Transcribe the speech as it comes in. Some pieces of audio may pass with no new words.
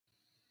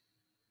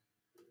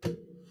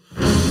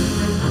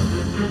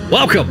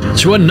Welcome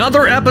to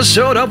another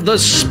episode of the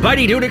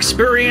Spideydude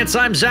Experience.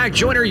 I'm Zach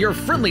Joyner, your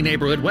friendly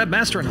neighborhood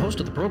webmaster and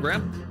host of the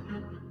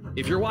program.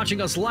 If you're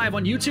watching us live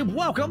on YouTube,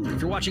 welcome. If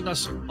you're watching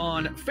us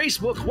on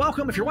Facebook,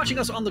 welcome. If you're watching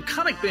us on the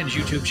Comic Binge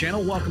YouTube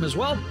channel, welcome as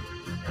well.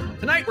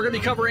 Tonight, we're going to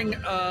be covering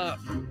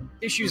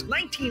issues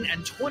 19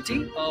 and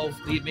 20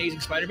 of The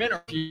Amazing Spider-Man,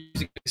 or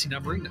using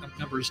numbering,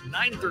 numbers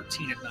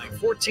 913 and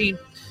 914.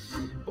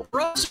 But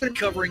we're also going to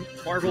be covering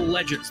Marvel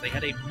Legends. They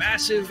had a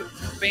massive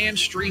fan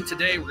stream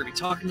today. We're going to be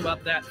talking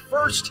about that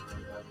first.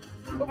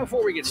 But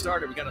before we get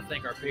started, we got to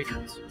thank our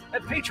patrons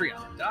at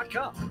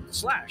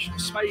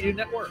patreon.com/Spideydude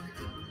Network.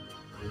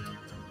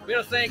 We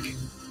got to thank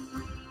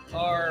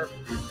our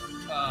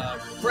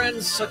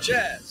friends such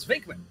as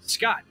Vinkman,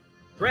 Scott,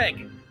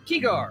 Greg,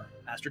 Keegar,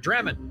 Master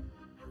Drammond,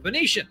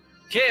 Venetian,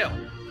 Kale,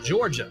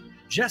 Georgia,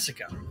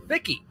 Jessica,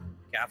 Vicky,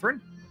 Catherine,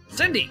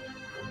 Cindy,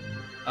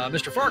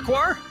 Mr.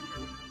 Farquhar,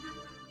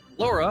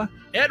 Laura,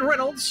 Ed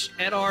Reynolds,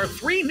 and our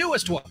three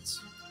newest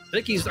ones.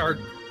 Vicky's are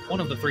one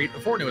of the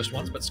four newest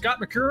ones, but Scott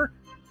McClure,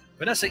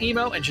 Vanessa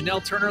Emo, and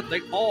Janelle Turner,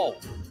 they all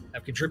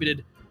have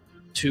contributed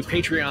to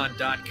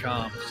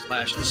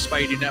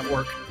patreon.com/Spidey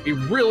Network. We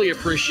really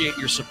appreciate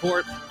your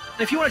support.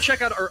 And if you want to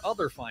check out our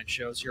other fine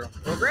shows here on the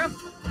program,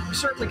 you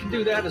certainly can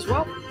do that as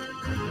well.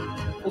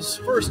 We'll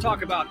first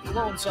talk about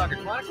Clone Saga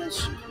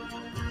Chronicles,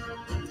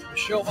 a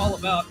show all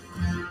about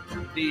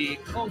the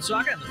Clone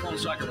Saga and the Clone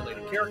Saga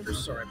related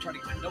characters. Sorry, I'm trying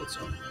to get my notes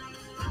on.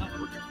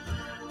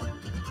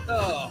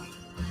 Oh,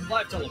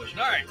 live television.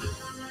 All right.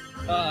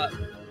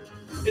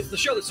 It's the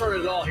show that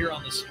started it all here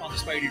on the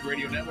Spideydude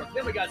Radio Network.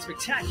 Then we got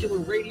Spectacular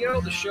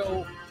Radio, the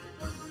show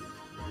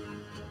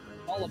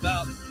all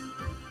about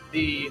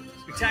the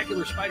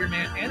Spectacular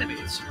Spider-Man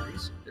animated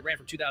series. It ran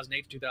from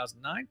 2008 to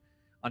 2009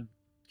 on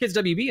Kids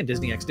WB and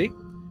Disney XD,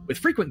 with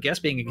frequent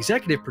guests being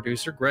executive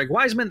producer Greg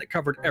Weisman that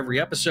covered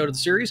every episode of the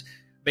series.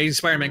 Amazing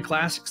Spider-Man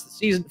Classics.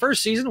 The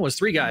first season was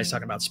three guys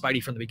talking about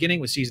Spidey from the beginning,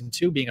 with season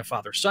 2 being a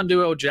father-son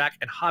duo. Jack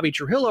and Hobby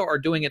Trujillo are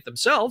doing it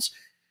themselves.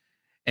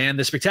 And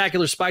the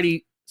Spectacular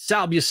Spidey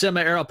Sal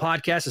Buscema Era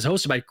podcast is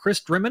hosted by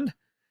Chris Drummond.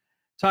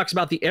 Talks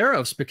about the era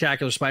of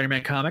Spectacular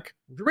Spider-Man comic,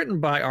 drawn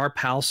by our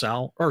pal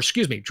Sal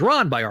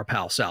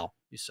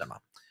Buscema.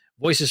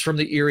 Voices from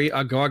the Eyrie,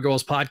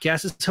 Gargoyles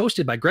Podcast is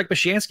hosted by Greg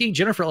Bishansky,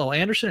 Jennifer L.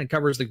 Anderson, and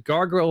covers the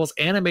Gargoyles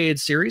animated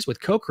series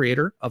with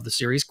co-creator of the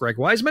series, Greg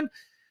Weisman.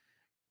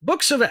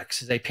 Books of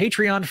X is a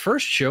Patreon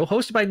first show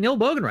hosted by Neil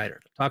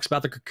Bogenreiter that talks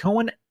about the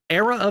Krakoan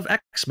era of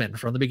X-Men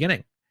from the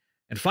beginning.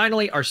 And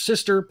finally, our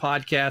sister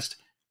podcast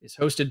is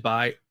hosted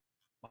by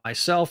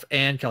myself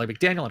and Kelly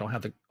McDaniel. I don't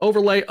have the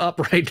overlay up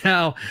right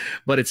now,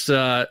 but it's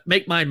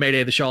Make Mine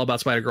Mayday, the show all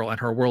about Spider-Girl and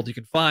her world. You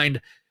can find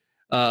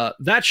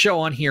that show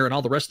on here and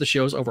all the rest of the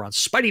shows over on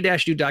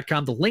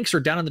Spidey-Dude.com. The links are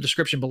down in the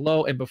description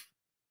below.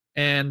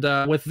 And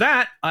with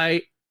that,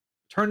 I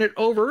turn it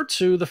over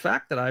to the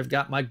fact that I've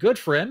got my good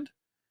friend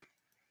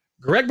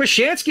Greg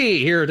Bishansky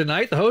here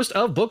tonight, the host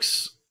of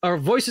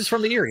Voices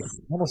from the Eyrie.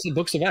 Almost in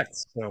Books of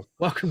X. So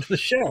welcome to the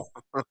show.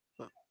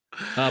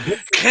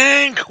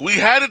 King, we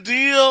had a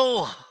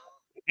deal.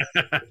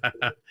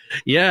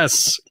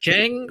 Yes,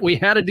 King, we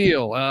had a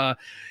deal.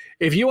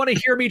 If you want to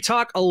hear me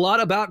talk a lot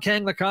about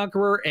Kang the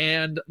Conqueror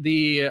and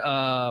the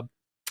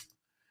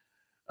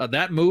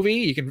that movie,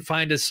 you can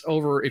find us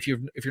over, if you're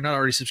not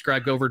already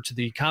subscribed, over to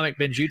the Comic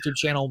Binge YouTube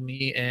channel.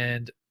 Me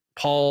and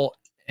Paul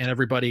and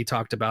everybody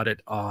talked about it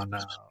on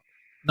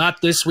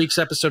not this week's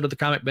episode of the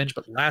Comic Binge,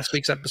 but last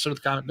week's episode of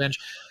the Comic Binge.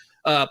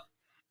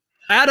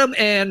 Adam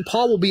and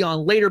Paul will be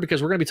on later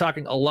because we're going to be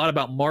talking a lot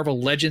about Marvel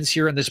Legends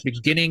here in this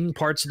beginning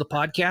parts of the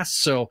podcast.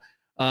 So,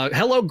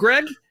 hello,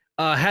 Greg.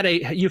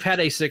 You've had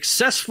a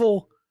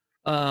successful.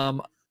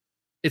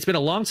 It's been a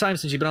long time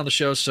since you've been on the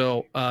show,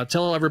 so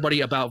tell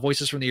everybody about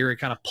Voices from the Eyrie.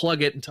 Kind of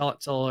plug it and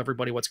tell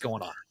everybody what's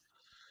going on.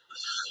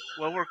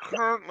 Well, we're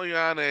currently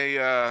on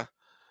a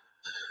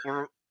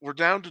we're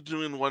down to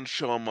doing one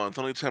show a month,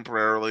 only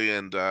temporarily,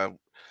 and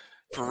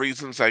for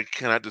reasons I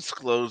cannot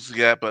disclose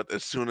yet, but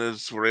as soon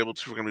as we're able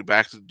to, we're going to be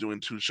back to doing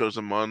 2 shows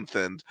a month,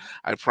 and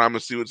I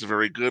promise you it's a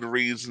very good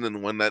reason,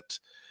 and when that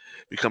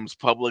becomes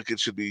public,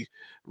 it should be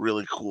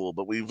really cool.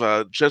 But we've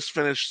just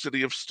finished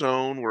City of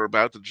Stone. We're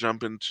about to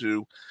jump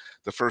into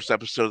the first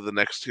episode of the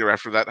next tier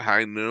after that,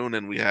 High Noon,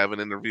 and we have an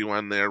interview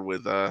on there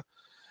with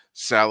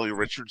Sally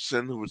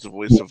Richardson, who was the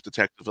voice of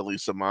Detective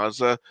Elisa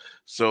Mazza.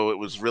 So it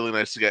was really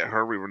nice to get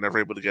her. We were never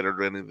able to get her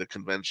to any of the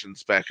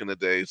conventions back in the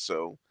day,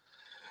 so...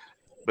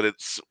 But it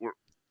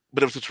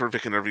was a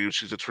terrific interview.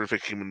 She's a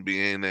terrific human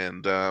being,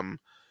 and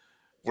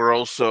we're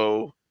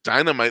also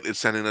Dynamite is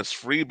sending us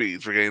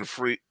freebies. We're getting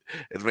free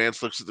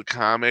advanced looks at the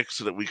comics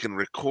so that we can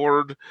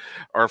record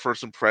our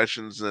first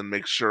impressions and then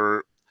make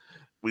sure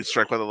we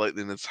strike while the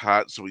lightning is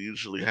hot. So we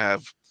usually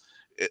have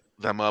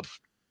them up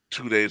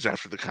 2 days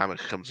after the comic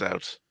comes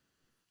out.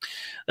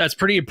 That's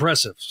pretty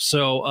impressive.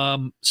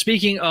 So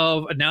speaking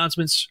of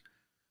announcements,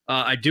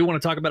 I do want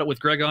to talk about it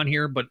with Greg on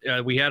here, but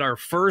we had our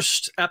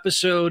first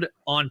episode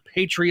on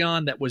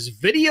Patreon that was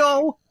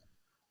video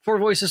for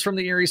Voices from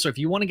the Eyrie. So if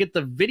you want to get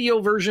the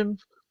video version,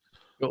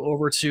 go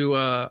over to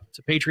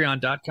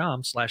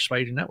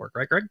patreon.com/Spideydude Network.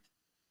 Right, Greg?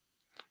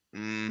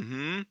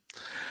 Mm-hmm.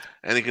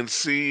 And you can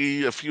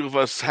see a few of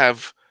us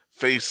have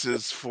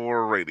faces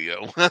for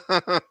radio. We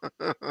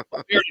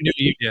already knew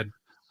you did.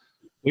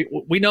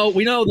 We know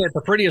that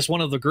the prettiest one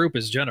of the group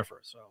is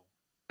Jennifer. So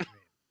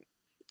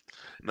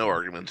no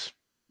arguments.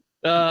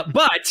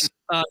 But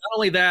not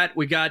only that,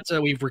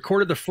 we've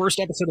recorded the first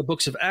episode of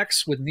Books of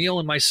X with Neil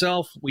and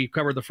myself. We've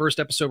covered the first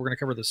episode. We're going to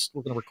cover this.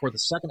 We're going to record the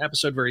second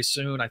episode very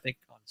soon. I think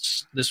on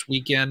this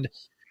weekend.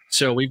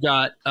 So we've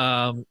got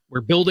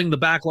we're building the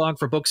backlog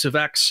for Books of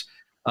X.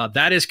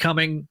 That is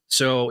coming.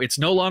 So it's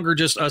no longer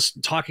just us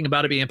talking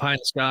about it being pie in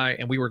the sky,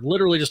 and we were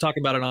literally just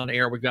talking about it on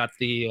air. We've got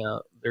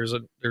there's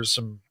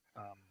some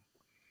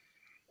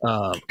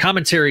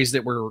commentaries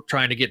that we're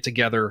trying to get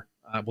together.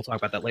 We'll talk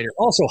about that later.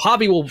 Also,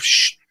 Javi will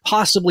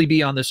possibly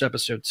be on this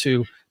episode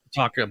too, to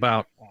talk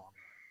about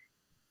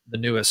the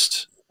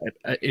newest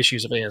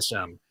issues of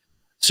ASM.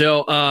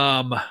 So,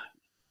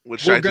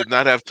 which I did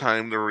not have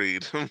time to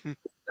read.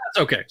 That's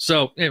okay.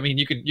 So, I mean,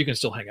 you can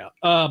still hang out.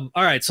 All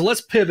right. So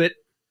let's pivot.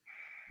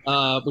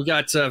 We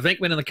got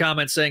Venkman in the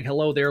comments saying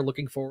hello there,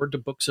 looking forward to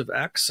Books of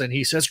X, and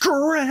he says,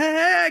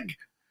 "Greg,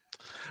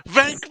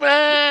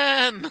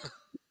 Venkman."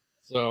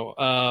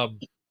 So,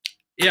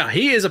 yeah,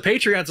 he is a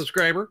Patreon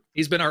subscriber.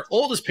 He's been our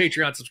oldest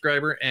Patreon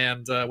subscriber,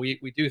 and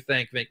we do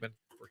thank Venkman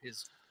for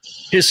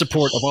his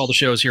support of all the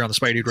shows here on the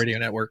Spideydude Radio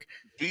Network.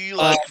 Be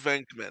like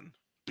Venkman.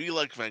 Be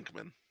like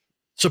Venkman.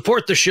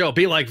 Support the show.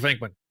 Be like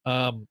Venkman.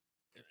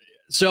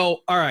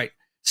 So, all right.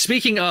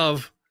 Speaking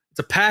of, it's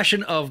a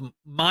passion of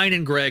mine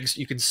and Greg's.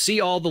 You can see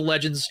all the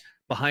legends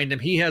behind him.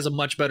 He has a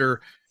much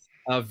better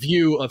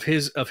view of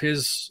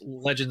his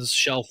legends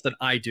shelf than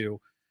I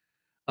do.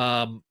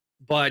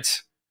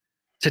 But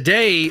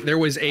today there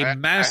was a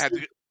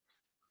massive.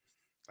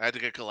 I had to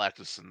get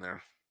Galactus in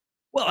there.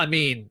 Well, I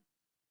mean,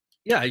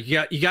 yeah,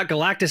 you got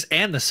Galactus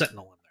and the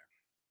Sentinel in there.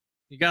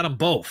 You got them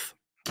both.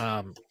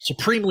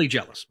 Supremely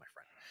jealous, my friend.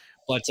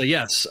 But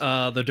yes,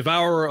 the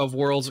Devourer of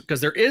Worlds,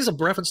 because there is a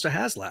reference to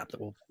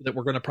HasLab that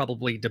we're going to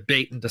probably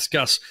debate and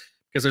discuss,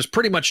 because there's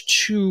pretty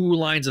much two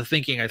lines of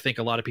thinking I think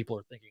a lot of people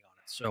are thinking on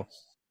it. So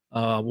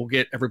we'll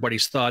get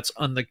everybody's thoughts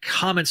on the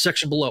comment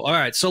section below. All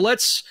right, so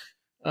let's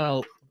make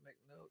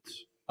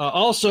notes.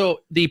 Also,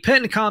 the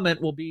pinned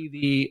comment will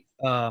be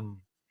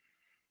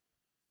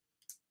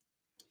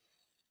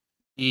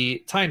the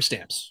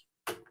timestamps.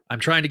 I'm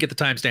trying to get the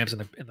timestamps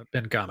in the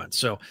pinned comments.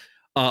 So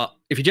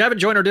if you haven't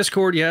joined our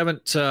Discord,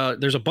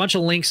 there's a bunch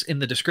of links in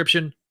the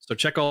description. So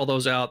check all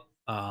those out.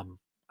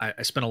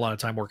 I spent a lot of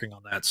time working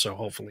on that. So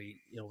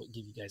hopefully it'll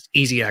give you guys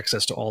easy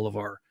access to all of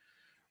our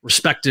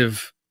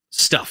respective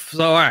stuff.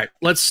 So, all right,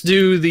 let's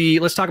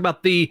talk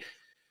about the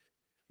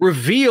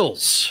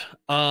reveals.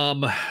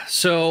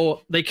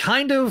 So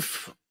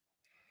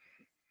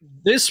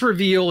this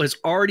reveal has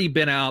already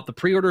been out. The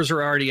pre-orders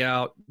are already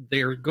out.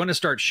 They're going to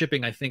start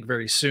shipping, I think,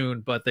 very soon,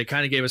 but they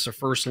kind of gave us a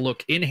first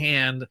look in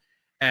hand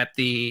at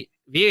the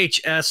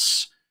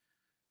VHS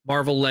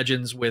Marvel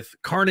Legends with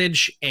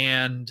Carnage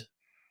and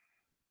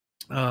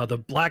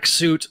the black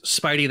suit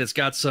Spidey that's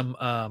got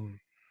some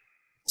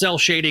cell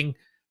shading.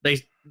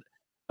 They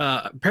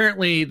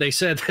apparently they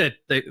said that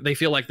they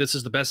feel like this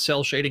is the best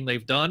cell shading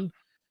they've done.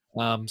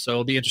 So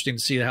it'll be interesting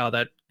to see how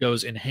that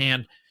goes in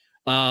hand.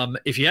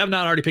 If you have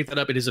not already picked that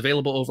up, it is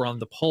available over on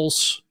the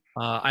Pulse.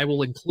 I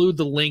will include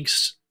the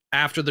links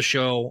after the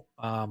show.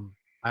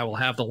 I will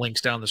have the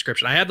links down in the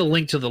description. I have the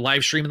link to the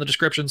live stream in the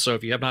description, so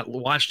if you have not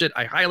watched it,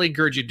 I highly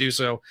encourage you to do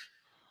so,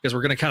 because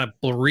we're going to kind of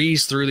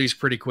breeze through these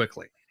pretty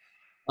quickly.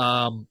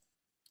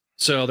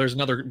 So there's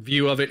another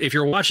view of it. If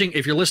you're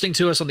listening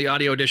to us on the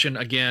audio edition,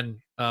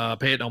 again,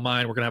 pay it no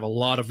mind. We're going to have a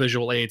lot of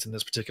visual aids in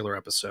this particular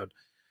episode.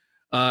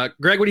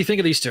 Greg, what do you think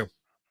of these two?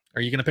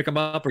 Are you going to pick them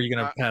up, or are you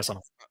going to pass on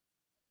them?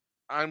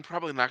 I'm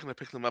probably not going to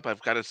pick them up.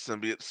 I've got a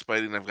Symbiote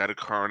Spidey and I've got a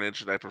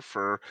Carnage that I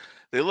prefer.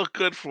 They look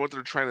good for what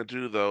they're trying to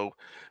do, though,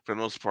 for the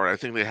most part. I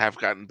think they have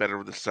gotten better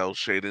with the cell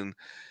shading.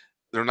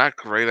 They're not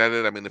great at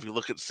it. I mean, if you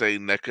look at, say,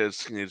 NECA's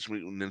Teenage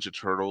Mutant Ninja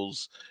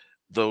Turtles,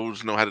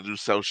 those know how to do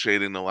cell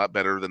shading a lot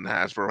better than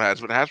Hasbro has.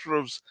 But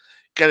Hasbro's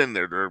getting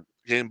there. They're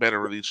getting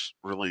better with each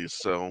release.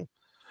 So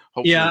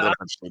hopefully they'll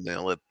eventually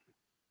nail it.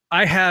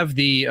 I have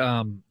the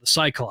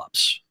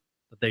Cyclops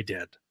that they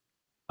did.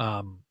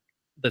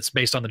 That's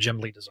based on the Jim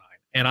Lee design.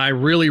 And I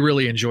really,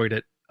 really enjoyed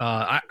it.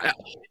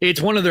 It's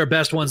one of their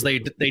best ones they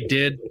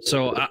did.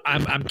 So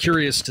I'm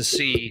curious to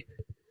see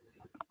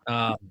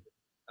how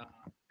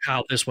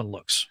this one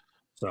looks.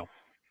 So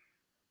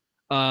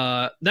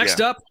next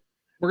up,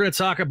 we're going to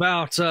talk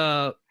about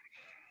the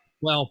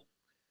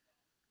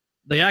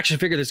action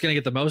figure that's going to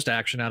get the most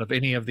action out of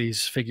any of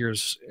these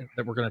figures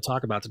that we're going to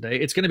talk about today.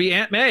 It's going to be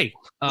Aunt May.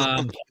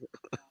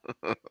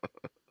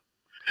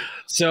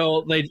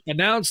 So they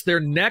announced their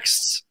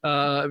next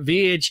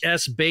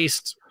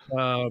VHS-based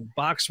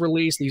box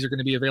release. These are going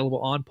to be available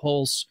on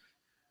Pulse.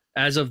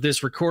 As of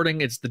this recording,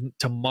 it's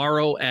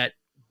tomorrow at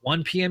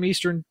 1 p.m.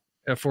 Eastern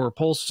for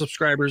Pulse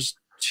subscribers,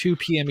 2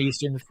 p.m.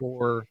 Eastern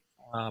for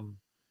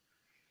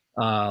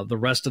the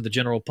rest of the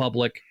general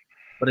public.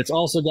 but it's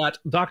also got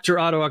Dr.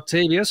 Otto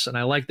Octavius, and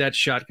I like that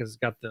shot because it's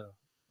got the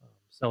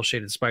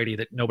cel-shaded Spidey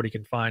that nobody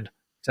can find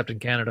except in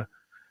Canada.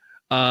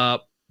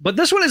 But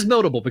this one is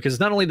notable because it's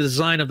not only the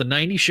design of the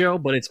 90s show,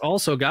 but it's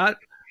also got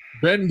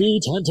bendy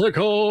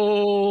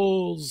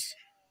tentacles,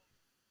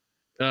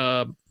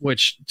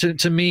 which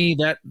to me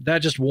that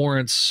just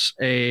warrants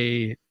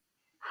a.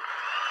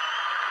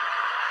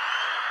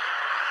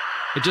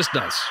 It just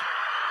does.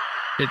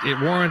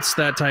 It warrants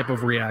that type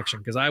of reaction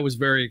because I was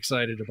very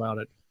excited about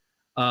it.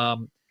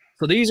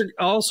 So these are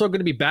also going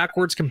to be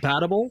backwards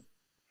compatible.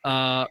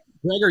 Greg,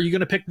 are you going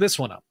to pick this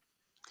one up?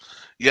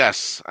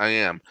 Yes, I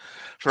am.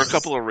 For a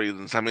couple of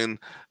reasons. I mean,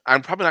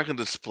 I'm probably not going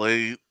to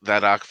display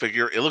that Ock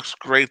figure. It looks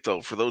great,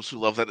 though. For those who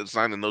love that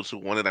design and those who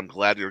want it, I'm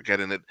glad you're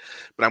getting it.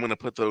 But I'm going to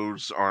put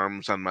those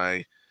arms on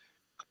my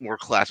more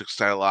classic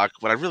style Ock.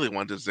 What I really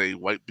want is a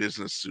white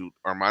business suit,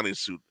 Armani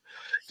suit,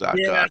 Doc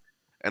Ock.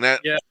 And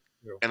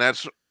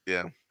that's This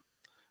and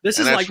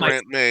is that's like my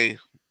Aunt May.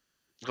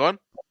 Go on.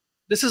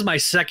 This is my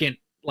second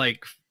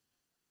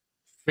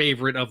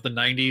favorite of the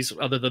 90s,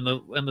 other than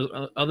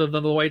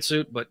the white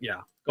suit. But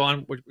yeah, go on.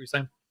 What were you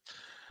saying?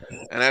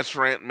 And as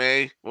for Aunt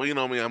May, well, you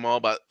know me, I'm all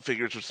about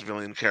figures with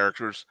civilian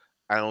characters.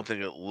 I don't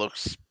think it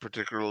looks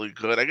particularly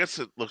good. I guess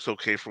it looks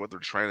okay for what they're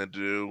trying to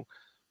do.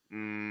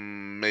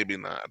 Maybe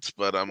not,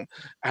 but I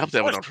hope they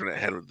have an alternate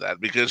head with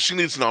that because she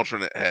needs an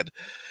alternate head.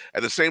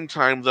 At the same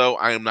time, though,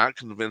 I am not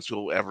convinced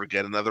we'll ever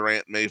get another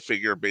Aunt May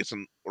figure based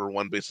on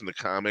the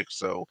comics.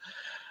 So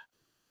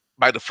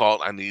by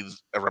default, I need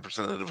a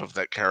representative of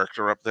that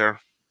character up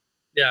there.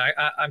 Yeah,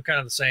 I'm kind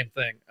of the same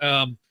thing.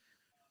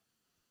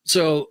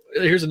 So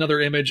here's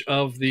another image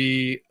of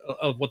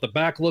what the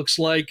back looks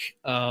like.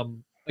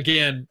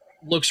 Again,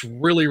 looks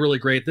really, really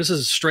great. This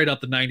is straight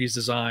up the 90s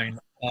design.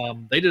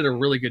 They did a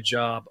really good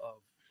job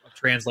of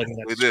translating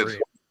that to screen.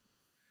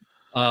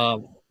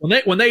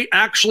 When they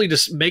actually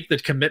just make the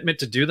commitment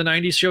to do the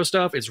 90s show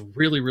stuff, it's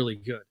really, really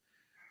good.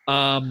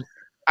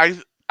 I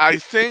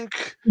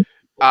think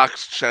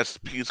Ock's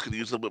chest piece could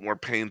use a little bit more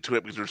paint to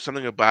it because there's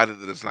something about it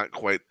that is not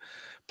quite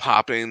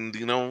popping. Do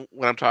you know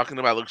what I'm talking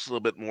about? It looks a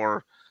little bit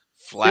more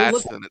flat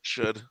than it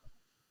should.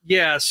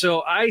 Yeah,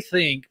 so I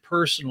think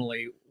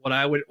personally what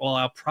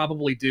I'll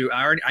probably do,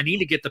 I need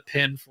to get the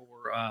pin for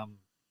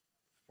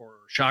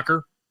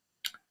Shocker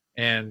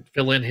and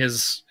fill in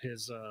his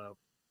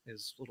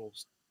little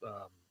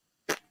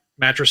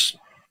mattress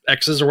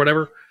X's or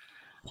whatever.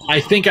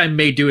 I think I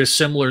may do a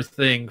similar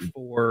thing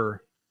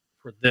for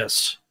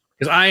this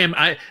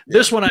because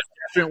this one I'm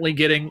definitely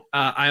getting.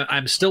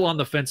 I'm still on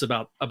the fence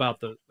about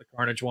the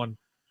Carnage one,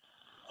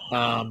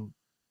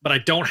 but I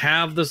don't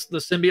have the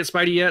symbiote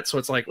Spidey yet, so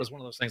it's one of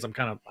those things. I'm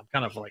kind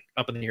of like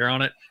up in the air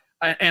on it.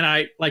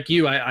 I like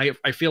you.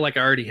 I feel like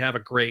I already have a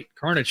great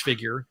Carnage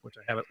figure, which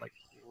I have it like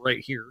right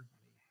here.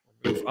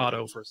 Move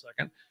Otto for a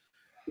second.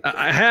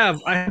 I have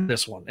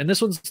this one, and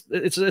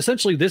it's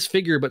essentially this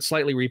figure but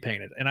slightly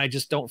repainted, and I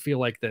just don't feel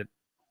like that.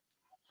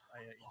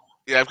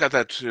 Yeah, I've got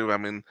that too. I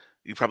mean,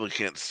 you probably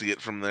can't see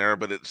it from there,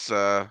 but it's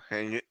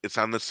hanging. It's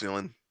on the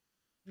ceiling.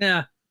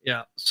 Yeah.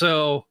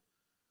 So,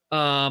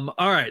 all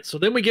right. So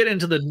then we get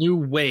into the new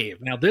wave.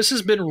 Now, this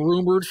has been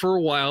rumored for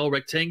a while.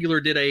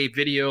 Rectangular did a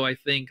video, I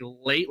think,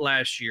 late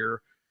last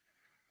year,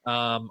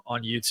 on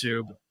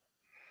YouTube.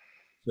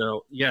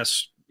 So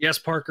yes,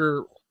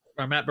 Parker.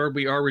 Matt Bird,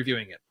 we are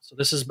reviewing it. So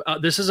this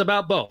is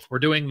about both. We're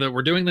doing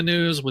the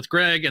news with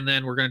Greg, and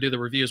then we're going to do the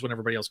reviews when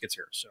everybody else gets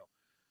here. So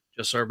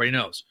just so everybody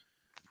knows,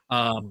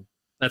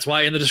 that's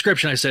why in the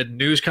description I said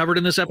news covered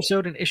in this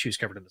episode and issues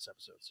covered in this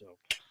episode. So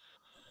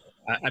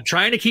I'm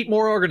trying to keep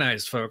more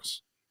organized,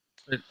 folks.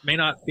 It may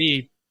not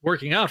be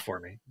working out for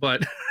me,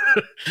 but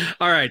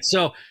all right.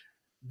 So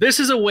this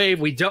is a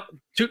wave.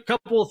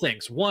 Couple of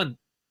things. One,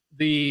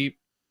 the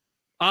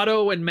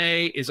Otto and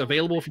May is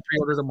available for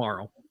pre-order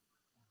tomorrow.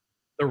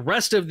 The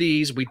rest of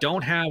these, we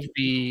don't have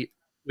we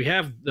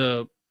have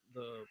the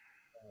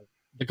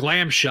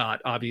glam shot,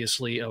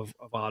 obviously, of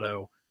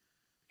Otto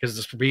because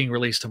it's being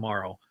released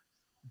tomorrow.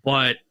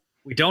 But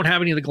we don't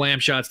have any of the glam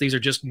shots. These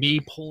are just me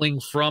pulling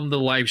from the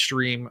live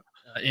stream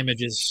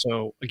images.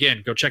 So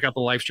again, go check out the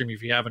live stream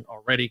if you haven't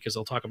already, because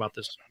they'll talk about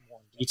this more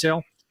in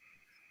detail.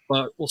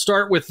 But we'll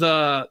start with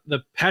the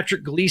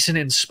Patrick Gleason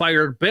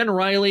inspired Ben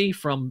Reilly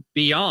from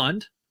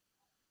Beyond.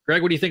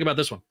 Greg, what do you think about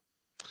this one?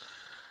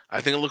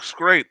 I think it looks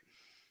great.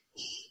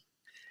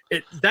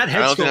 That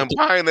head I don't sculpt,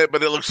 think I'm buying it,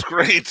 but it looks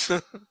great.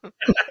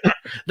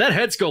 That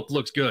head sculpt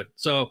looks good.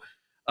 So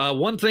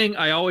one thing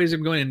I always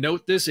am going to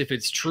note this, if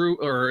it's true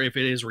or if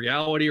it is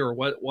reality or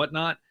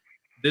whatnot,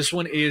 this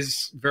one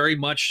is very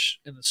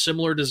much in a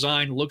similar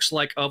design, looks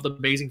like of the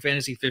Amazing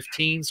Fantasy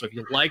 15. So if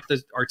you like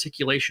the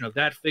articulation of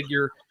that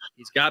figure,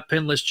 he's got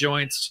pinless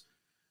joints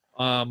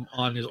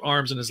on his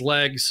arms and his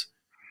legs.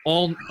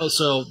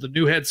 Also, the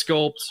new head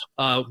sculpt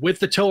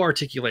with the toe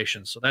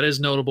articulation. So that is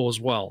notable as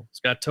well. It's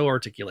got toe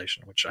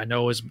articulation, which I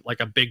know is like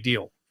a big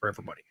deal for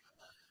everybody.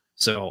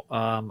 So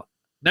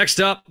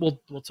next up, we'll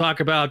talk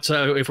about,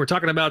 if we're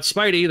talking about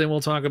Spidey, then we'll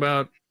talk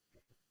about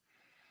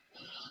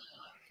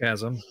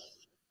Chasm.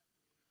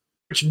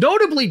 which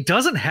notably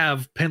doesn't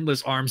have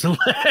pinless arms and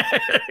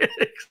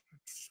legs.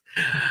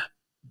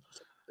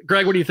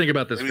 Greg, what do you think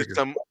about this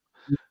figure?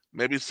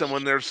 Maybe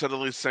someone there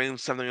subtly saying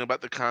something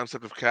about the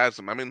concept of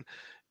chasm. I mean,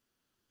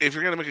 if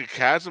you're gonna make a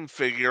chasm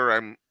figure,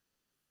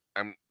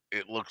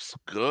 it looks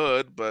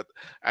good, but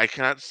I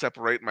cannot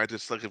separate my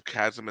dislike of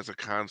chasm as a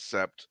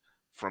concept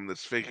from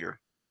this figure.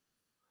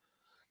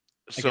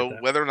 So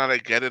whether or not I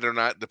get it or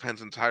not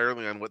depends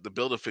entirely on what the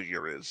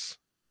Build-A-Figure is.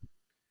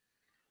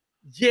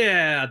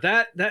 Yeah,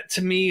 that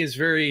to me is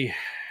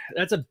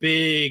that's a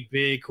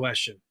big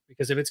question,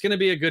 because if it's going to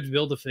be a good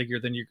Build-A-Figure,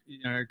 then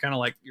you're kind of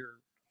like you're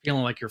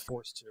feeling like you're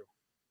forced to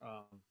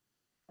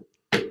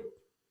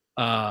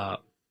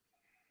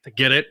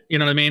get it. You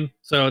know what I mean?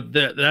 So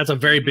that's a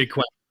very big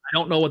question. I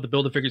don't know what the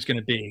Build-A-Figure is going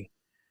to be.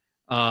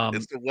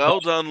 It's a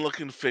well done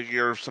looking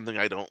figure of something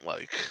I don't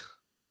like.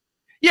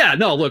 Yeah,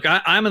 no, look,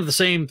 I'm of the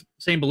same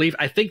belief.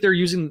 I think they're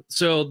using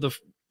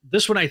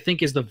this one I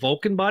think is the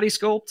Vulcan body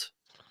sculpt.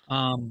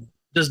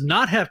 Does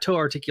not have toe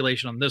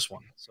articulation on this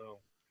one, so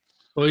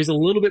he's a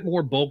little bit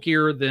more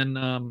bulkier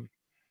than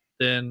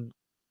the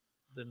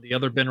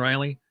other Ben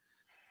Reilly.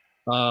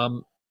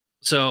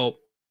 So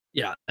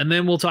yeah, and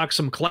then we'll talk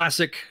some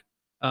classic.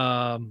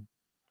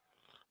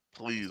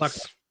 Please,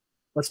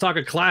 let's talk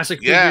a classic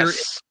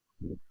yes.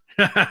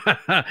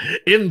 figure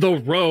in the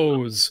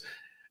Rose.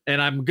 And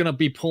I'm going to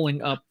be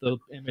pulling up the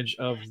image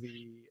of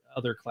the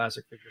other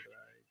classic figure that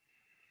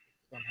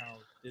I somehow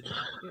did not get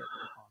on here.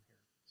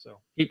 So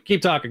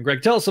keep talking,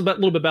 Greg. Tell us a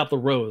little bit about the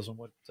Rose and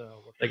what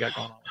they got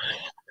going on.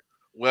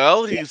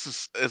 Well,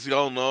 as you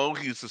all know,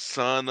 he's the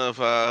son of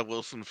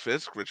Wilson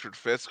Fisk, Richard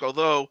Fisk.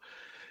 Although,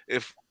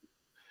 if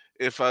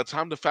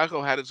Tom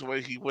DeFalco had his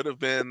way, he would have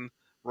been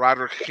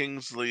Roderick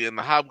Kingsley, and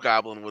the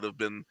Hobgoblin would have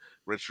been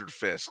Richard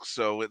Fisk.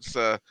 So it's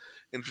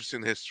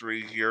interesting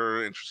history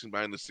here, interesting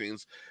behind the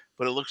scenes.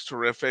 But it looks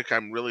terrific.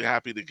 I'm really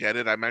happy to get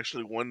it. I'm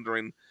actually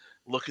wondering,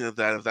 looking at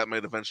that, if that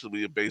might eventually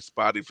be a base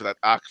body for that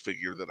Ock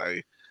figure that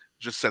I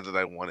just said that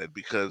I wanted.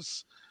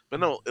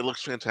 But no, it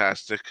looks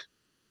fantastic.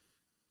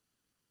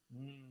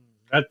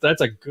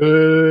 That's a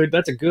good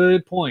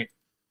point.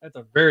 That's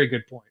a very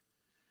good point.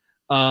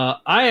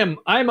 I'm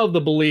of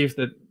the belief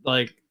that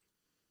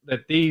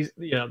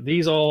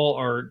these all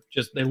are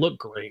just, they look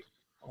great.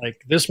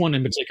 Like this one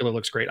in particular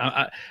looks great.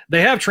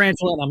 They have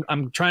Tarantula. And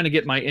I'm trying to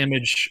get my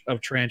image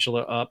of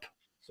Tarantula up.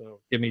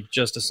 So give me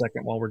just a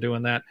second while we're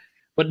doing that.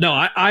 But no,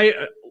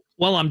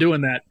 while I'm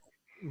doing that,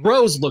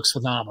 Rose looks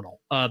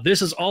phenomenal.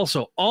 This is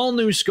also all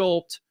new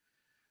sculpt.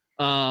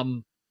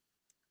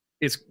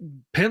 It's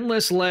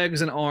pinless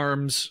legs and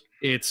arms.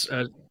 It's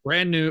a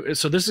brand new.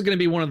 So this is going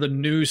to be one of the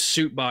new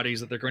suit bodies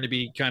that they're going to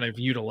be kind of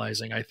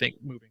utilizing, I think,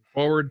 moving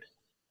forward.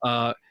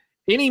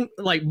 Any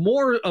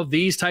more of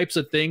these types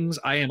of things,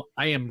 I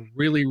am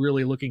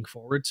really looking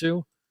forward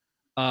to,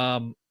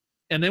 and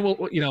then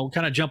we'll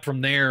kind of jump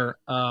from there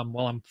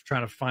while I'm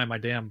trying to find my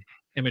damn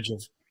image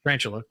of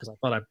Tarantula, because I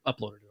thought I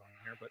uploaded it on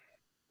here.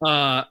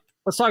 But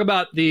let's talk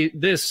about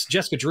this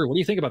Jessica Drew. What do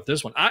you think about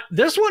this one?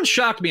 This one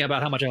shocked me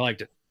about how much I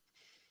liked it.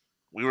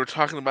 We were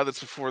talking about this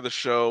before the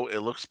show. It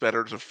looks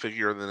better as a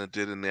figure than it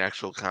did in the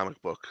actual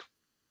comic book.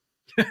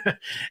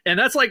 And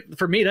that's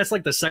for me, that's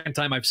the second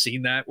time I've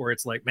seen that, where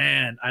it's like,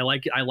 man, I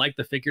like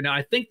the figure. Now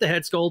I think the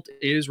head sculpt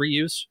is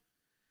reuse,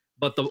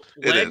 but the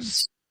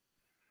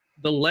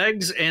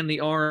legs and the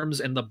arms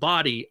and the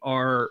body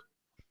are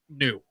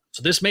new.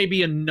 So this may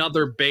be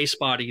another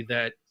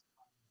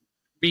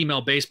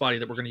female base body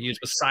that we're going to use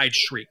besides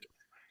Shriek,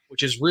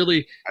 which is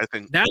really, I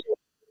think now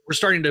we're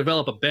starting to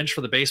develop a bench for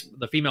the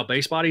female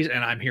base bodies,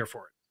 and I'm here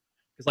for it.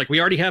 Because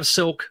we already have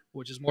Silk,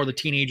 which is more the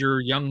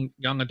teenager, young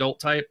adult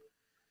type.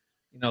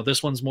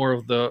 This one's more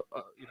of the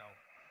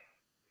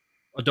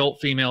adult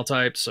female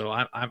type, so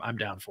I'm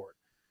down for it.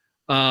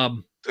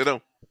 All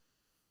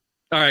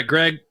right,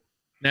 Greg.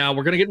 Now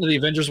we're gonna get into the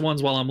Avengers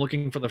ones while I'm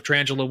looking for the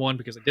Tarantula one,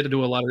 because I did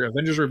do a lot of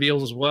Avengers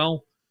reveals as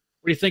well.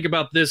 What do you think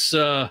about this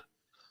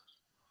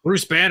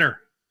Bruce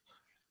Banner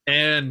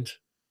and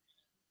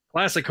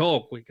Classic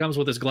Hulk? He comes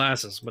with his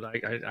glasses, but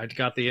I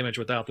got the image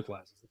without the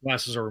glasses. The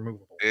glasses are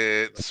removable.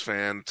 It's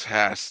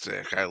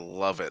fantastic. I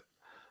love it.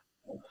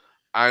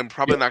 I'm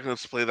probably not going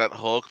to display that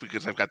Hulk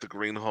because I've got the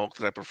green Hulk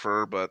that I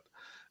prefer, but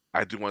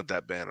I do want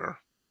that banner.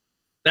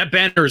 That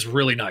banner is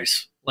really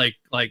nice. Like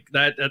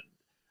that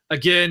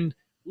again,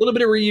 a little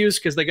bit of reuse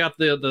because they got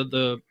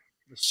the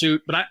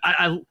suit, but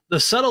I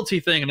the subtlety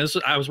thing, and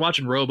I was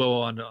watching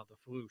Robo on the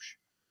Floosh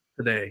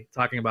today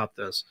talking about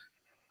this.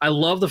 I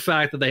love the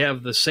fact that they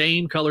have the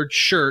same colored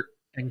shirt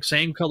and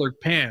same colored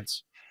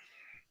pants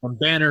from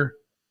Banner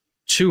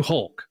to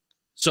Hulk.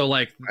 So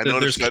I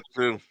noticed that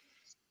too.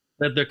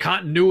 That the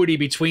continuity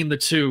between the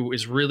two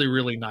is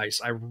really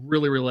nice. I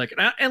really like it.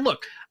 And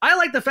look, I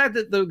like the fact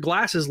that the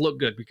glasses look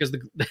good, because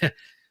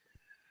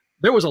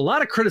there was a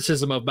lot of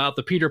criticism about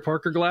the Peter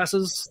Parker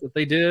glasses that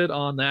they did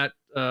on that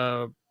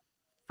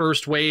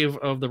first wave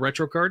of the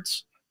retro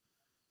cards.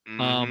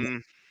 Mm-hmm.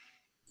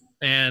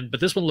 But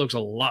this one looks a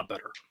lot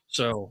better.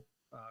 So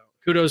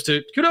kudos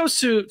to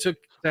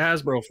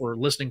Hasbro for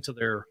listening to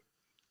their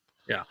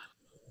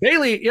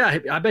Bailey, yeah,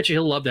 I bet you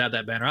he'll love to have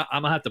that banner.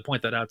 I'm gonna have to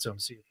point that out to him,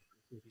 see if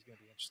he's gonna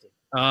be interested.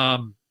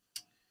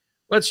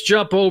 Let's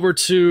jump over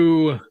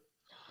to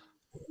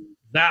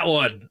that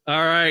one.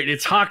 All right,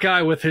 it's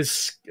Hawkeye with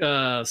his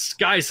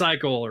Sky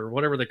Cycle or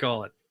whatever they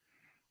call it.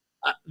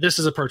 This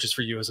is a purchase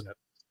for you, isn't it?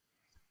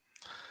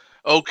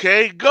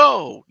 Okay,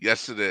 go.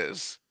 Yes, it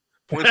is.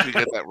 Points we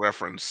get that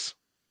reference.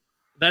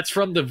 That's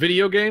from the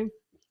video game,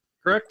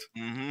 correct?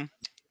 Mm-hmm.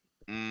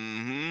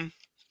 Mm-hmm.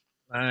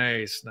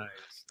 Nice.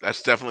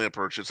 That's definitely a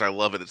purchase. I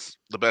love it. It's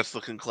the best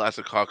looking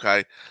classic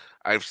Hawkeye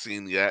I've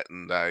seen yet,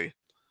 and I'm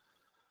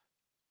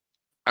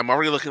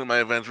already looking at my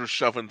Avengers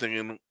shelf and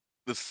thinking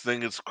this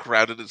thing is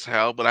crowded as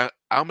hell, but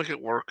I'll make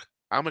it work.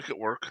 I'll make it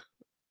work.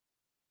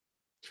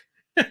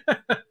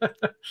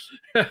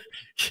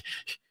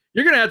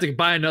 You're gonna have to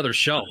buy another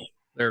shelf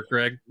there,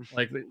 Greg.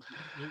 Like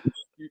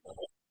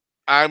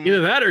I'm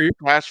either that or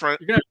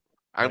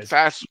I'm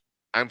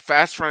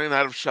fast running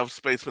out of shelf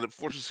space, but it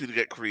forces you to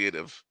get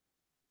creative.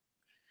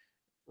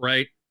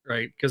 Right.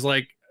 Because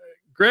like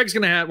we're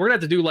gonna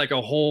have to do like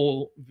a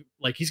whole,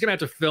 like he's gonna have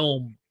to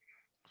film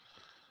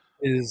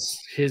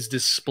his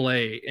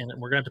display, and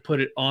we're gonna have to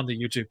put it on the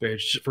YouTube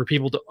page for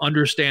people to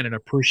understand and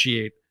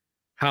appreciate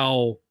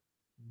how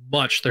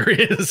much there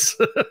is.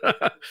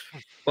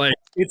 Like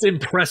it's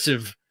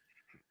impressive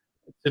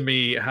to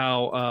me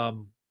how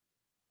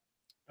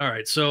all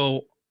right,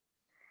 so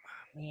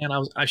man,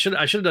 I should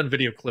have done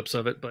video clips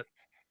of it, but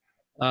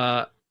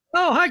oh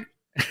hi.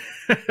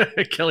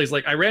 Kelly's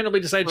like, I randomly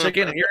decided to check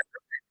in, and here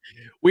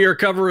we are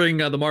covering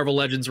the Marvel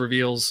Legends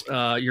reveals.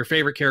 Your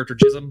favorite character,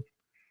 Jism,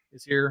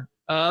 is here.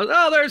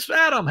 Oh, there's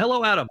Adam.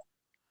 Hello, Adam.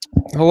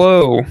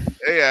 Hello.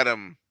 Hey,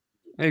 Adam.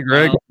 Hey,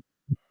 Greg.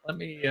 Let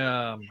me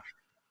find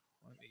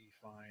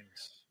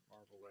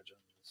Marvel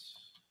Legends.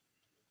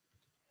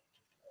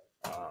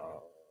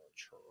 Tarantula.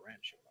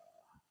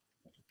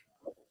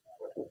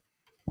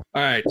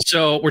 All right,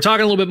 so we're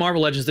talking a little bit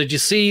Marvel Legends. Did you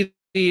see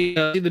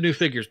the new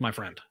figures, my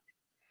friend?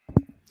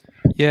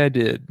 Yeah, I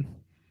did.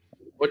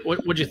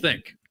 What'd you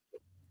think?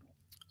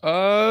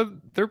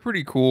 They're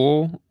pretty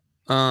cool.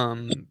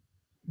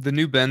 The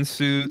new Ben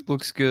suit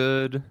looks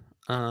good.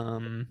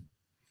 I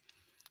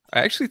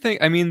actually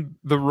think, I mean,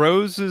 the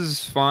rose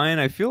is fine.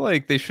 I feel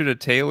like they should have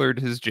tailored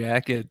his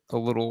jacket a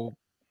little,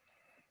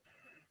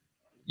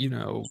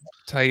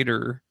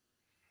 tighter.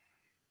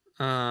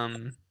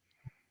 Brian,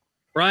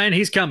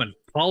 he's coming.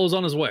 Paul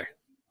on his way.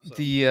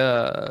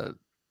 So.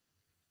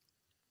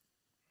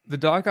 The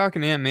Doc Ock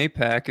and Aunt May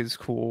pack is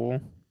cool.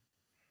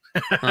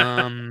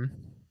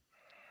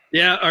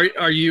 Yeah,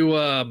 are you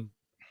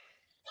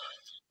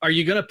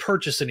gonna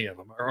purchase any of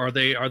them, or are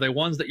they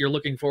ones that you're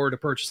looking forward to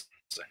purchasing?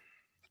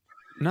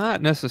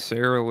 Not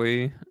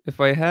necessarily. If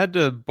I had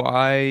to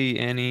buy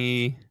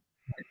any,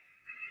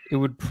 it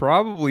would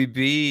probably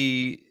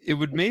be. It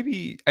would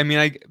maybe. I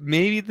mean,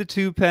 maybe the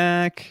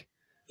 2-pack,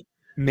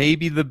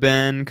 maybe the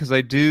Ben, because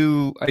I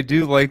do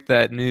like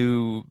that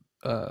new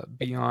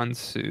Beyond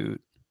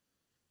suit.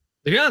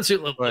 The Beyond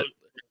suit,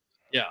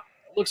 yeah,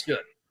 looks good.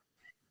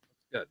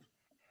 Good.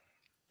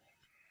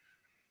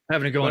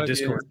 Having to go on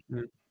Discord.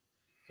 Yeah.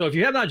 So if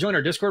you have not joined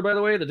our Discord, by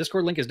the way, the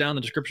Discord link is down in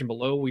the description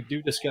below. We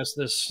do discuss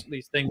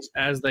these things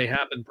as they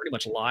happen pretty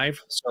much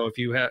live. So if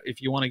you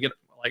want to get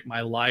like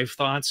my live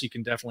thoughts, you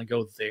can definitely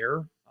go there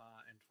and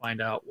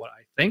find out what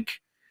I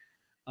think.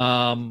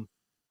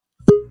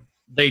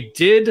 They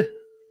did.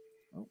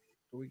 Oh,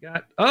 we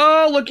got.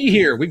 Oh, looky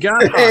here. We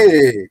got.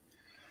 Hey,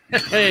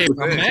 hey,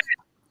 man.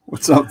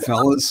 What's up,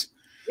 fellas?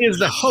 He is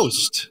the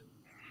host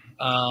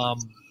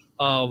of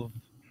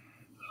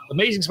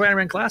Amazing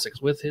Spider-Man Classics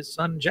with his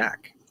son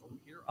Jack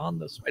here on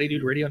the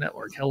Spideydude Radio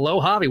Network. Hello,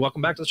 Javi.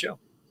 Welcome back to the show.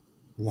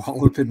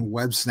 Walloping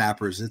web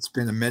snappers. It's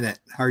been a minute.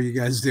 How are you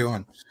guys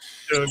doing?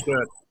 Doing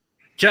good.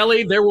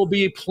 Kelly, there will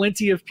be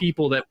plenty of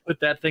people that put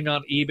that thing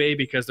on eBay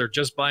because they're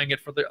just buying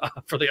it for the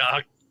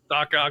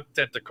Doc Ock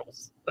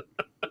tentacles.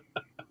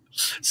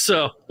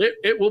 So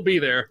it will be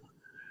there.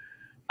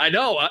 I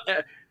know.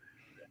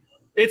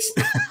 It's.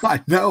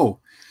 I know.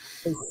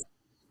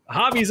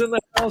 Javi's in the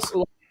house.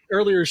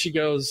 Earlier, she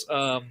goes,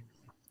 I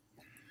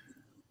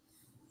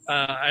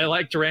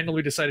like to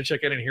randomly decide to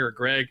check in and hear a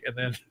Greg, and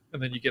then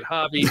you get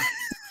Javi,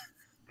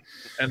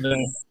 and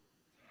then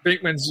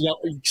Brinkman's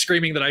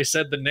screaming that I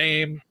said the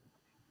name.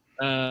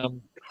 Yeah,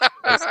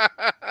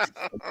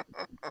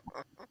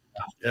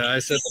 I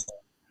said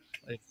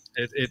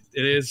it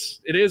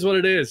is what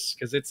it is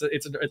because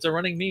it's a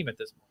running meme at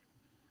this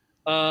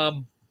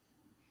point.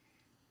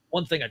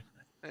 One thing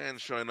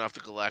and showing off the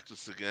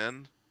Galactus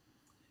again.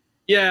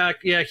 Yeah.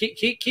 Keep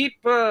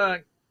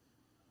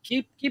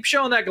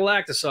showing that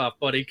Galactus off,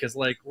 buddy, because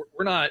like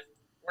we're not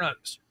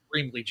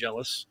extremely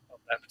jealous of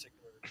that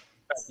particular fact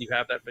you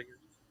have that figure.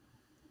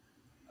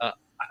 I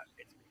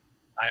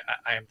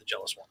am the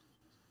jealous one.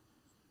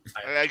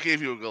 I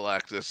gave you a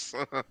Galactus.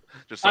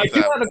 Just like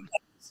that.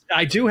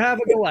 I do have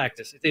a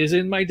Galactus. It is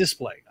in my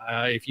display.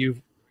 If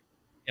you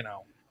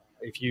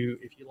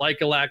like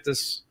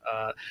Galactus,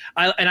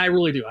 I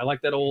really do. I like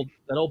that old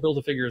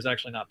Build-A-Figure is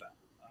actually not bad.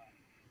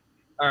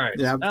 All right.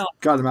 Yeah, Now,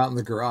 I've got him out in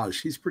the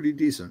garage. He's pretty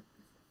decent.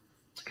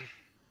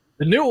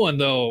 the new one,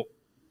 though,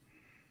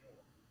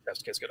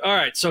 that's good. All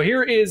right. So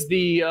here is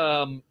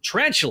the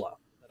tarantula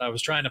that I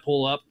was trying to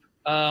pull up.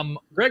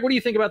 Greg, what do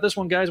you think about this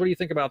one, guys? What do you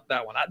think about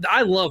that one?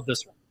 I love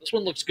this one. This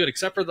one looks good,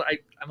 except for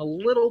I'm a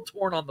little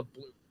torn on the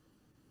blue,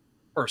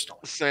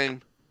 personally.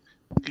 Same.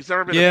 He's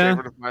never been a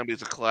favorite of mine, but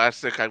he's a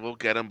classic. I will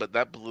get him, but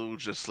that blue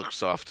just looks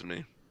soft to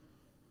me.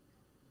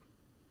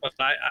 But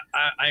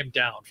I'm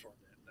down for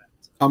that.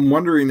 I'm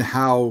wondering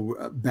how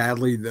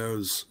badly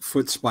those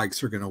foot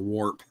spikes are going to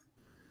warp.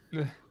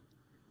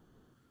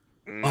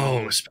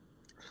 Oh,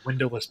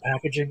 windowless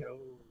packaging. Oh,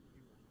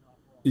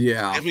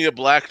 yeah. Give me a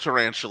black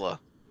tarantula.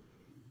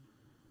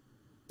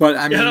 But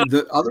I mean,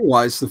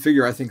 otherwise, the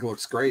figure I think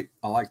looks great.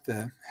 I like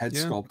the head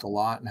sculpt a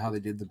lot and how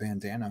they did the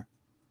bandana,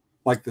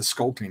 like the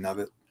sculpting of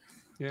it.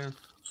 Yeah.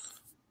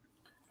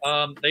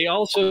 They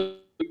also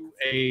do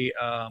a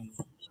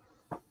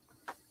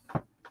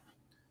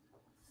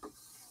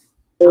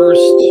first.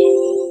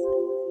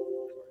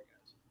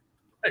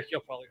 Hey,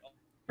 you'll probably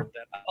heard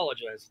that. I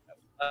apologize.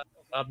 That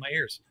was loud in my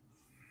ears.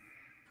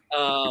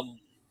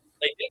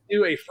 They did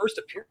do a first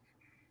appearance.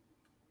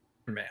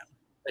 Man,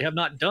 they have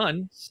not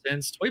done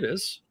since Toy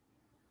Biz,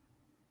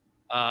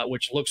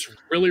 which looks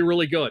really,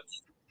 really good.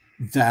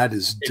 That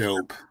is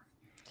dope.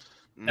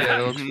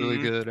 Yeah, it looks really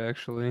good,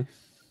 actually.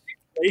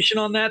 The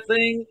on that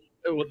thing,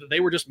 they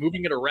were just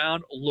moving it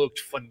around, looked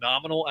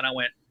phenomenal, and I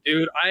went,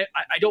 dude, I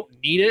don't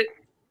need it,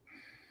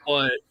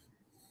 but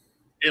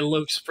it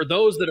looks, for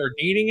those that are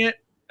needing it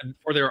and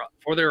for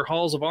their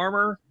halls of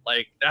armor,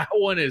 like, that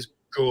one is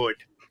good.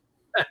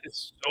 That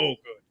is so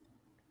good.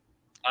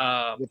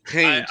 The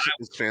paint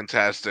is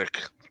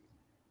fantastic.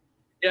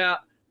 Yeah.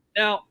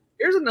 Now,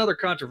 here's another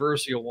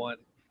controversial one.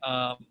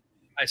 I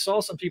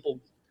saw some people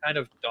kind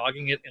of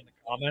dogging it in the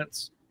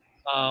comments,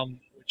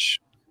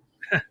 which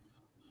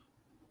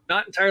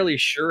not entirely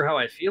sure how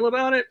I feel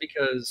about it,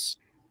 because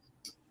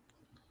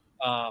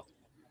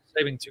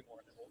saving two more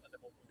and then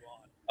we'll move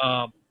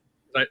on.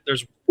 But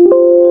there's a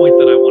point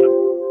that I want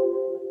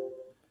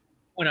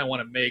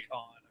to make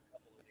on a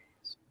couple of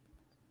these.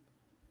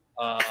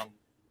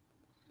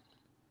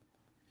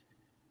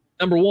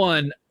 Number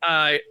one,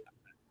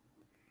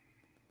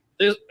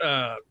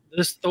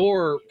 this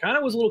Thor kind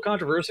of was a little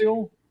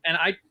controversial, and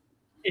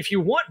if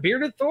you want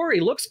bearded Thor, he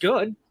looks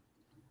good.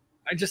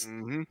 I just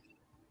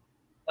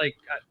like,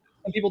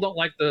 some people don't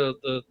like the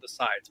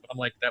sides, but I'm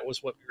like, that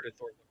was what bearded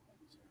Thor looked like.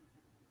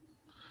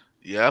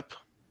 Yep.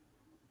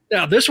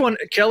 Now this one,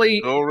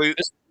 Kelly. Go read.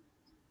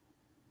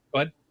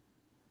 What?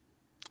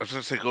 I was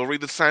going to say, go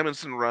read the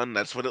Simonson run.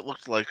 That's what it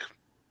looked like.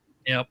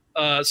 Yep.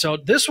 So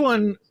this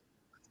one,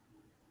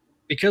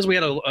 because we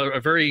had a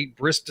very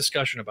brisk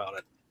discussion about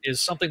it, is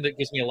something that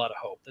gives me a lot of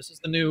hope. This is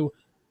the new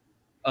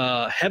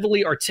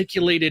heavily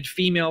articulated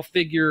female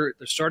figure.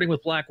 They're starting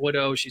with Black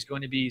Widow. She's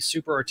going to be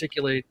super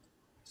articulated.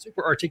 She's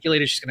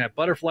going to have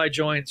butterfly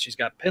joints. She's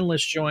got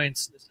pinless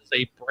joints. This is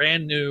a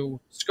brand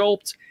new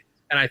sculpt,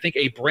 and I think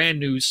a brand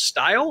new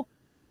style.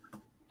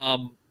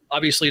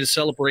 Obviously, to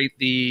celebrate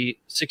the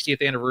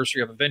 60th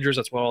anniversary of Avengers,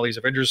 that's why all these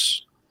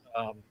Avengers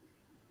are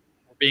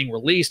being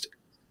released.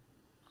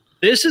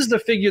 This is the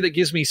figure that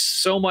gives me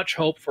so much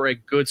hope for a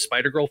good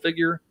Spider-Girl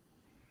figure,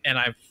 and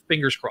I'm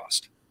fingers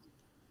crossed.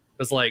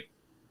 Because, like,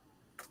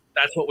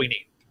 that's what we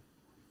need.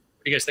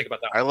 What do you guys think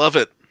about that? I love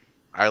it.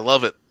 I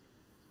love it.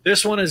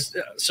 This one is,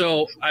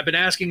 so I've been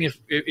asking if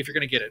you're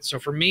going to get it. So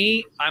for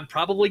me, I'm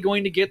probably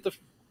going to get the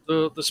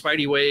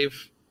Spidey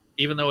Wave,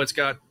 even though it's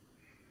got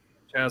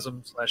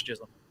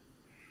Chasm/Jism.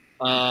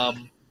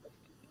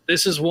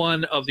 This is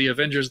one of the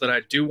Avengers that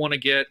I do want to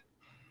get.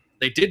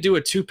 They did do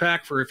a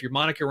 2-pack for, if you're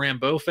Monica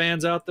Rambeau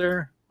fans out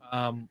there,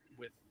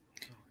 with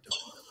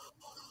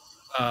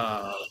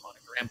Monica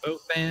Rambeau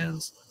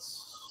fans.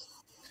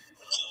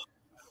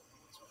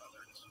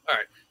 All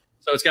right.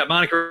 So it's got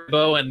Monica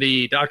Rambeau and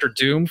the Doctor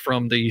Doom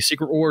from the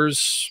Secret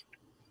Wars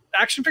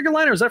action figure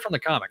line, or is that from the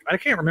comic? I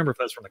can't remember if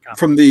that's from the comic.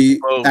 From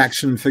the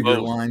action figure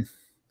line.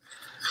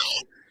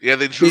 Yeah,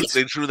 they drew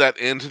that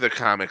into the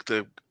comic.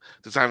 The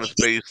design was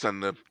based on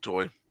the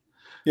toy.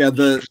 Yeah,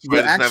 the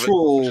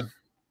actual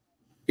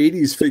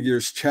 80s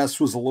figure's chest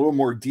was a little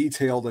more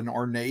detailed and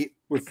ornate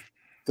with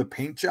the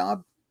paint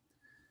job.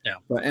 Yeah.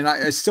 And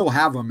I still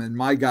have them, and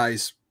my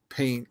guy's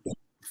paint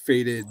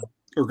faded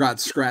or got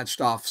scratched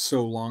off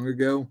so long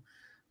ago.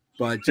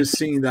 But just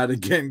seeing that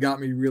again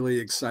got me really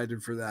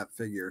excited for that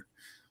figure.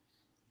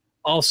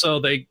 Also,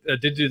 they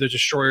did do the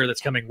Destroyer that's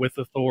coming with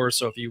the Thor.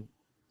 So if you,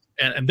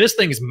 and this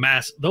thing is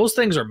massive. Those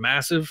things are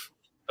massive.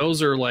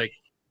 Those are like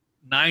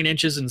 9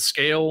 inches in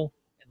scale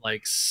and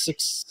like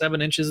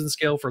 6-7 inches in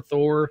scale for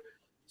Thor.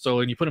 So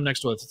when you put him next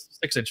to a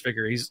 6-inch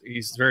figure,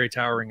 he's very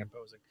towering and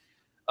imposing.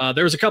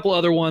 There was a couple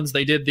other ones.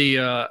 They did they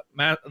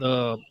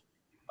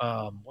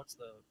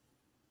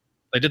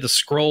did the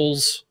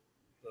Skrulls,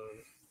 the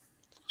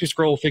 2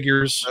 Skrull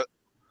figures.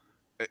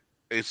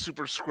 A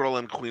Super Skrull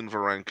and Queen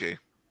Varenki.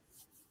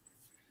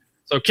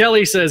 So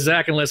Kelly says,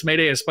 Zach, unless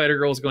Mayday as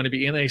Spider-Girl is going to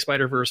be in a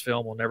Spider-Verse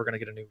film, we're never going to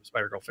get a new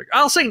Spider-Girl figure.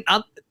 I'll say,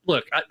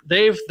 look,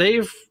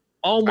 they've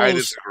almost. I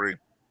disagree.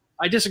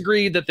 I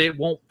disagree that they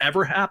won't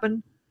ever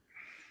happen,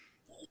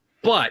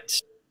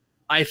 but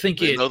I think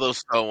They know they'll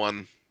sell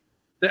one.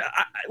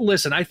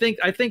 Listen, I think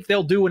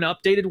they'll do an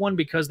updated one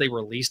because they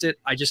released it.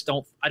 I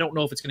don't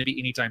know if it's going to be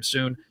anytime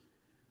soon.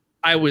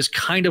 I was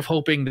kind of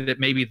hoping that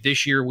maybe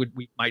this year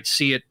we might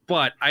see it,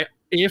 but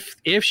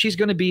if she's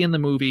going to be in the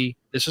movie,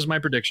 this is my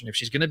prediction. If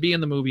she's going to be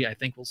in the movie, I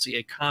think we'll see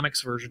a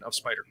comics version of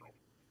Spider-Girl,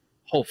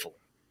 hopefully.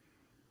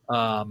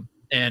 And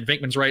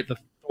Vinkman's right. The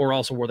Thor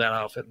also wore that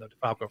outfit in the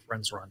DeFalco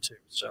Friends run too.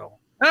 So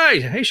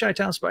hey,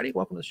 Chi-Town Spidey,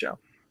 welcome to the show.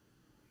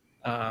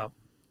 I'll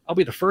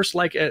be the first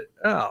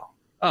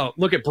Oh,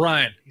 look at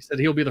Brian. He said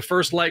he'll be the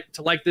first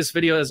to like this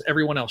video as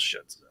everyone else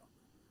should. So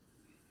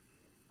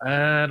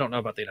I don't know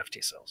about the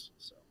NFT sales.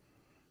 So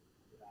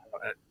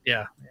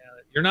yeah,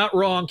 you're not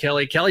wrong,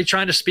 Kelly. Kelly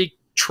trying to speak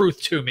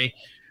truth to me.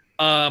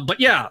 But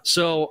yeah,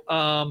 so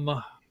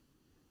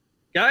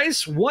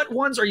guys, what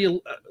ones are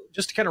you,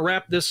 just to kind of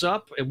wrap this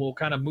up and we'll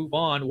kind of move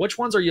on, which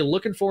ones are you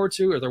looking forward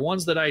to? Are there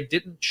ones that I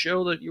didn't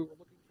show that you were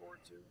looking forward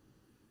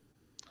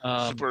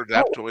to? Super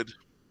Adaptoid.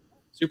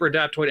 Super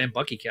Adaptoid and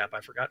Bucky Cap.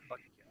 I forgot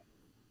Bucky Cap.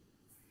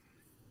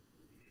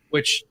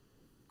 Which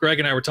Greg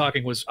and I were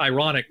talking was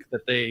ironic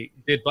that they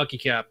did Bucky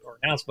Cap or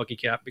announced Bucky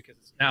Cap because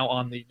it's now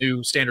on the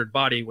new standard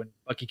body when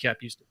Bucky Cap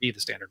used to be the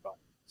standard body.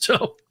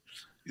 So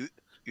you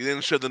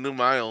didn't show the new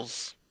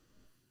Miles.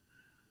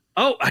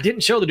 Oh, I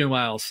didn't show the new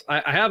Miles.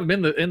 I have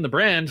them in the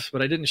brand,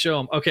 but I didn't show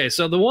them. Okay,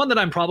 so the one that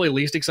I'm probably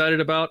least excited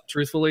about,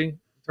 truthfully, in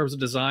terms of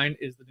design,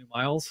 is the new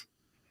Miles.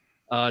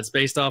 It's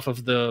based off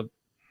of the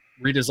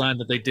redesign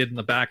that they did in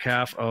the back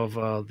half of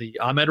the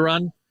Ahmed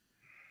run.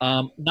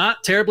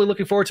 Not terribly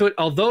looking forward to it,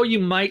 although you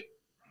might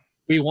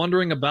be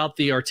wondering about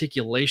the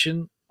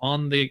articulation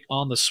on the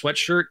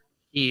sweatshirt.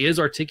 He is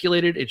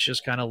articulated. It's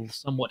just kind of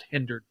somewhat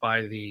hindered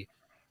by the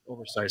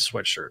oversized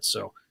sweatshirt.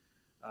 So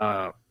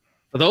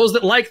for those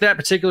that like that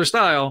particular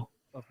style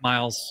of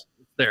Miles,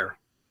 it's there.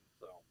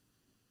 So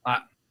I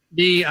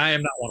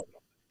am not one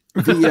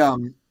of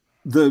them.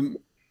 The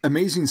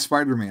Amazing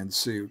Spider-Man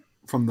suit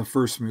from the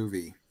first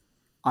movie,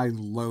 I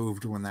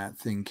loathed when that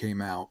thing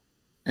came out.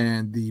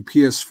 And the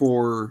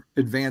PS4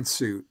 Advanced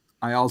suit,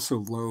 I also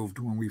loathed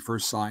when we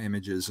first saw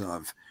images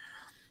of.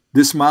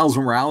 This Miles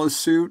Morales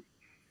suit,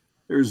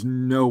 there's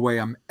no way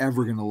I'm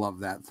ever going to love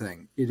that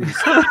thing. It is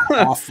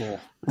awful.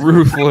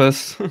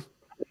 Ruthless.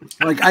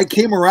 Like, I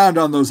came around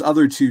on those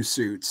other two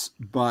suits,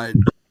 but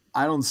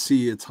I don't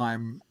see a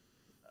time,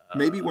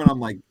 maybe when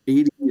I'm like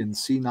 80 and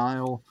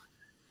senile.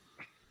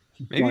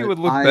 Maybe it would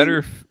look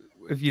better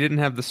if you didn't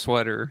have the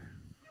sweater.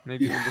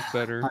 Maybe it would look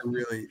better. I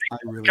really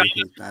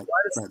hate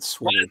that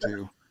sweater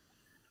too.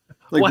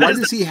 Like, why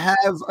does he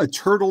have a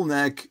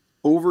turtleneck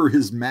over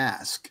his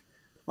mask?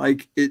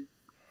 Like, it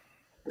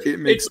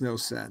makes no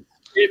sense.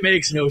 It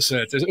makes no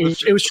sense.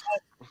 It was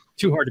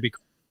too hard to be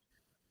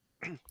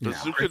cool.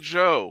 Bazooka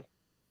Joe.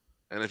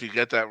 And if you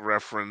get that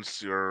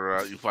reference,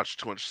 you've watched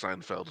too much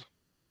Seinfeld.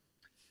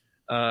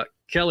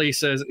 Kelly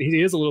says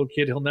he is a little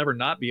kid. He'll never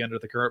not be under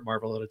the current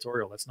Marvel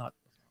editorial. That's not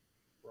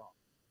wrong.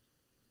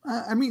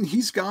 I mean,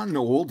 he's gotten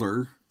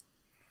older.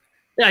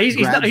 Yeah, he's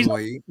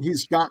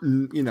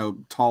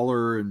gotten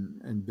taller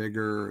and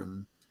bigger,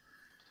 and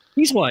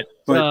he's what?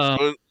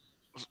 But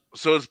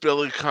so it's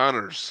Billy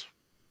Connors.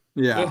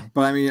 Yeah,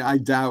 but I mean, I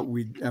doubt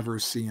we'd ever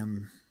see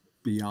him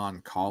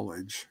beyond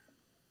college.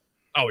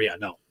 Oh yeah,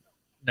 no,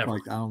 never.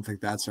 Like, I don't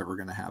think that's ever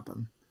going to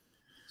happen.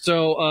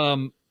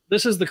 So,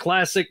 this is the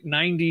classic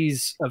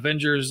 '90s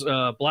Avengers,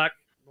 Black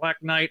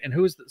Knight, and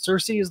who is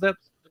Cersei? Is that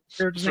the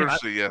character's name?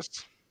 Cersei, yes.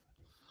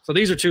 So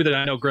these are two that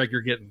I know, Greg,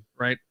 you're getting,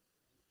 right?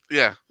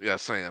 Yeah,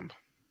 yes, I am.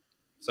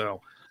 So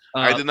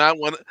I did not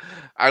want.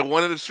 I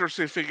wanted a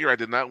Cersei figure. I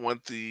did not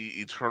want the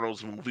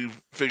Eternals movie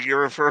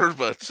figure of her,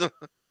 but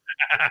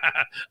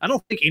I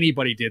don't think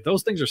anybody did.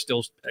 Those things are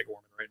still peg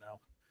warming right now.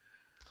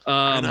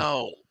 I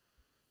know.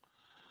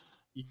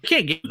 You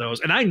can't get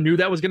those, and I knew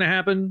that was going to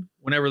happen.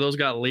 Whenever those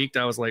got leaked,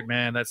 I was like,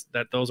 "Man,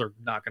 those are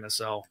not going to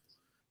sell."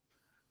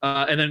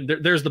 And then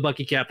there's the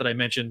Bucky cap that I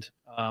mentioned.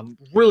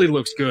 Really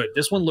looks good.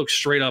 This one looks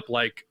straight up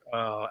like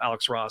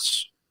Alex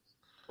Ross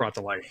brought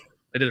to life.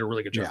 They did a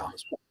really good job on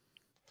this one.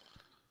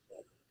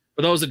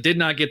 For those that did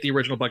not get the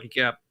original Bucky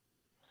cap,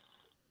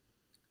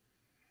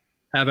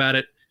 have at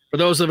it. For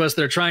those of us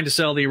that are trying to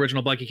sell the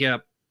original Bucky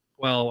cap,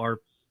 well, are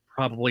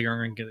probably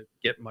aren't going to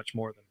get much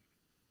more than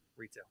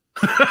retail.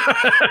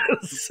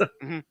 So.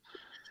 You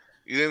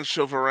didn't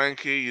show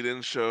Varanki. You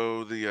didn't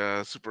show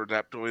the Super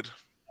Adaptoid.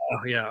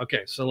 Oh yeah.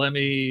 Okay. So let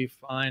me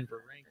find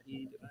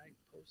Varanki. Did I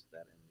post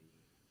that in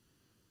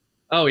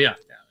the? Oh yeah.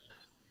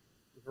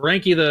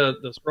 Varanki,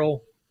 the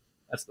scroll.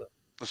 That's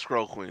the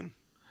Scroll Queen,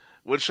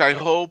 which I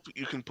hope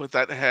you can put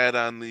that head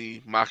on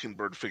the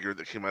Mockingbird figure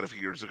that came out a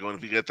few years ago. And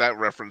if you get that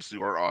reference,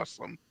 you are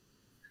awesome.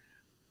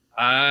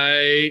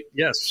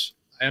 Yes,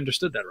 I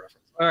understood that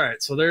reference. All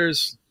right. So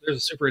there's a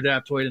Super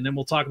Adaptoid, and then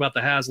we'll talk about the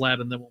HasLab,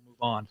 and then we'll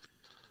move on.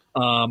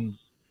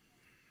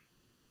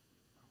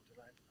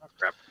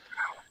 Crap.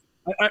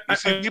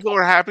 People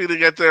are happy to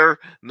get their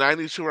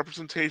 92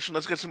 representation.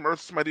 Let's get some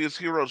Earth's Mightiest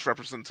Heroes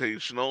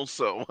representation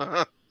also.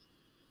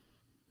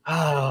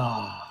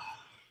 Ah,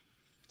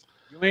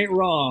 you ain't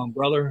wrong,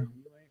 brother.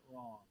 You ain't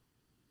wrong.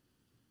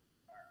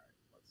 All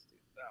right, let's do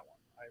that one.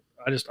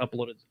 I just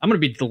uploaded. I'm going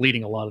to be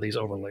deleting a lot of these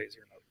overlays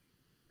here in a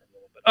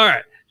little bit. All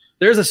right,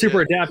 there's a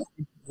super adapt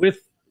with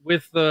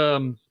this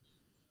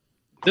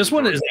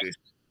one is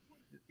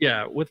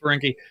with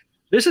Renke.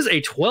 This is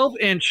a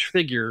 12-inch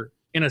figure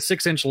in a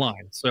 6-inch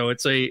line, so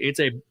it's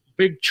a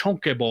big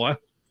chunky boy.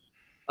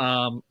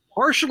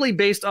 Partially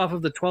based off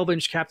of the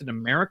 12-inch Captain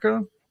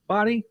America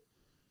body,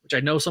 which I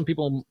know some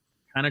people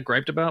kind of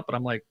griped about, but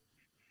I'm like,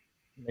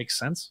 makes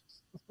sense.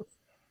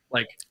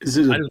 Like, is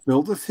it a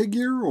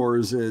Build-A-Figure or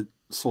is it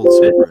sold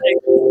separate?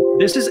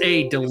 This is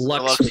a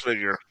deluxe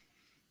figure.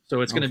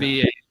 So it's going to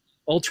be a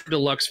ultra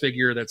deluxe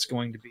figure that's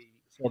going to be.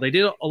 So they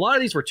did a lot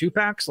of these were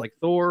 2-packs, like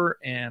Thor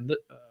and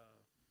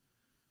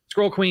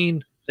Skrull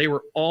Queen. They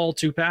were all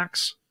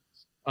 2-packs.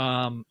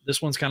 This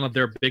one's kind of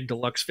their big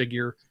deluxe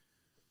figure.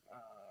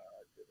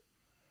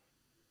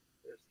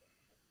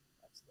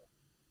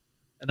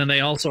 And then they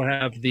also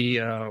have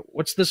the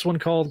what's this one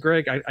called,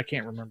 Greg? I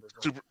can't remember.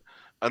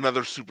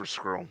 Another Super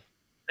Skrull.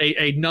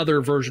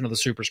 Another version of the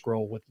Super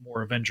Skrull with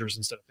more Avengers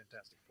instead of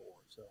Fantastic Four.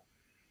 So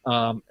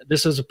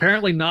this is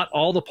apparently not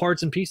all the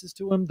parts and pieces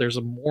to him. There's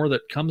more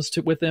that comes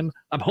with him.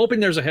 I'm hoping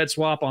there's a head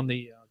swap on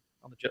the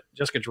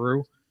Jessica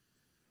Drew,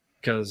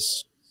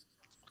 because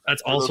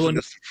that's also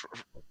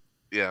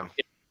yeah.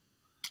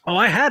 Oh,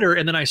 I had her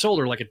and then I sold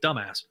her like a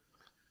dumbass.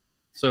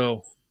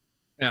 So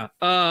yeah.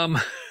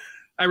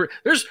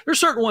 There's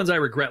certain ones I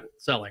regret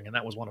selling, and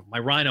that was one of them. My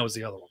Rhino is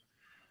the other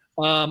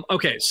one.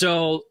 Okay,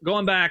 so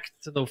going back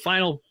to the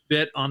final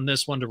bit on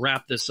this one to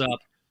wrap this up,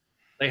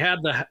 they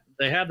have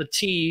the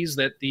tease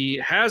that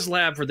the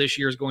HasLab for this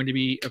year is going to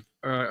be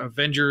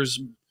Avengers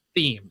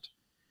themed.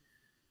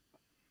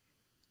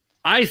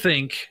 I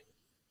think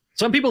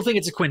some people think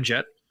it's a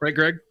Quinjet, right,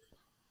 Greg?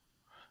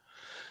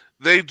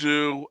 They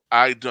do.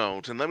 I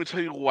don't. And let me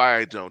tell you why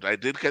I don't. I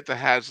did get the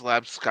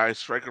HasLab Sky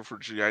Striker for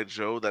G.I.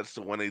 Joe. That's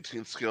the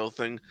 1/18 scale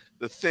thing.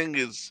 The thing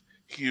is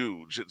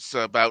huge. It's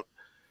about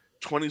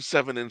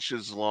 27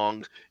 inches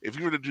long. If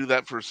you were to do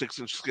that for a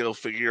 6-inch scale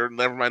figure,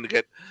 never mind to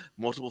get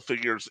multiple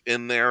figures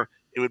in there,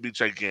 it would be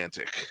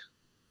gigantic.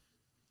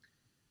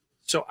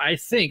 So I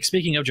think,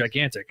 speaking of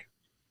gigantic,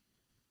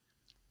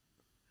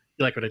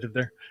 you like what I did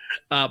there?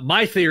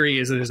 My theory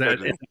is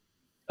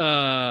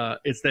that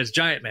it's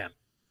Giant Man.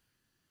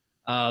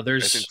 I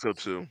think so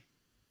too.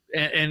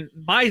 And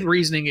my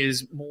reasoning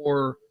is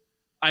more,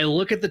 I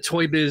look at the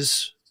Toy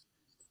Biz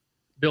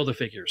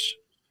Build-A-Figures.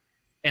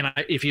 And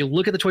if you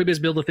look at the Toy Biz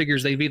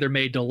Build-A-Figures, they've either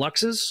made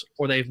deluxes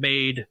or they've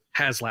made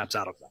HasLabs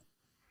out of them.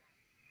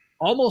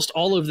 Almost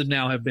all of them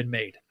now have been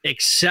made,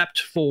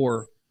 except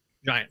for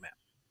Giant Man.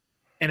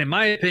 And in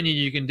my opinion,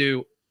 you can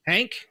do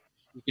Hank,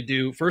 you could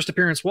do First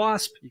Appearance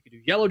Wasp, you could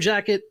do Yellow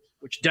Jacket,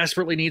 which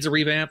desperately needs a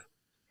revamp.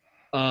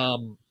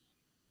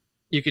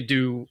 You could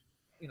do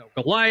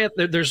Goliath.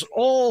 There's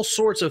all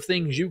sorts of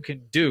things you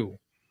can do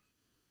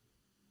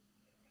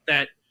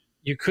that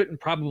you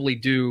couldn't probably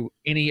do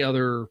any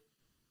other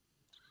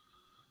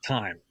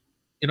time.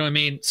 You know what I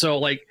mean? So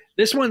like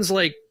this one's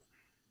like,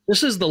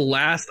 this is the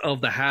last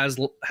of the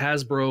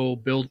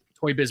Hasbro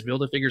Toy Biz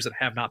Build-A-Figures that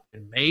have not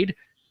been made.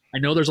 I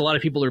know there's a lot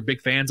of people that are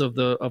big fans of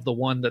the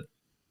one that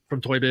from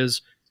Toy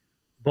Biz,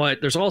 but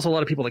there's also a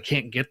lot of people that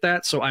can't get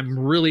that. So I'm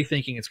really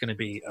thinking it's going to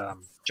be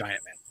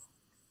Giant Man.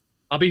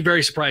 I'll be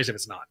very surprised if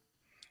it's not.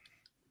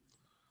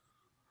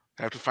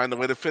 I have to find a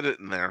way to fit it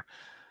in there.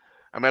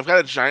 I mean, I've got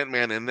a Giant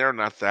Man in there,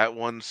 not that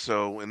one.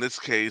 So in this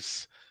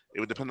case, it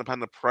would depend upon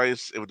the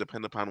price. It would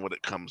depend upon what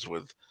it comes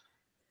with.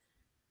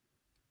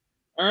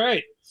 All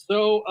right.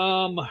 So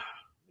let me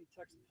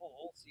text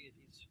Paul, see if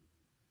he's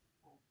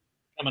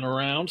coming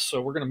around.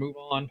 So we're going to move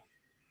on.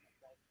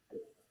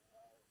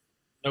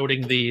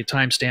 Noting the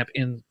timestamp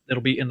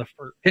that'll be in the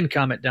pinned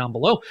comment down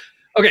below.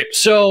 Okay,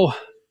 so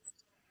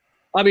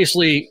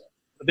obviously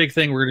the big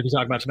thing we're going to be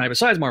talking about tonight,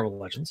 besides Marvel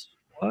Legends,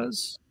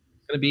 was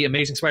going to be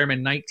Amazing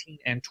Spider-Man 19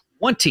 and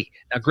 20.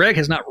 Now, Greg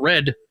has not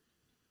read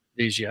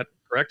these yet,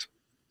 correct?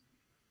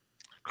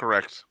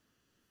 Correct.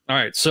 All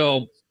right,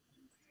 so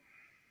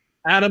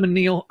Adam and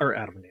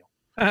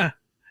Javi.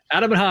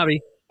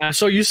 I'm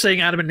so used to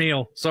saying Adam and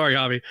Neil. Sorry,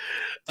 Javi. It's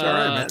all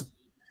right, man.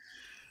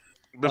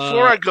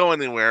 Before I go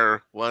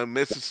anywhere, will I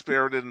miss a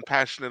spirited and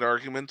passionate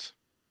argument?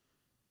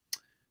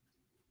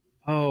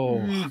 Oh,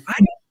 I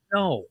don't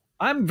know.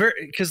 I'm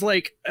very, because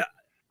like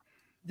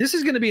this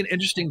is going to be an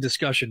interesting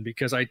discussion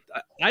because I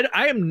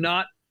am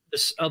not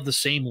of the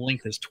same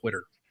length as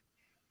Twitter.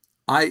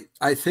 I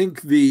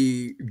think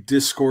the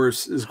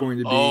discourse is going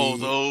to be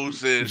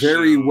those issues.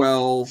 very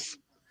well,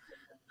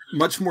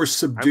 much more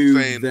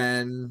subdued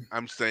than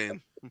I'm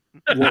saying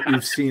what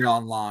we've seen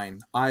online.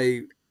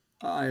 I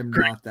am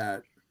not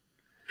that.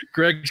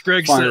 Greg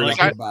said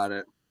like about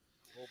it.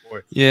 Oh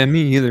boy. Yeah,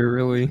 me either,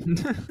 really.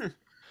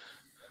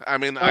 I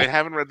mean, I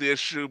haven't read the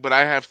issue, but I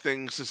have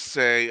things to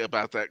say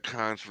about that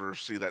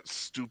controversy, that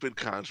stupid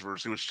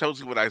controversy, which tells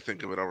you what I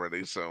think of it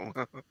already. So,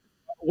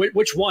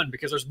 Which one?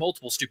 Because there's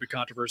multiple stupid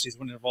controversies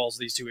when it involves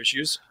these two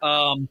issues.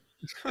 Is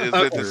it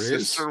the There is.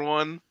 sister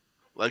one?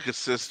 Like a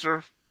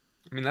sister?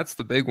 I mean, that's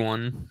the big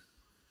one.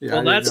 Yeah, Well,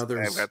 I didn't that's- know there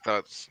was- I've got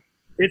thoughts.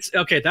 It's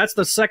okay. That's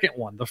the second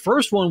one. The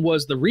first one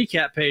was the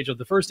recap page of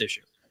the first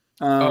issue.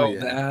 Oh,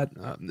 yeah.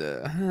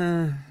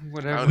 that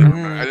whatever.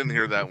 I didn't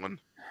hear that one.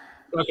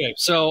 Okay,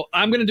 so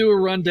I'm going to do a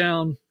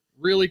rundown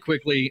really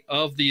quickly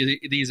of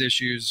these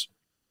issues,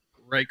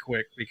 right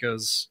quick,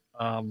 because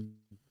I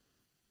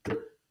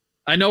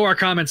know our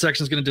comment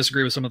section is going to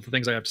disagree with some of the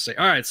things I have to say.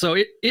 All right, so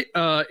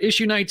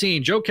issue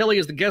 19. Joe Kelly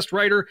is the guest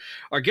writer.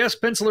 Our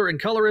guest penciler and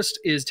colorist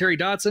is Terry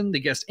Dodson. The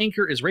guest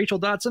inker is Rachel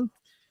Dodson.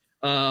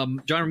 John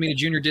Romita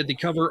Jr. did the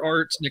cover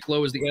art. Nick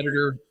Lowe is the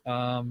editor.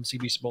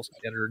 CB Cebulski,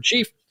 the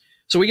editor-in-chief.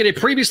 So we get a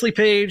previously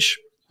page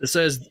that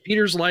says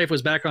Peter's life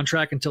was back on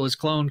track until his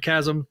clone,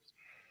 Chasm,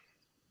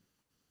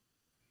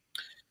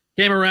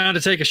 came around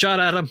to take a shot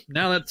at him.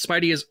 Now that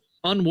Spidey has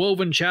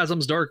unwoven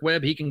Chasm's dark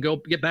web, he can go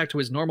get back to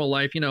his normal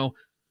life. You know,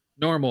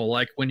 normal,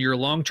 like when your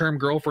long-term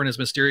girlfriend is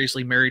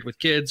mysteriously married with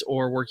kids,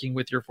 or working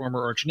with your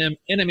former arch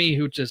enemy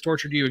who has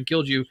tortured you and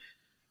killed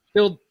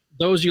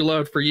those you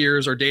loved for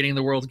years, or dating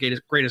the world's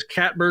greatest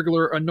cat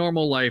burglar. A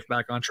normal life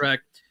back on track.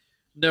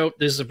 Note,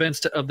 this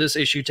events of this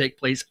issue take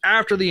place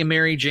after the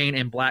Mary Jane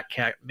and Black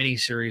Cat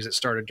miniseries that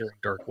started during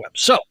Dark Web.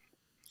 So,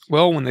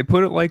 Well, when they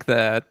put it like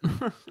that,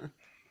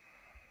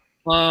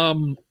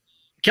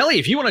 Kelly,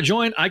 if you want to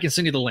join, I can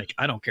send you the link.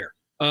 I don't care.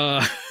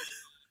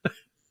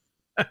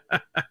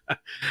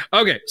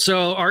 Okay,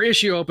 so our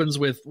issue opens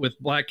with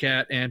Black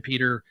Cat and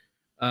Peter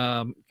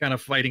kind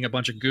of fighting a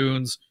bunch of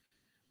goons.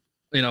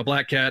 You know,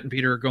 Black Cat and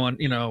Peter are going,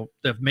 you know,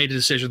 they've made a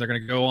decision. They're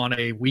going to go on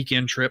a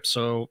weekend trip.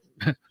 So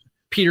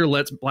Peter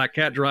lets Black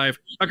Cat drive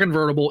a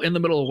convertible in the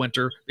middle of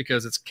winter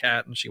because it's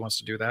Cat and she wants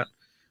to do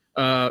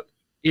that.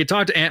 He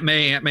talked to Aunt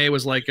May. Aunt May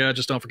was like,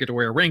 just don't forget to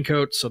wear a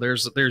raincoat. So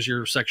there's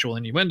your sexual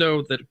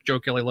innuendo that Joe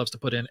Kelly loves to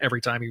put in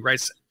every time he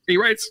writes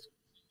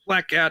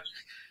Black Cat.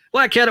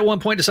 Black Cat at one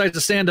point decides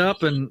to stand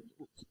up and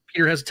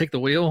Peter has to take the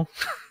wheel.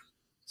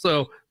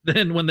 So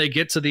then when they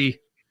get to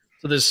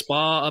this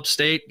spa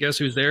upstate, guess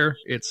who's there?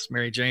 It's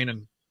Mary Jane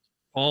and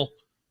Paul.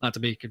 Not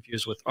to be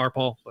confused with our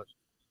Paul, but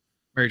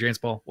Mary Jane's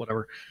Paul,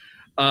 whatever.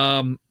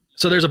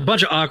 So there's a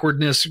bunch of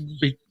awkwardness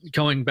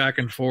going back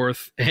and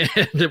forth. And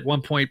at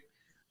one point,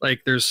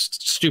 like, there's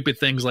stupid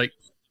things like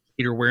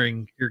Peter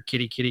wearing your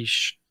kitty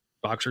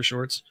boxer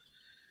shorts.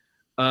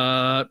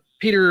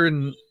 Peter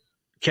and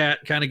Cat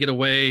kind of get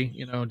away,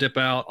 you know, dip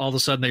out. All of a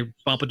sudden, they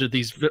bump into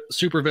these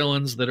super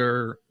villains that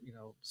are, you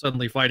know,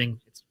 suddenly fighting.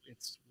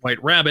 It's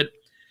White Rabbit.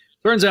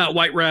 Turns out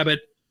White Rabbit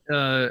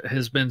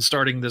has been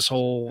starting this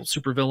whole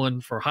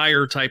supervillain for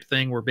hire type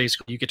thing, where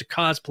basically you get to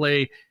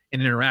cosplay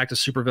and interact with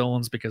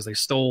supervillains because they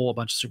stole a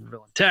bunch of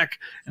supervillain tech,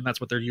 and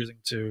that's what they're using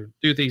to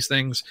do these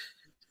things.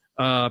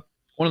 One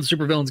of the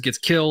supervillains gets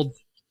killed.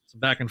 Some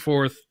back and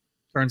forth.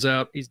 Turns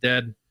out he's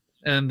dead,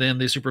 and then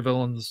the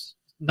supervillains,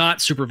 not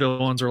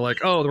supervillains, are like,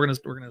 "Oh, we're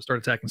gonna start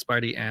attacking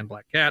Spidey and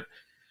Black Cat."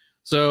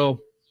 So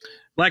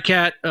Black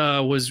Cat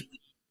was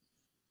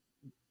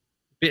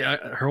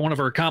one of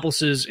her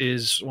accomplices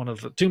is one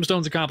of the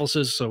Tombstone's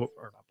accomplices. So,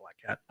 or not Black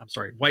Cat. I'm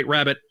sorry, White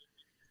Rabbit.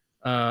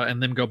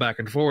 And then go back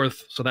and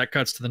forth. So that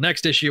cuts to the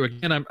next issue.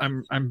 Again,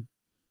 I'm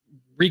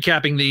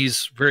recapping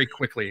these very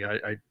quickly.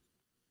 I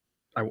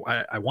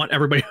want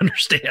everybody to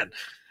understand.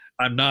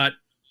 I'm not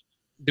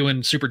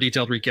doing super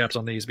detailed recaps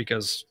on these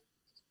because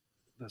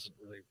it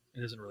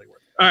isn't really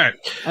worth it. All right.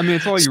 I mean,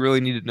 it's all you really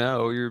need to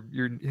know. You're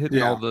hitting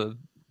Yeah. all the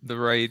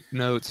right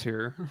notes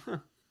here. Yeah.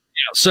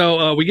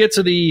 So we get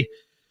to the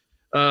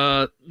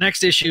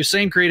next issue.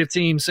 Same creative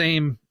team,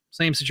 same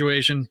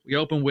situation. We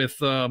open with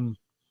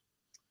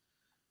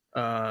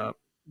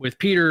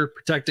Peter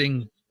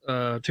protecting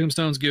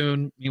Tombstone's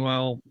goon.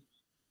 Meanwhile,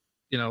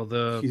 you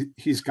know,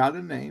 He's got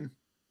a name.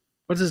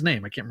 what's his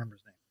name? I can't remember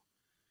his name.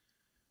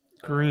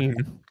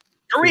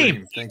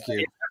 Kareem. Thank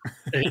you.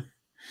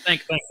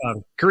 Thank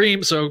God.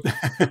 Kareem. So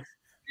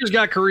he's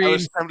got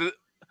Kareem.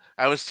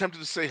 I was tempted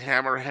to say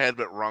Hammerhead,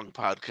 but wrong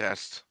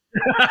podcast.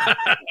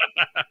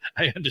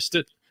 I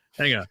understood.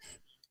 Hang on.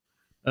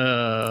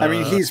 I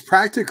mean, he's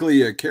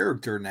practically a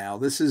character now.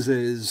 This is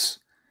his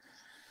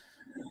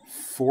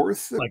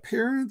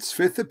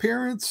fifth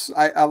appearance.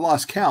 I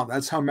lost count.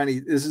 That's how many.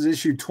 This is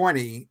issue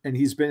 20, and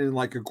he's been in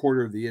like a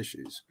quarter of the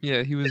issues.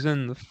 Yeah, he was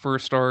in the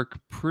first arc.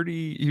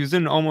 He was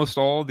in almost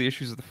all the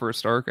issues of the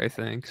first arc, I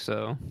think.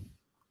 So.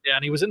 Yeah,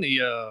 and he was in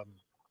the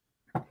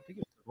I think it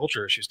was the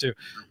Vulture issues too.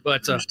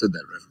 But Understood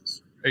that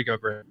reference. there you go,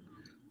 Greg.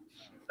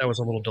 That was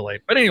a little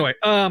delayed. But anyway,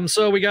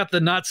 so we got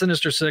the not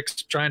Sinister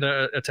Six trying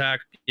to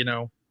attack, you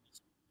know.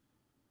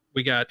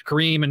 We got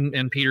Kareem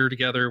and Peter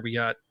together. We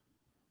got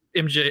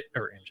MJ.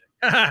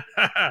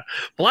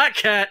 Black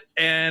Cat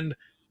and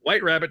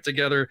White Rabbit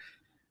together.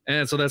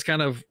 And so that's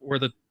kind of where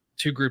the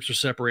two groups are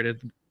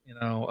separated, you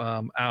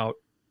know, out.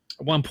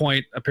 At one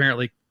point,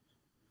 apparently,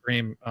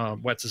 Kareem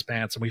wets his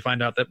pants, and we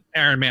find out that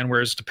Iron Man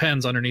wears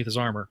Depends underneath his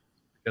armor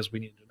because we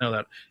need to know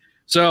that.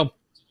 So,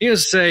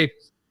 needless to say, a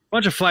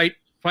bunch of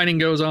fighting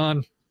goes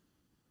on.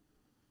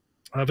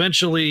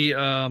 eventually,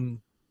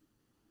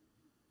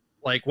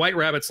 like White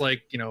Rabbit's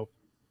like,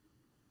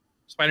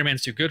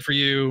 Spider-Man's too good for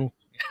you,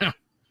 kind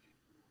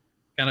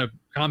of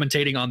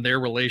commentating on their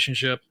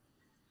relationship.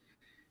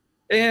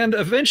 And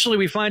eventually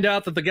we find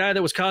out that the guy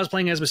that was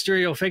cosplaying as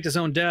Mysterio faked his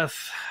own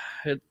death.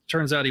 It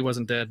turns out he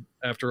wasn't dead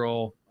after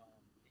all.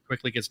 He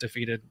quickly gets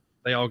defeated.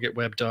 They all get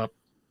webbed up.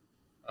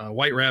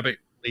 White Rabbit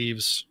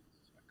leaves.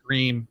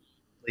 Cream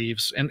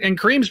leaves. And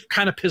Kareem's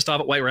kind of pissed off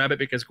at White Rabbit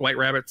because White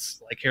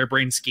Rabbit's like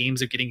harebrained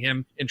schemes of getting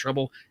him in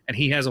trouble, and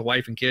he has a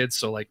wife and kids,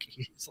 so like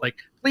he's like,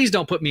 please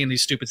don't put me in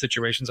these stupid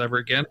situations ever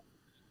again.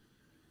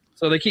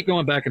 So they keep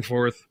going back and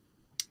forth.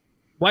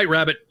 White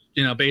Rabbit,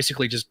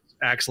 basically just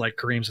acts like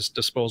Kareem's a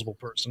disposable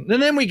person.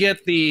 And then we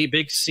get the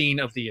big scene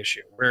of the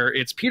issue where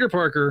it's Peter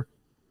Parker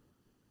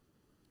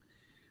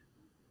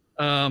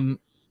and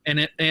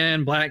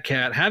Black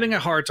Cat having a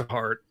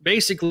heart-to-heart.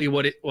 Basically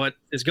what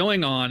is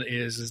going on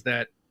is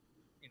that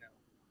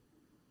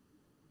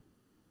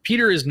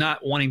Peter is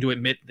not wanting to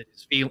admit that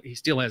he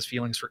still has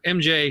feelings for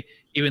MJ,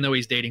 even though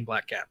he's dating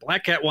Black Cat.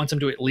 Black Cat wants him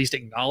to at least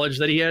acknowledge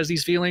that he has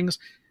these feelings,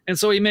 and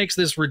so he makes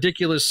this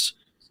ridiculously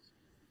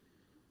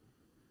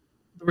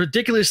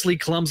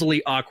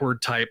clumsily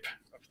awkward type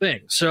of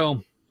thing.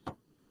 So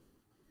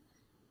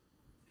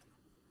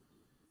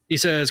he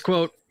says,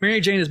 quote, Mary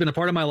Jane has been a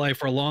part of my life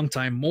for a long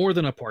time, more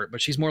than a part,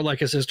 but she's more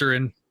like a sister.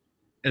 And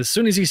as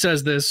soon as he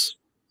says this,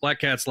 Black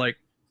Cat's like,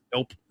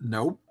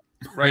 nope.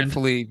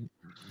 Rightfully.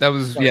 That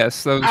was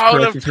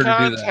out of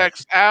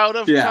context. Out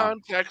of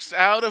context.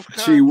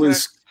 She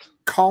was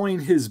calling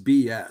his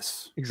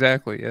BS.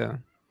 Exactly, yeah.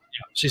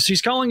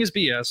 She's calling his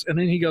BS, and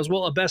then he goes,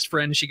 well, a best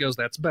friend. She goes,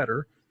 that's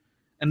better.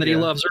 And that he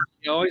loves her.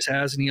 He always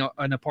has,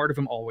 and a part of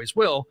him always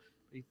will.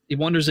 He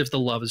wonders if the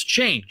love has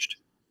changed,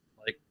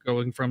 like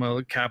going from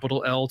a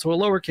capital L to a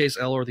lowercase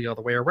l, or the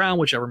other way around,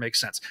 whichever makes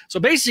sense.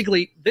 So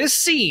basically, this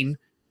scene,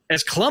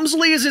 as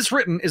clumsily as it's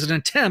written, is an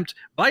attempt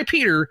by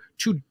Peter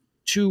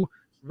to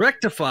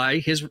rectify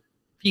his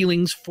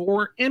feelings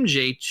for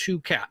MJ to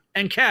Cat.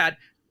 And Cat,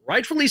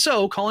 rightfully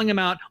so, calling him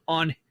out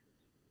on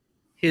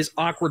his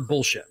awkward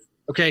bullshit.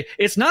 Okay?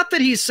 It's not that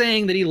he's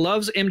saying that he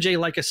loves MJ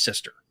like a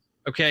sister.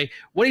 Okay?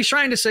 What he's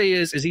trying to say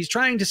is he's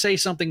trying to say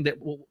something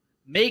that will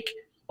make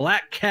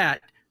Black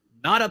Cat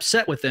not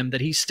upset with him,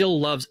 that he still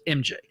loves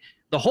MJ.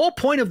 The whole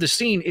point of the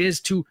scene is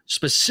to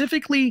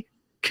specifically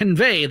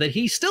convey that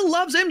he still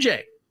loves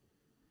MJ.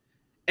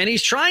 And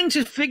he's trying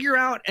to figure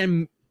out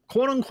and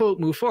quote unquote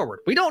move forward.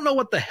 We don't know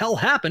what the hell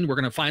happened. We're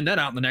going to find that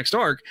out in the next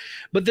arc.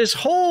 But this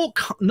whole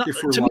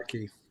if we're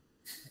lucky.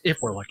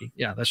 If we're lucky.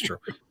 Yeah, that's true.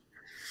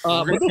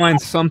 We're going to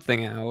find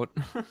something out.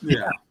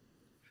 Yeah.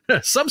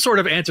 Some sort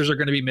of answers are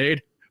going to be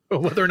made.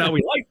 Whether or not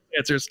we like the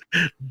answers,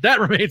 that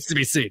remains to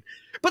be seen.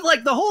 But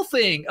like the whole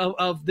thing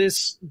of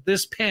this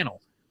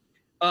panel,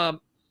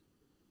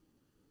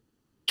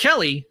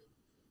 Kelly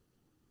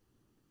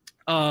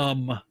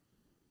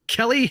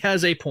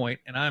has a point,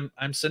 and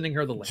I'm sending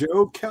her the link.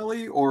 Joe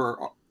Kelly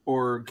or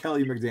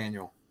Kelly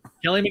McDaniel?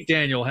 Kelly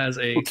McDaniel has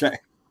a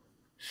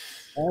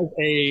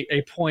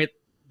point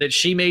that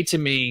she made to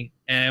me,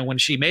 and when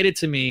she made it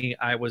to me,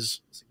 I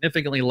was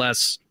significantly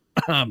less.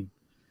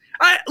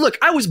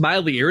 I was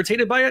mildly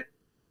irritated by it.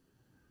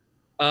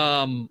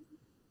 Chi-Town,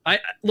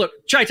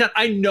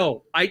 I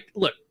know.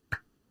 Look.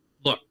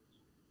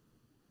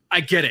 I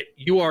get it.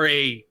 You are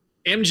a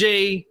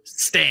MJ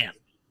stan.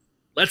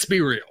 Let's be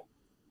real.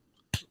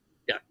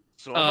 Yeah.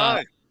 So am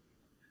I.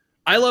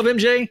 I love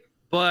MJ,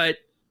 but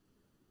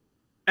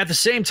at the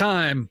same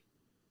time,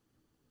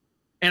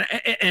 and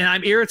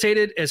I'm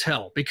irritated as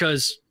hell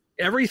because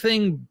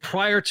everything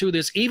prior to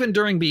this, even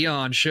during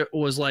Beyond,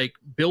 was like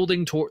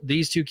building toward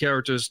these two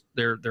characters.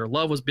 Their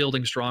love was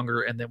building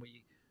stronger, and then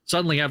we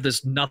suddenly have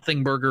this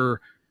nothing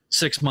burger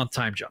 6-month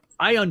time jump.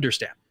 I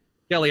understand,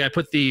 Kelly. I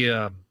put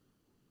the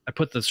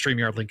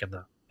StreamYard link in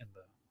the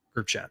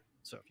group chat,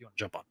 so if you want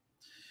to jump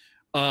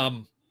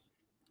on.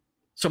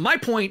 So my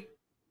point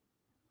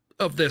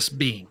of this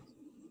being,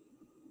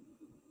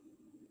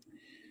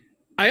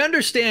 I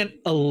understand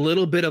a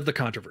little bit of the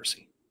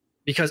controversy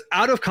because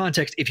out of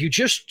context, if you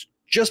just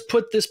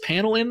put this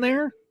panel in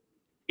there,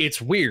 it's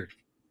weird.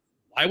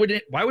 Why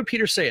would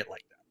Peter say it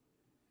like that?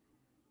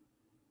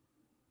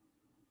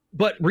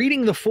 But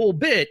reading the full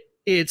bit,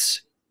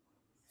 it's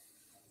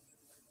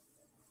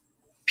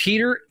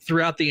Peter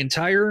throughout the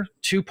entire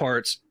 2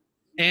 parts,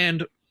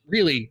 and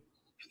really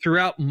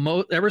throughout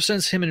ever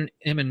since him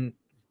and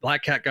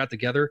Black Cat got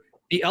together,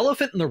 the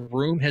elephant in the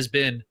room has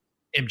been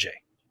MJ.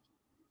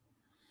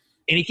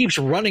 And he keeps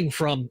running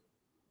from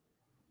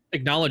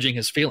acknowledging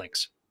his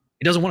feelings.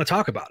 He doesn't want to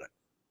talk about it.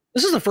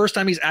 This is the first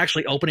time he's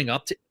actually opening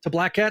up to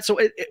Black Cat. So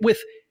with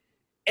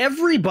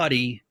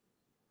everybody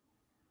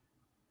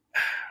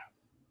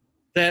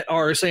that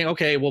are saying,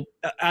 okay, well,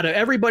 out of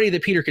everybody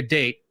that Peter could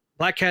date,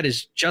 Black Cat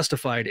is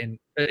justified and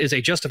is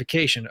a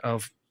justification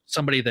of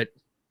somebody that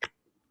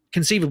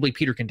conceivably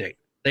Peter can date.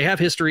 They have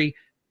history.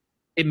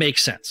 It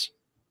makes sense.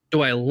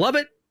 Do I love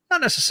it?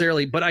 Not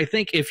necessarily, but I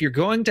think if you're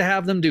going to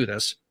have them do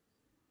this,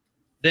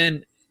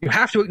 then you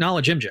have to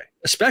acknowledge MJ,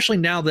 especially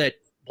now that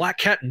Black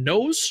Cat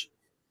knows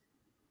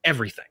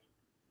everything.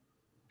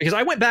 Because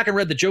I went back and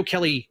read the Joe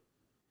Kelly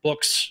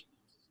books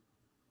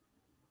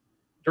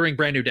during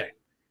Brand New Day,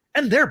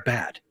 and they're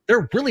bad.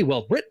 They're really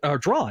well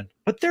drawn,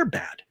 but they're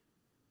bad.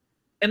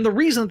 And the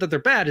reason that they're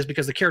bad is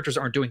because the characters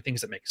aren't doing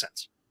things that make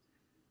sense.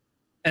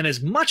 And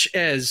as much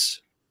as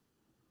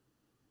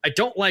I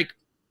don't like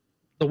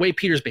the way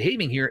Peter's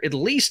behaving here, at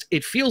least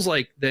it feels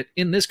like that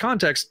in this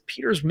context,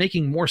 Peter's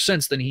making more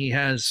sense than he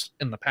has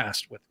in the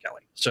past with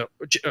Kelly. So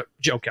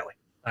Joe Kelly,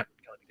 not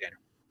Kelly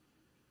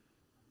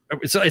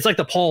McDaniel. It's like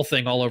the Paul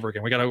thing all over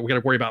again. We gotta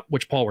worry about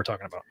which Paul we're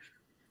talking about.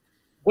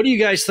 What do you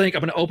guys think?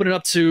 I'm going to open it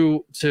up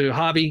to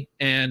Javi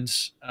and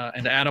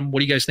Adam.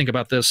 What do you guys think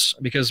about this?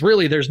 Because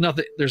really, there's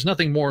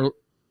nothing more.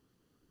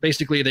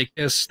 Basically, they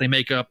kiss, they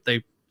make up,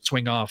 they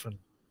swing off, and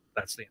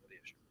that's the end of the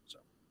issue. So,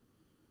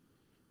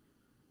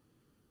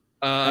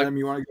 Adam,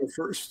 you want to go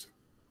first?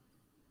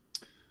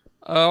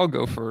 I'll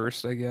go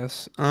first, I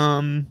guess.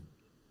 I'll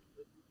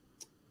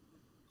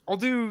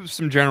do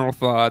some general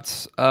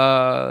thoughts.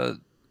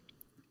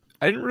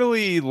 I didn't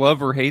really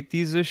love or hate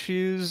these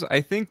issues. I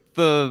think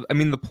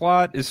the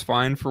plot is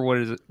fine for what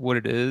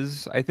it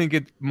is. I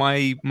think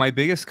my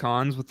biggest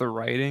cons with the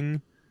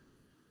writing,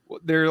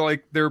 there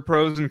are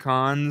pros and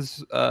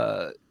cons.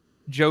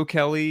 Joe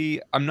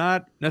Kelly, I'm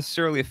not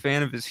necessarily a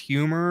fan of his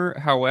humor.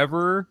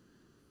 However,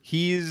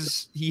 I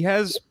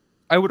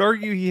would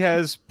argue he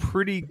has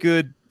pretty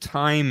good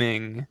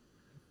timing.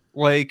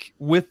 Like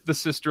with the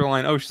sister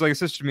line, oh, she's like a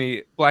sister to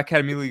me. Black Cat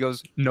immediately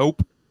goes,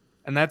 nope.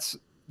 And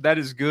that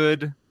is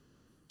good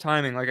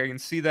timing. Like I can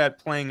see that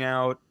playing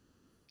out,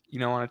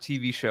 on a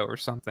TV show or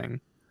something.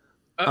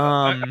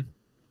 I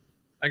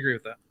agree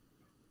with that.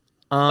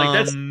 Like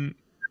that's a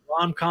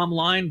rom-com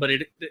line, but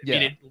it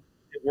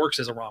works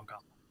as a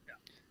rom-com. Yeah.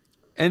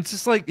 And it's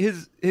just like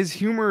his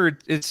humor.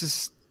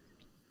 It's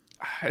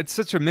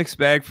such a mixed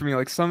bag for me.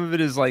 Like some of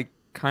it is like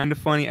kind of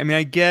funny. I mean,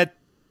 I get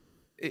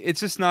it's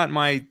just not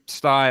my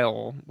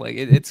style. Like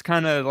it's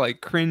kind of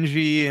like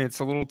cringy and it's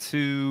a little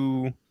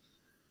too.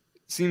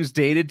 Seems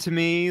dated to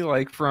me,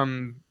 like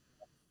from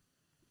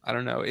I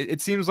don't know.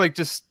 It seems like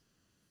just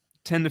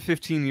 10 to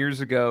 15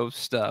 years ago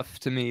stuff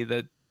to me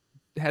that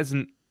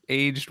hasn't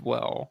aged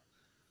well.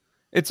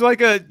 It's like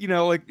he's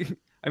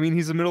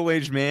a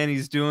middle-aged man.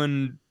 He's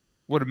doing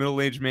what a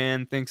middle-aged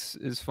man thinks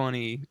is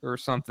funny or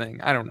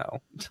something. I don't know.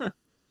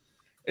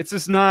 It's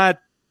just not.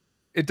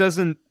 It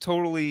doesn't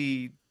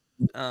totally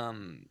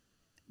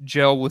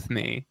gel with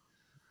me.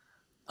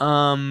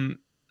 I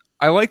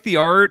like the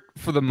art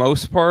for the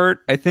most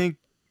part. I think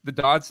the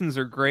Dodsons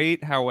are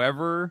great.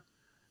 However,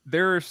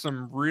 there are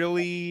some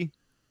really,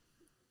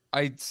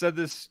 I said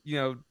this,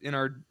 in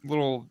our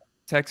little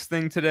text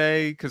thing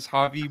today, because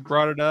Javi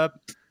brought it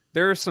up.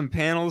 There are some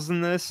panels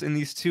in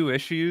these two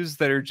issues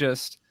that are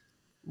just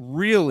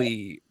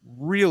really,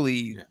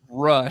 really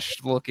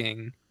rushed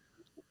looking.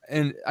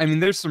 And I mean,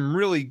 there's some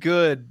really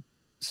good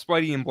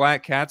Spidey and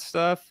Black Cat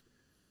stuff.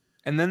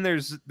 And then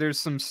there's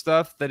some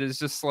stuff that is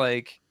just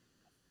like,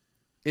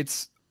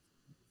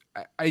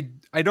 I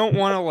don't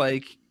want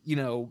to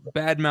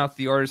badmouth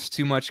the artist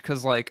too much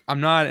because I'm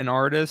not an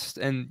artist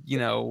and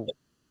the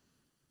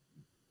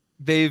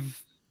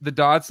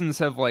Dodsons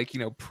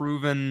have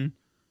proven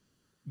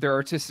their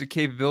artistic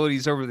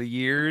capabilities over the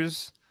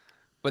years,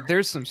 but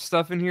there's some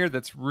stuff in here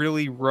that's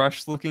really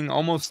rushed looking,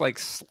 almost like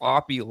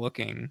sloppy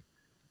looking,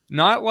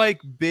 not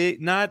like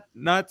big, not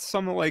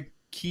some like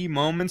key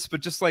moments, but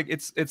just like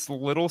it's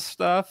little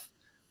stuff,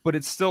 but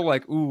it's still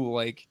like ooh,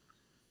 like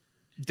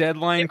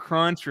deadline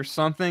crunch or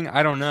something.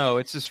 I don't know.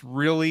 It's just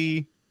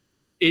really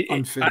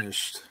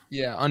unfinished.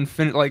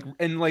 Unfinished.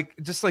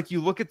 Just like you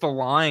look at the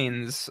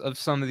lines of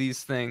some of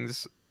these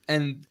things,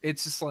 and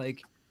it's just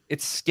like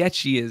it's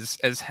sketchy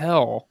as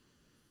hell.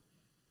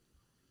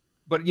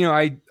 But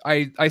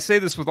I say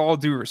this with all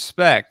due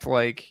respect,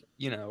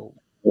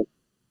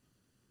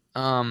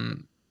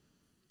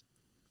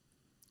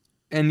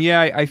 and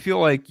yeah, I feel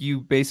like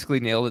you basically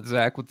nailed it,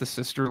 Zach, with the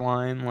sister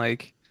line.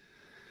 Like,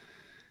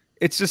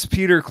 it's just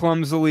Peter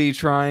clumsily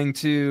trying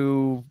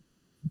to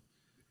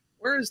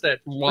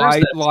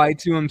lie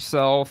to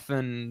himself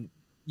and,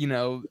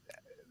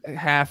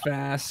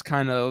 half-ass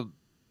kind of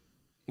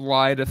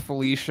lie to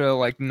Felicia,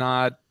 like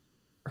not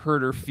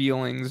hurt her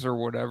feelings or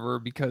whatever,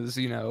 because,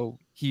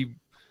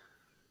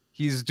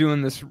 he's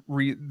doing this,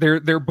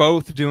 they're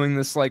both doing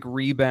this like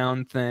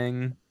rebound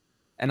thing.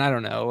 And I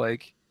don't know,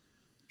 like,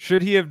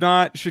 should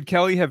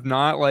Kelly have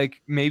not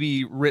like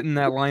maybe written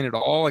that line at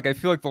all? Like, I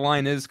feel like the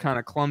line is kind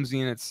of clumsy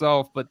in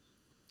itself, but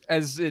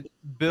as it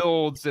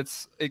builds,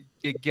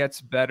 it gets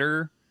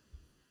better.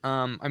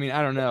 I mean,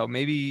 I don't know.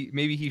 Maybe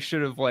he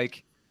should have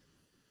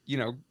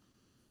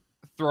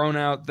thrown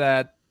out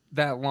that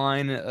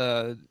line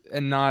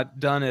and not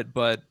done it.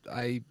 But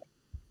I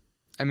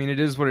mean, it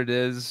is what it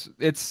is.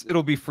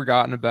 It'll be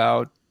forgotten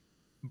about.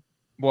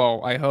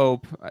 Well, I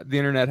hope. The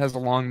internet has a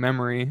long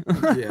memory.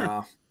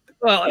 Yeah.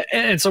 Well,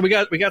 and so we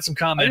got some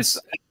comments.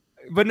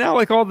 But now,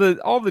 like all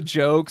the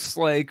jokes,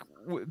 like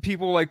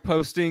people like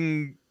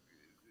posting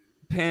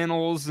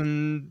panels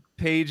and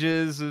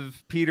pages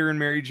of Peter and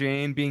Mary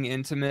Jane being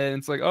intimate. And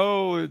it's like,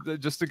 oh,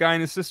 just a guy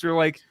and his sister.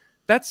 Like,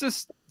 that's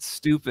just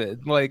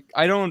stupid. Like,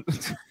 I don't.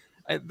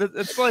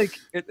 It's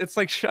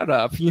like shut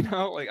up, you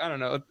know. Like, I don't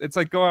know. It's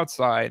like go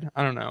outside.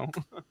 I don't know.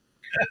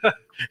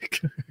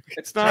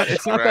 It's not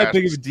that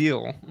big of a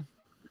deal.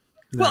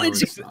 Well, No,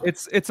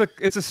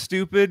 it's a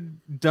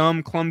stupid,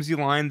 dumb, clumsy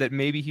line that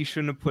maybe he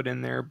shouldn't have put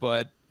in there.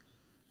 But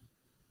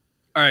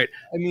all right.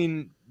 I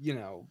mean, you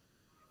know,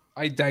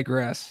 I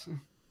digress.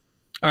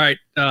 All right,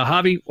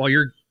 Javi, while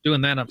you're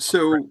doing that,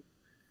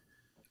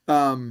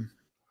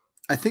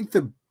 I think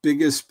the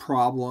biggest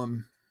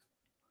problem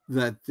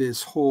that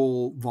this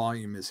whole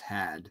volume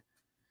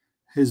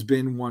has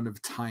been one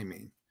of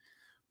timing,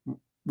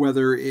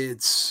 whether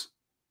it's,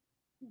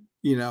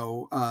 you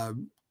know,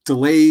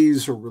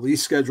 delays or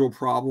release schedule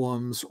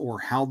problems or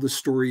how the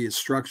story is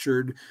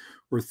structured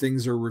or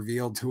things are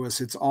revealed to us.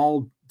 It's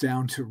all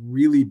down to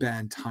really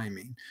bad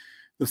timing.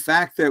 The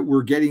fact that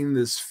we're getting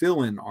this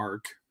fill-in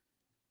arc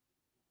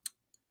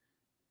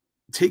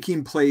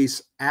taking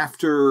place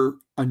after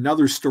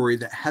another story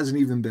that hasn't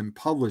even been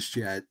published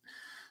yet.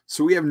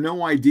 So we have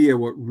no idea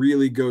what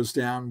really goes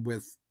down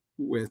with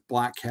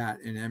Black Cat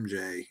and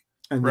MJ.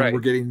 And then we're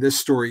getting this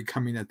story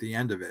coming at the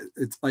end of it.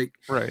 It's like,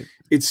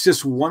 it's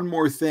just one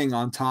more thing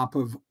on top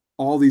of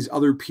all these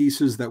other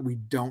pieces that we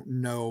don't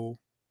know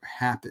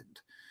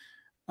happened.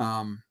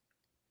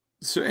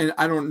 So, and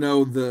I don't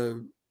know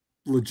the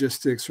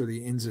logistics or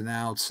the ins and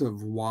outs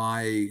of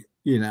why,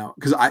 you know,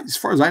 because as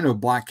far as I know,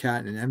 Black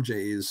Cat and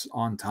MJ is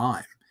on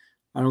time.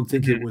 I don't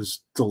think it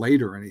was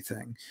delayed or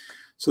anything.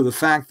 So the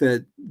fact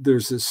that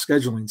there's this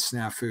scheduling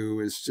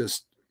snafu is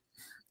just,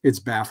 it's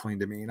baffling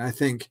to me. And I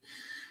think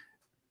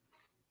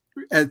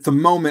at the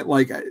moment,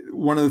 like,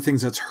 one of the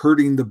things that's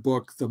hurting the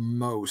book the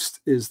most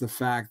is the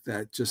fact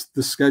that just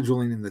the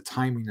scheduling and the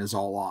timing is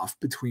all off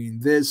between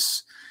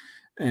this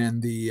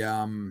and the,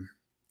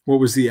 what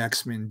was the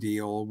X-Men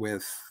deal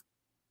with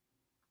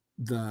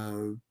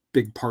the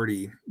big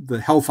party, the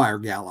Hellfire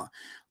Gala.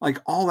 Like,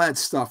 all that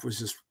stuff was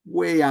just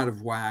way out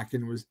of whack,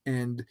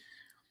 and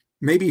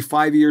maybe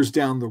 5 years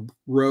down the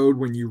road,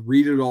 when you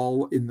read it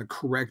all in the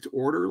correct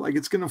order, like,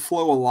 it's going to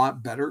flow a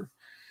lot better.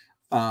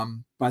 But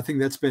I think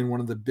that's been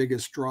one of the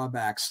biggest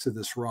drawbacks to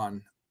this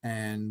run.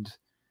 And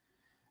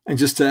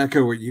just to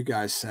echo what you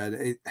guys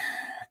said,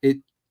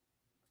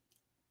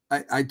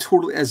 I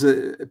totally, as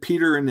a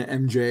Peter and the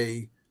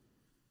MJ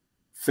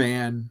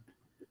fan,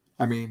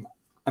 I mean,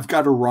 I've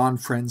got a Ron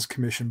Friends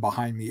commission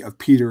behind me of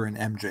Peter and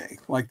MJ.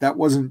 Like, that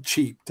wasn't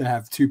cheap to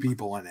have two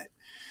people in it.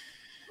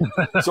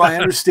 So I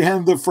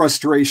understand the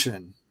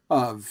frustration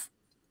of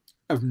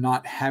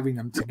not having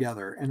them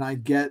together. And I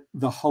get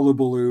the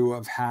hullabaloo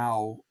of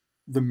how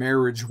the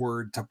marriage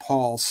word to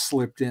Paul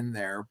slipped in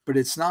there, but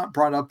it's not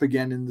brought up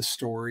again in the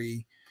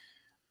story.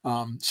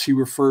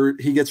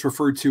 He gets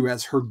referred to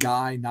as her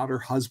guy, not her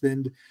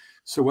husband.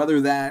 So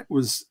whether that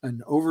was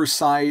an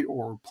oversight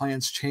or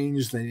plans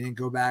changed, they didn't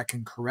go back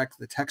and correct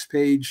the text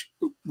page,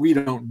 we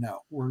don't know.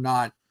 We're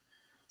not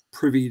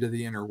privy to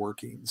the inner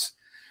workings.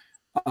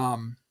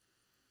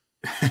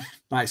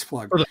 Nice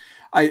plug.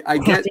 I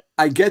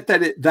get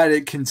that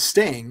it can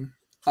sting,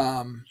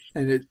 but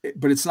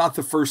it's not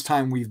the first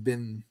time we've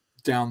been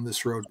down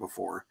this road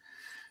before.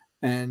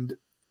 And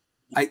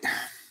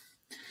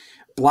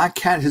Black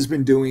Cat has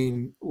been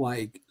doing,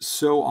 like,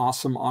 so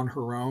awesome on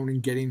her own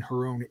and getting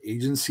her own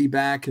agency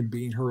back and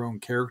being her own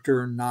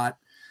character and not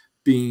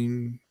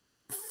being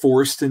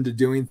forced into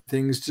doing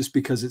things just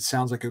because it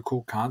sounds like a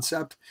cool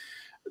concept,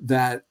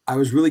 that I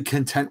was really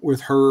content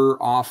with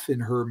her off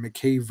in her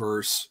McKay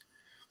verse,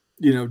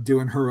 you know,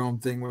 doing her own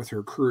thing with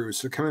her crew.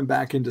 So coming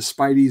back into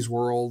Spidey's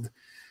world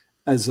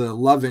as a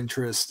love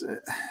interest,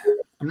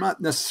 I'm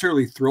not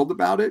necessarily thrilled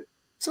about it.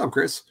 What's up,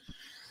 Chris?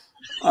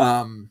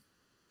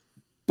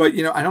 But,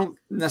 you know, I don't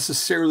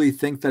necessarily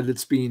think that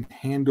it's being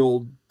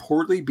handled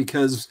poorly,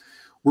 because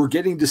we're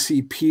getting to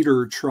see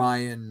Peter try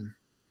and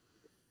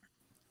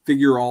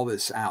figure all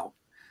this out.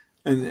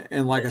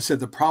 And like I said,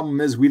 the problem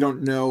is we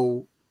don't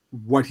know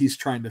what he's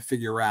trying to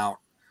figure out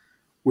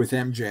with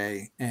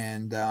MJ.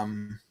 And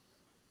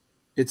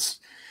it's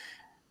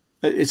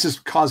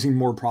just causing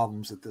more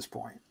problems at this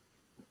point.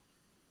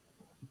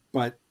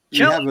 But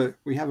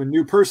we have a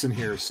new person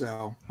here,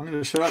 so I'm going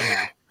to shut up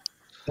now.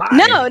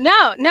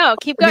 No.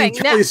 Keep going.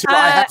 Kelly, so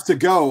I have to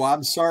go.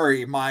 I'm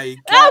sorry. My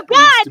cat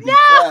needs to be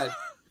fed.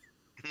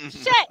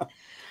 Shit.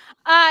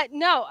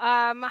 No.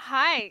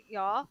 Hi,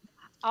 y'all.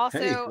 Also,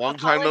 hey, long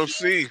time no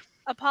see.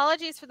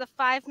 Apologies for the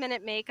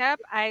 5-minute makeup.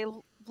 I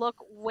look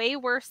way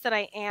worse than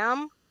I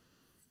am.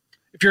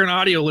 If you're an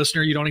audio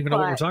listener, you don't even know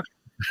what we're talking.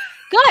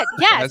 Good.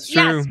 Yes. That's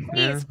true.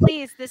 Yes.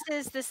 Please. This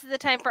is the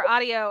time for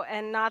audio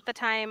and not the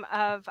time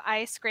of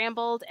I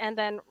scrambled and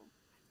then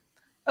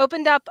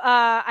opened up.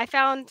 I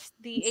found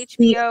the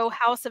HBO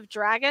House of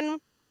Dragon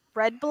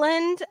Red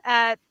Blend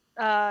at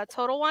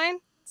Total Wine,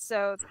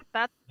 so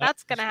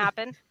that's gonna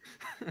happen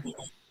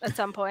at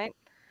some point.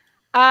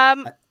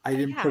 I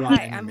didn't put on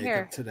any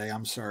makeup today.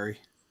 I'm sorry.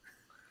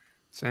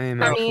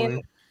 Same. I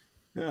mean,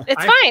 Yeah.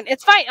 It's fine.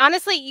 It's fine.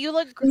 Honestly, you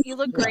look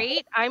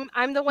great.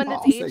 I'm the one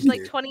that's Thank aged like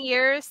you. 20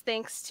 years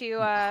thanks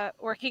to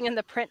working in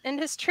the print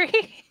industry.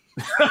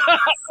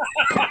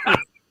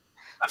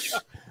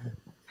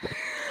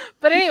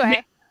 But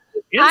anyway,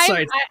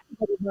 Insights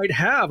you might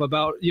have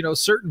about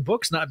certain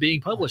books not being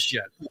published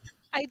yet.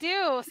 I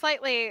do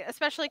slightly,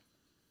 especially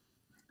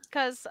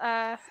because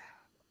I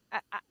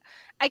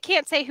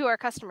can't say who our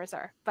customers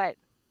are, but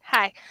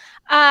hi.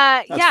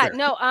 fair.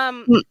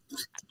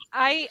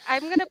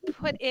 I'm gonna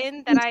put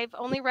in that I've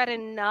only read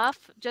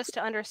enough just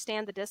to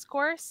understand the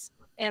discourse,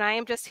 and I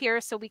am just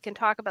here so we can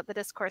talk about the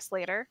discourse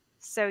later.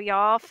 So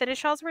y'all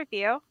finish y'all's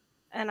review,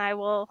 and I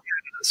will.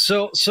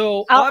 I'll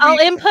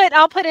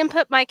put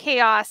input my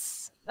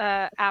chaos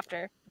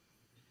after.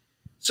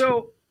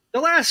 So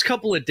the last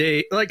couple of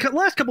days,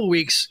 last couple of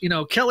weeks,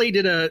 Kelly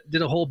did a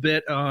whole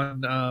bit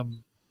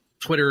on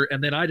Twitter,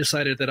 and then I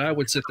decided that I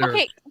would sit there.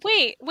 Okay,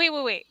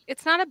 wait.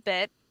 It's not a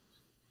bit.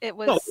 It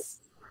was. No,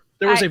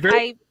 there was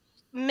I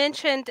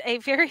mentioned a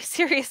very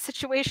serious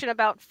situation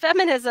about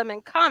feminism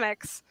in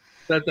comics.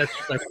 That's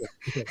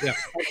yeah.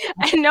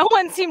 And no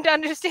one seemed to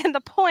understand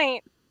the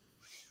point.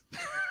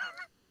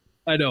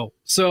 I know.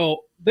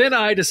 So then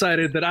I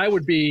decided that I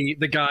would be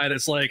the guy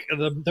that's like,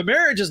 the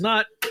marriage is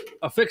not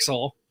a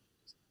fix-all.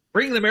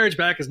 Bringing the marriage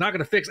back is not going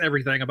to fix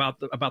everything about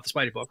the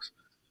Spidey books.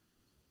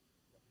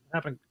 What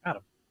happened,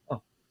 Adam?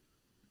 Oh,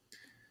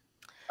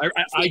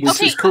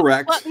 this is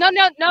correct. Well, no.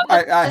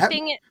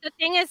 The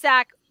thing is,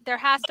 Zach, there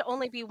has to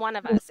only be one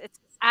of us. It's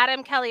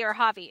Adam, Kelly, or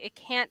Javi. It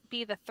can't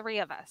be the three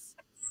of us.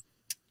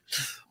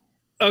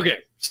 Okay,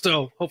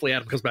 so hopefully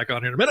Adam comes back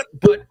on here in a minute.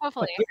 But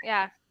hopefully,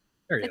 yeah.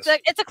 There he is.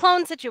 It's a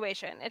clone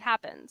situation. It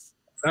happens.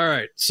 All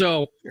right,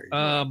 so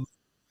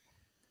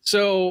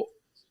so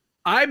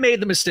I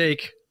made the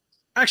mistake.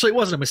 Actually, it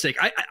wasn't a mistake.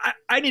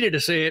 I needed to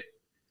say it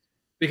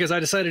because I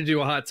decided to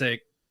do a hot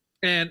take.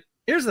 And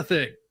here's the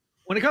thing: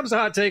 when it comes to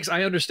hot takes,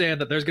 I understand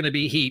that there's going to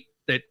be heat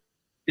that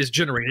is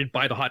generated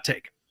by the hot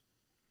take.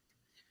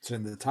 It's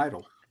in the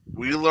title.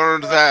 We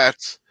learned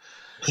that.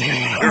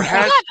 Your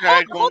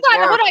hashtag hold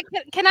on.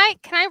 Can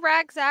I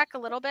rag Zach a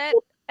little bit?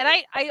 And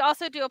I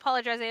also do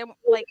apologize.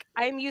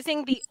 I'm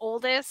using the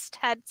oldest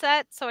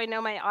headset, so I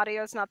know my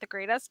audio is not the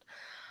greatest.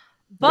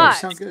 But you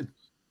sound good.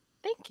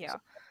 Thank you.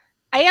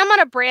 I am on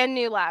a brand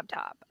new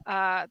laptop.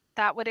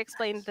 That would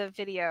explain the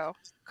video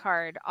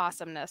card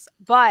awesomeness.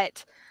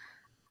 But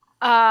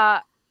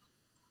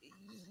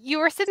you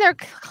were sitting there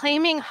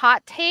claiming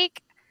hot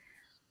take.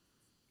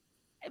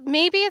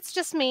 Maybe it's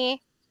just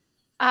me.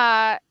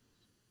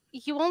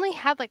 You only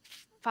had like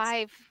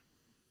 5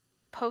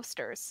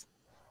 posters.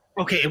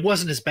 Okay, it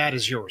wasn't as bad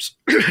as yours.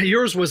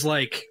 Yours was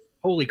like,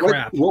 holy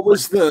crap. What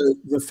was the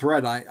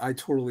thread? I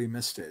totally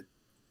missed it.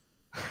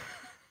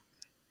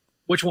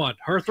 Which one?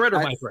 Her thread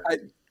or my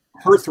thread?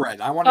 Her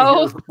thread. I want to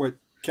hear what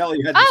Kelly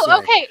had to say. Oh,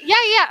 okay.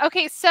 Yeah.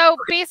 Okay, so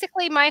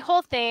basically my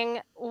whole thing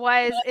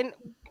was,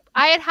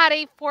 I had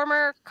a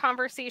former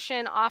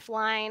conversation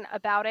offline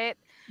about it.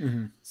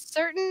 Mm-hmm.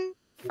 Certain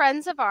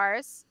friends of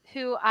ours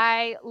who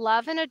I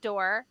love and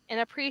adore and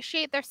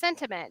appreciate their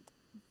sentiment.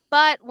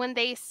 But when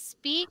they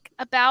speak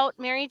about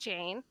Mary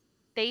Jane,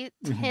 they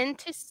tend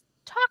to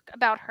talk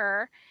about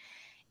her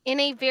in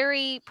a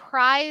very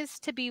prize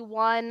to be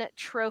won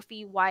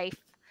trophy wife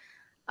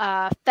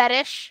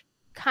fetish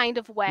kind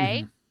of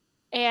way.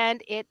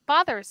 And it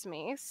bothers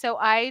me. So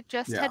I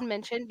just had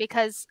mentioned,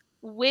 because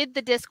with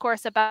the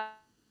discourse about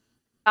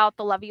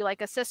the love you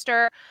like a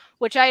sister,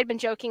 which I had been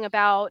joking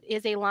about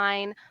is a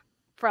line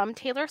from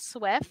Taylor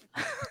Swift,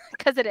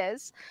 because it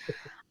is.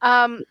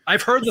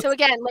 I've heard so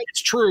again,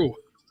 it's true.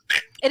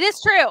 It is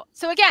true.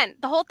 So again,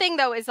 the whole thing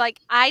though is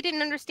I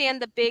didn't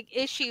understand the big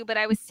issue, but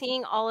I was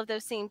seeing all of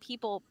those same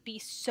people be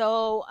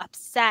so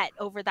upset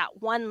over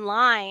that one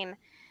line,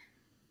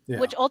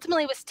 which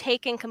ultimately was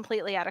taken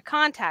completely out of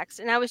context.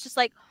 And I was just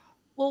like,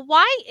 well,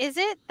 why is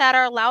it that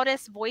our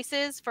loudest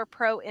voices for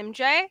pro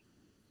MJ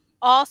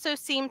also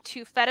seem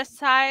to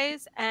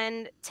fetishize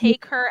and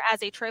take her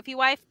as a trophy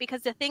wife?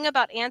 Because the thing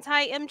about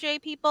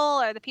anti-MJ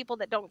people, or the people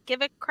that don't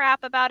give a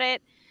crap about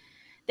it,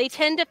 they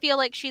tend to feel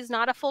like she's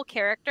not a full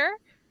character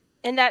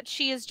and that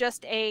she is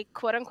just a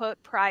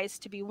quote-unquote prize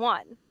to be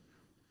won.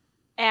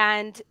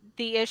 And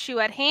the issue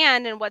at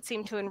hand, and what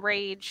seemed to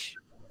enrage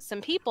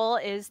some people,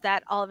 is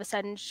that all of a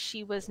sudden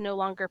she was no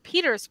longer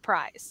Peter's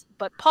prize,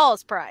 but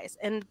Paul's prize.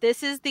 And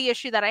this is the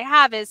issue that I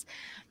have, is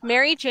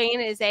Mary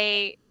Jane is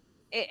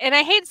and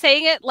I hate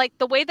saying it,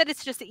 the way that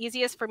it's just the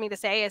easiest for me to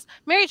say is,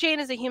 Mary Jane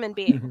is a human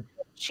being.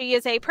 She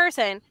is a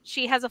person.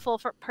 She has a full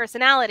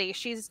personality.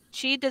 She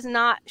is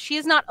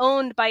not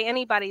owned by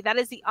anybody. That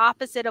is the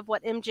opposite of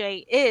what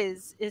MJ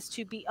is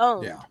to be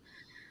owned. Yeah.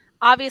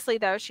 Obviously,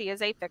 though, she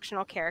is a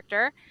fictional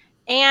character.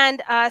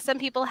 And some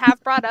people have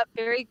brought up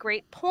very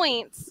great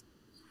points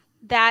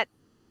that,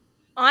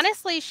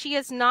 honestly, she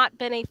has not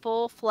been a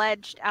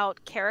full-fledged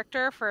out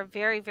character for a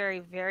very, very,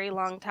 very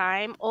long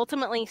time.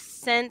 Ultimately,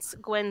 since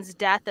Gwen's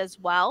death as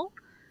well,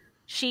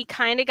 she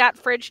kind of got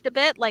fridged a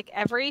bit, like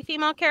every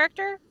female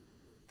character.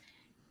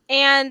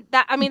 And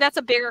that's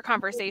a bigger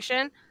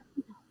conversation.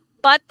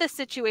 But the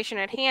situation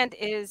at hand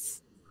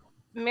is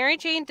Mary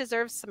Jane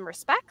deserves some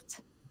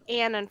respect.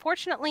 And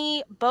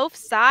unfortunately, both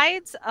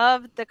sides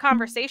of the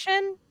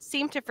conversation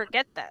seem to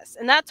forget this.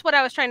 And that's what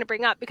I was trying to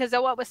bring up, because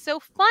what was so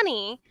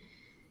funny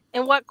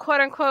and what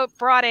quote unquote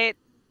brought it,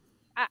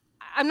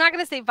 I'm not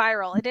going to say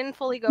viral. It didn't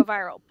fully go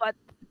viral, but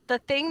the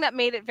thing that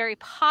made it very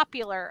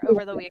popular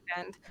over the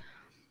weekend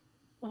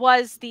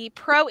was the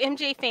pro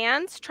MJ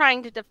fans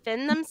trying to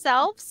defend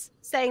themselves,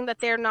 saying that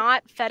they're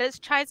not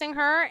fetishizing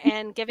her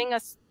and giving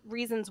us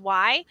reasons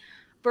why,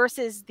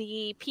 versus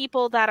the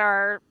people that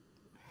are...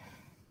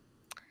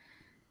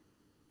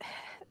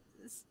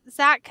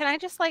 Zach, can I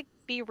just like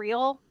be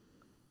real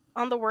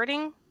on the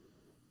wording?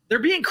 They're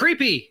being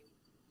creepy.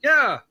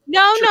 Yeah.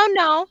 No,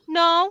 sure.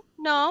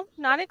 no,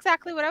 not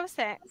exactly what I was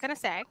gonna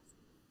say.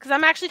 Because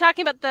I'm actually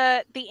talking about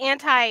the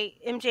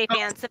anti-MJ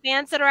fans, the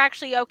fans that are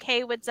actually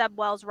okay with Zeb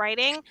Wells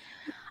writing.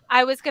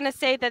 I was gonna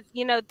say that,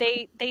 you know,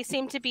 they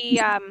seem to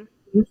be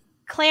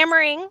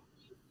clamoring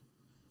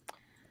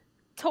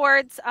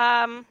towards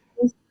a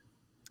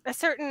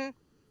certain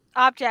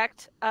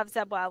object of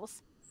Zeb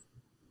Wells.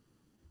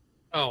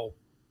 Oh.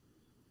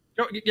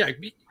 Yeah,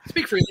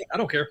 speak freely. I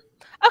don't care.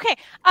 Okay,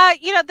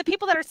 you know, the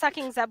people that are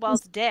sucking Zeb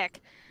Wells'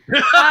 dick.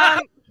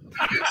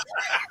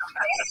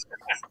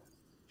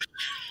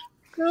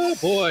 Oh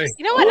boy!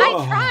 You know what?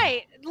 I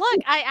tried. Look,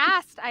 I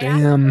asked if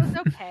it was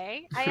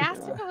okay. I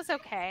asked if it was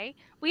okay.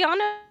 We all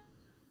know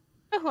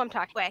who I'm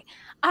talking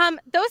about.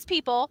 Those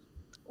people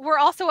were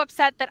also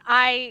upset that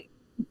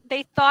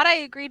they thought I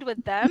agreed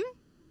with them,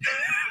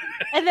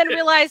 and then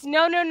realized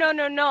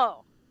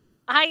no.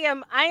 I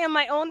am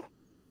my own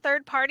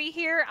third party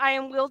here. I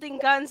am wielding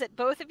guns at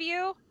both of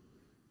you.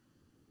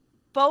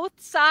 Both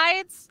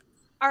sides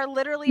are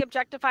literally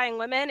objectifying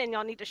women, and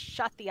y'all need to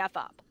shut the F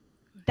up.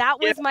 That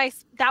was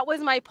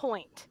my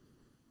point.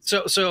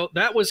 So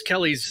that was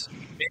Kelly's.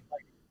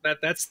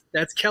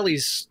 That's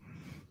Kelly's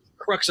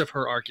crux of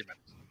her argument.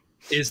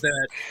 Is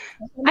that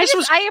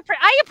I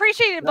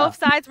appreciated both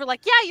sides were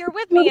like, yeah, you're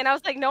with me, and I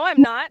was like, no,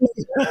 I'm not,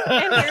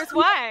 and here's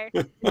why.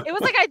 It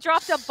was like I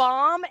dropped a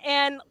bomb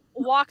and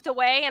walked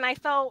away, and I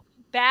felt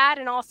bad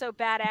and also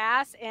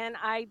badass, and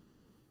I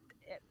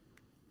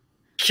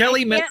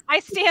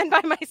stand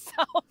by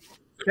myself.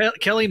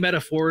 Kelly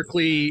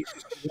metaphorically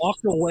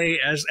walked away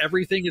as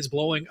everything is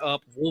blowing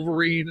up,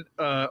 Wolverine,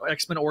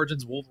 X-Men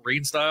Origins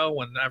Wolverine style.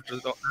 When after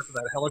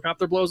that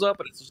helicopter blows up,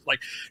 and it's just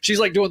like she's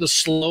like doing the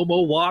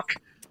slow-mo walk,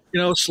 you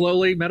know,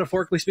 slowly,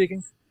 metaphorically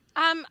speaking.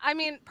 I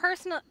mean,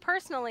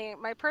 personally,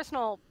 my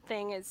personal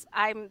thing is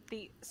I'm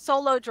the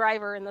solo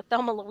driver in the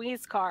Thelma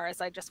Louise car as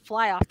I just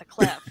fly off the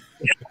cliff.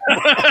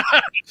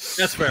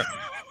 That's fair.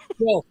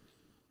 Well.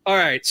 All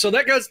right, so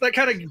that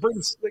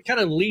kind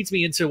of leads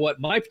me into what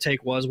my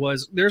take was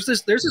there's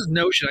this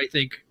notion, I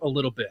think, a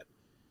little bit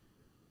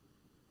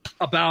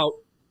about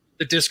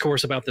the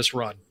discourse about this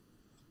run,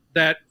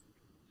 that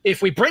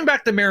if we bring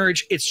back the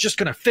marriage, it's just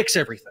going to fix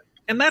everything,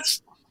 and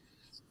that's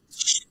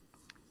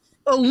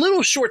a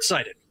little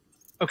short-sighted.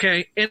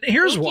 Okay, and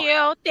here's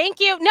why.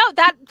 Thank you. No,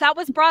 that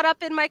was brought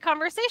up in my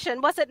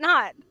conversation, was it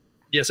not?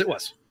 Yes, it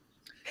was.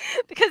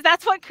 Because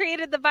that's what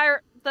created the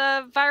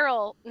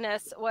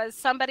viralness. Was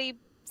somebody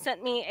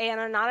sent me an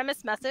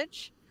anonymous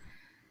message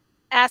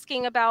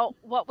asking about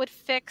what would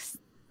fix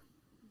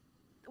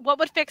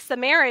the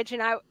marriage,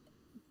 and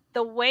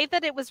the way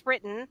that it was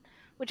written,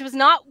 which was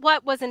not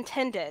what was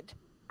intended.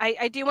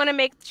 I do want to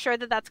make sure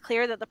that that's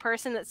clear, that the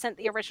person that sent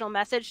the original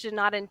message did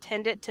not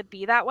intend it to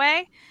be that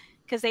way,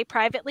 because they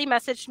privately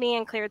messaged me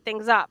and cleared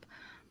things up.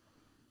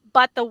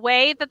 But the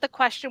way that the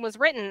question was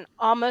written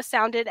almost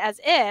sounded as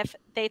if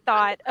they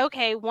thought,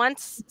 okay,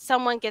 once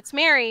someone gets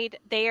married,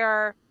 they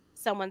are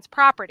someone's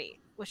property,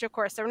 which of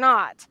course they're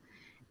not.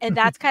 And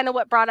that's kind of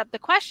what brought up the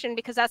question,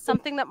 because that's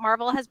something that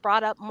Marvel has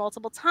brought up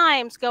multiple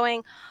times,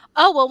 going,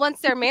 oh, well, once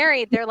they're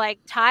married, they're like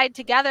tied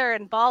together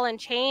and ball and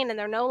chain, and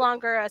they're no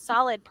longer a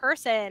solid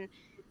person.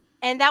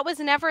 And that was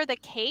never the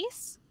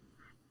case.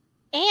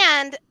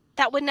 And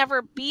that would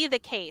never be the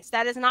case.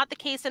 That is not the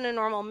case in a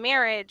normal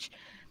marriage.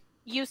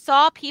 You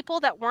saw people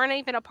that weren't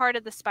even a part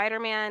of the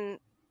Spider-Man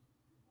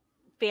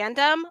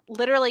fandom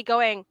literally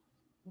going,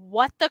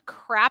 what the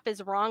crap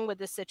is wrong with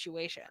this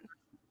situation?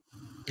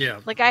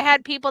 Yeah. Like, I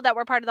had people that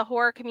were part of the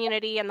horror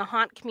community and the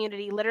haunt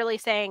community literally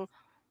saying,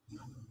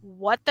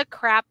 what the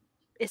crap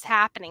is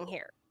happening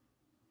here?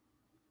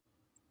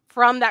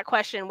 From that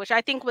question, which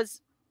I think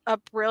was a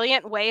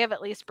brilliant way of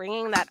at least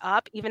bringing that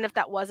up, even if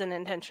that wasn't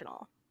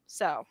intentional.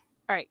 So, all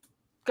right,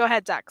 go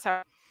ahead, Zach.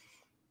 Sorry.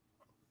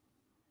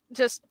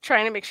 Just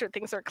trying to make sure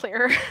things are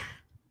clear.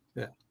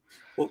 Yeah.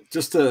 Well,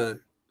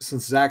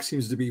 since Zach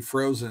seems to be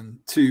frozen,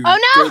 to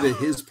go to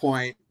his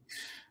point,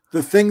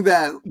 the thing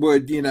that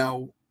would,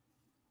 in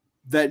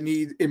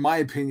my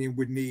opinion,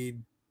 would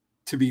need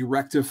to be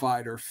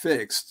rectified or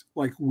fixed,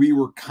 like we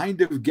were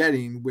kind of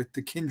getting with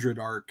the Kindred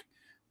arc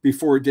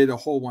before it did a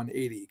whole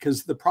 180.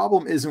 Because the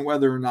problem isn't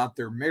whether or not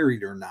they're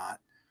married or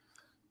not.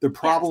 The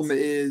problem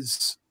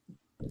is,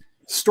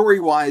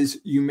 story-wise,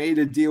 you made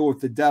a deal with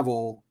the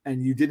devil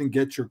and you didn't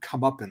get your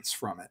comeuppance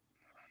from it.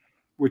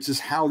 which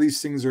is how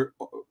these things are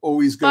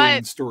always going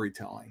in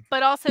storytelling.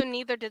 But also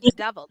neither did the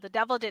devil. The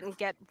devil didn't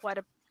get what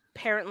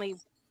apparently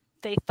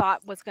they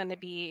thought was going to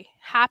be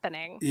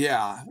happening.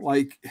 Yeah,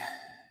 like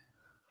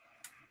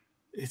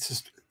it's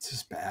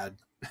just bad.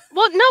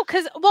 Well,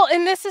 no,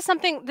 and this is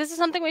something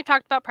we've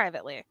talked about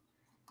privately.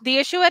 The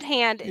issue at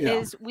hand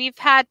is we've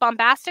had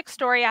bombastic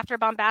story after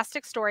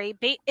bombastic story.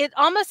 It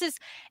almost is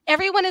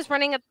everyone is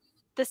running at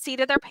the seat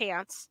of their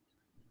pants.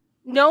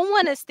 No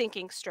one is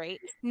thinking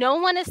straight. No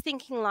one is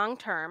thinking long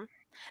term.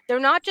 They're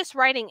not just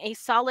writing a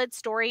solid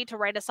story to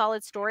write a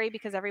solid story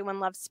because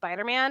everyone loves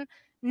Spider-Man.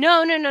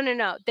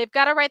 No. They've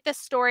got to write this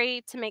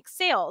story to make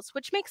sales,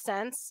 which makes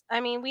sense. I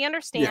mean, we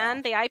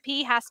understand the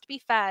IP has to be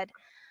fed.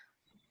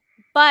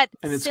 But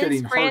and it's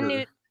getting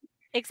harder.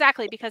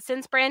 Exactly, because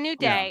since Brand New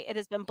Day, it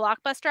has been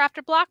blockbuster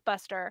after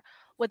blockbuster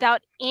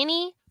without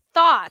any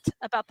thought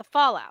about the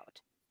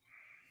fallout.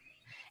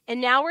 And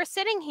now we're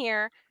sitting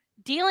here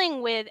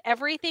dealing with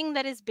everything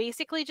that is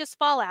basically just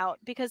fallout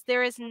because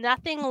there is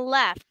nothing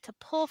left to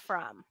pull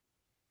from.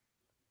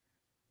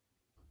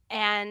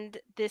 And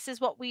this is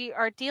what we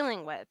are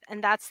dealing with.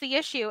 And that's the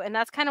issue. And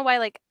that's kind of why,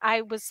 like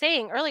I was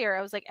saying earlier,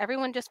 I was like,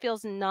 everyone just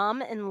feels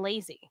numb and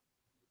lazy.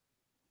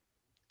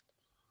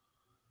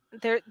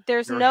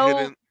 There's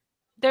no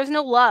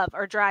love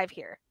or drive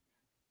here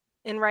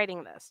in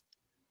writing this.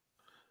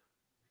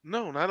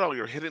 No, not all.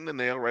 You're hitting the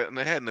nail right on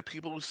the head. And the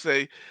people who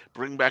say,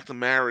 bring back the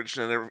marriage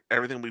and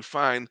everything will be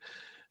fine,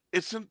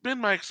 it's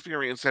been my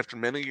experience after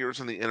many years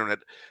on the internet,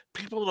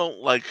 people don't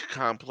like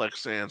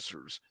complex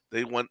answers.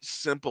 They want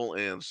simple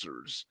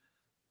answers.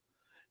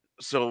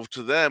 So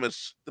to them,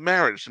 it's the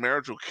marriage. The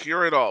marriage will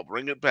cure it all.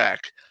 Bring it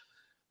back.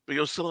 But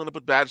you'll still end up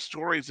with bad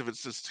stories if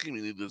it's this team.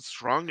 You need a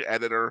strong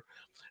editor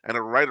and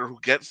a writer who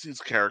gets these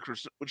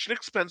characters, which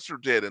Nick Spencer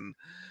did. And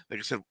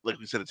like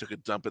we said, it took a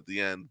dump at the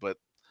end. But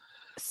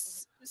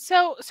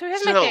so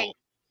here's my thing.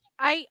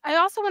 I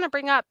also want to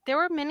bring up there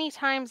were many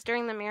times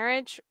during the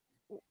marriage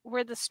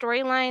where the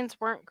storylines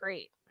weren't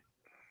great.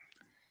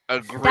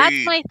 Agreed.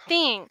 That's my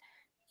thing.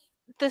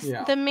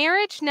 The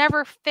marriage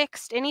never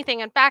fixed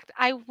anything. In fact,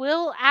 I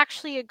will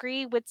actually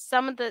agree with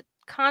some of the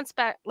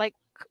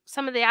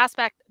some of the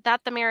aspect that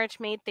the marriage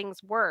made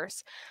things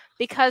worse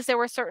because there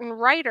were certain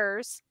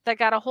writers that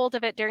got a hold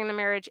of it during the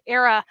marriage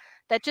era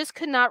that just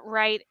could not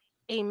write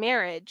a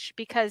marriage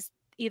because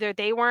either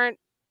they weren't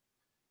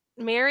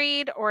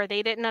married or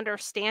they didn't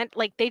understand,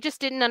 like they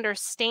just didn't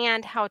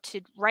understand how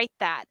to write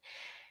that.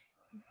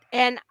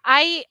 And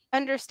I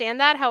understand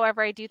that.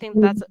 However, I do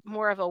think that's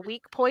more of a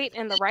weak point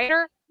in the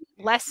writer,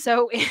 less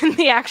so in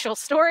the actual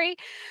story.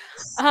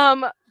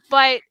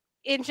 But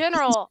in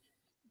general,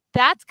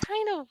 that's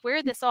kind of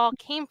where this all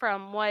came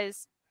from.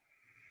 Was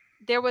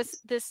there was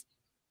this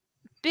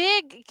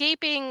big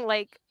gaping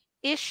like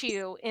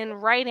issue in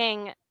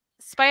writing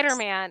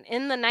Spider-Man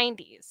in the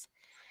 90s,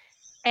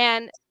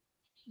 and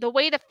the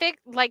way to fix,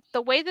 like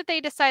the way that they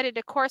decided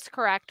to course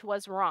correct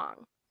was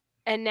wrong.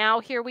 And now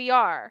here we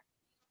are.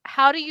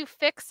 How do you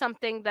fix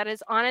something that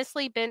has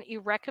honestly been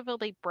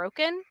irrecoverably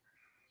broken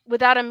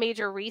without a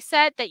major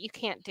reset that you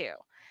can't do?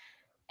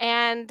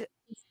 And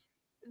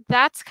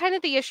that's kind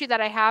of the issue that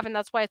I have. And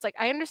that's why it's like,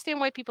 I understand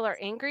why people are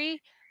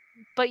angry,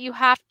 but you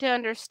have to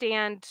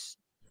understand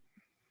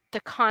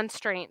the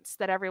constraints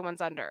that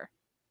everyone's under.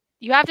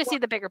 You have to see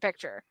the bigger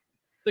picture.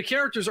 The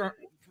characters aren't,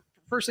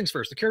 first things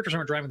first, the characters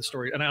aren't driving the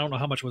story. And I don't know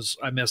how much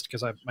I missed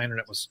because my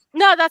internet was.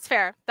 No, that's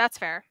fair. That's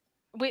fair.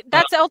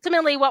 That's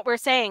ultimately what we're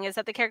saying is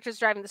that the character's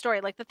driving the story.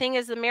 Like the thing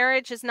is, the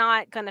marriage is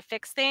not going to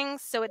fix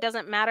things. So it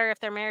doesn't matter if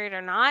they're married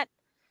or not.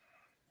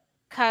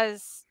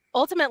 Because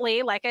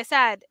ultimately, like I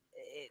said,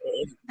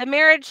 the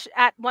marriage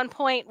at one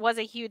point was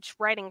a huge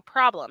writing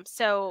problem.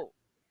 So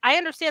I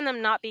understand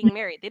them not being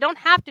married. They don't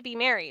have to be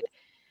married.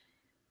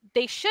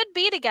 They should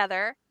be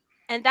together.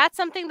 And that's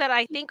something that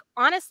I think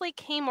honestly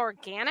came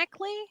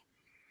organically.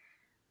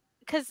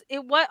 Because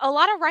a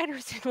lot of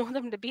writers didn't want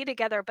them to be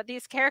together, but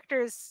these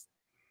characters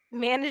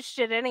managed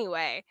it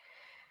anyway.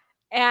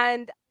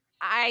 And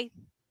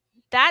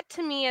that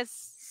to me is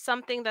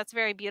something that's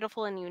very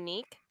beautiful and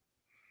unique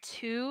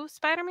to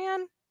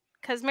Spider-Man,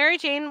 because Mary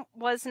Jane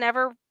was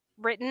never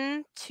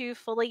written to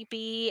fully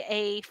be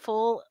a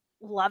full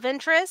love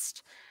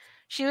interest.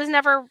 She was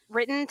never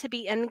written to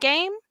be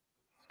Endgame,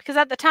 because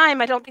at the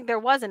time I don't think there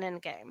was an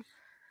Endgame.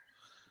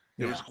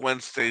 It was Gwen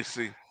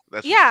Stacy.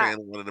 That's what Stan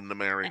wanted him to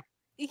marry.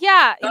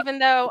 Yeah, even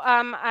though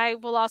I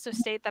will also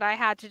state that I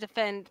had to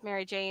defend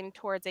Mary Jane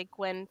towards a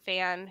Gwen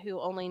fan who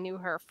only knew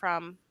her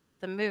from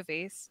the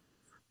movies.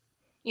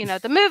 You know,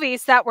 the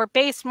movies that were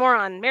based more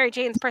on Mary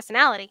Jane's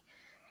personality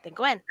than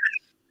Gwen.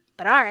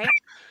 But all right.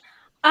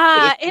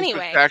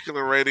 Anyway.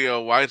 Spectacular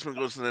Radio, Weisman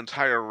goes an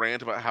entire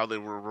rant about how they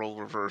were role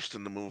reversed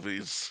in the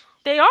movies.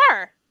 They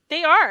are.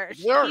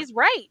 He's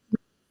right.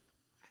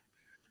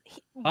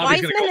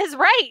 Weisman is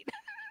right.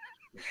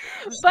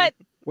 But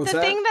What's the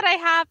that? thing that I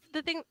have,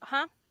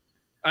 huh?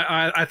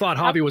 I thought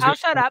Hobby was. I'll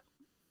shut up.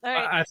 All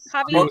right,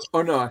 Hobby.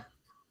 Oh no.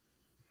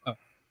 Oh,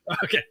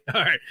 okay,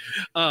 all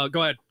right.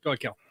 Go ahead,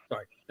 Kel.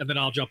 Sorry, and then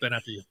I'll jump in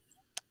after you.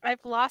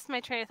 I've lost my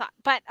train of thought.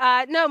 But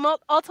no,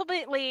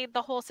 ultimately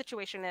the whole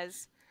situation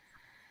is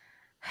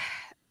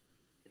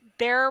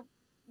there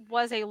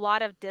was a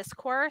lot of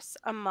discourse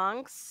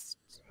amongst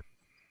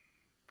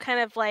kind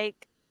of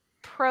like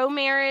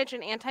pro-marriage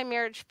and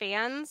anti-marriage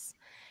fans,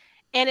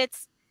 and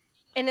it's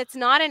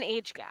not an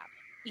age gap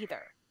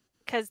either,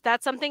 because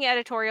that's something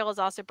editorial has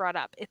also brought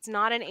up. It's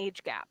not an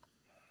age gap.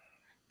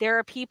 There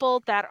are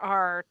people that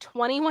are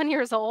 21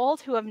 years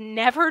old who have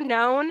never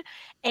known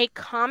a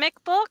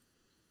comic book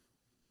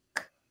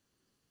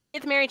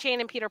with Mary Jane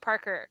and Peter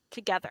Parker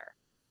together.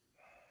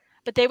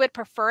 But they would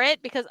prefer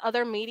it because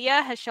other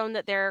media has shown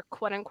that they're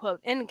quote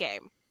unquote in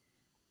game.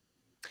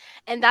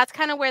 And that's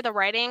kind of where the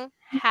writing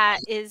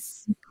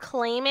is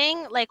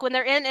claiming, like when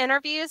they're in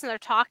interviews and they're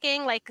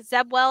talking, like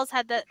Zeb Wells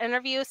had the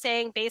interview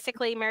saying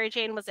basically Mary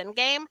Jane was in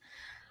game.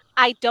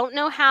 I don't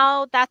know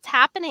how that's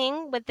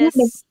happening with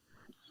this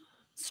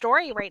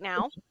story right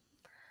now.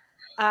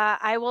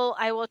 I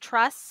will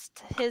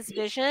trust his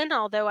vision,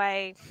 although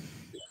I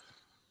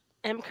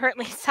am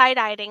currently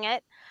side-eyeing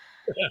it.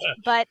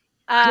 But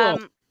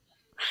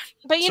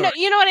you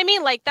know what I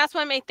mean? Like that's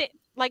what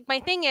my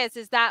thing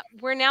is that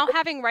we're now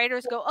having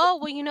writers go, oh,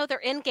 well, they're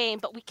in game,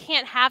 but we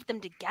can't have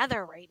them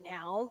together right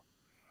now.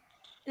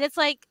 And it's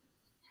like,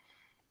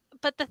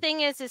 but the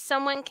thing is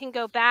someone can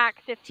go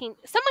back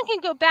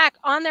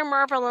on their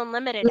Marvel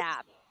Unlimited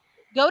app,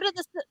 go to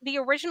the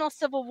original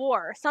Civil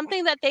War,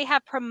 something that they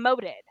have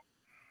promoted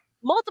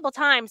multiple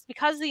times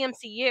because of the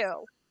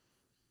MCU,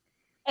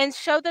 and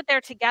show that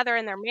they're together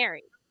and they're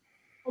married.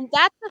 And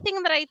that's the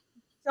thing that I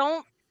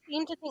don't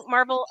seem to think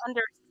Marvel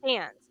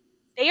understands.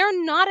 They are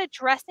not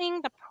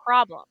addressing the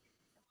problem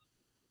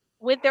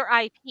with their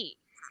IP.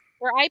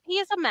 Their IP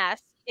is a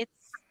mess. It's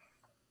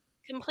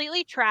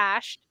completely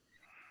trashed.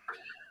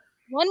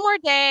 One More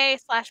Day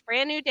 /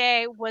 Brand New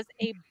Day was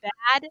a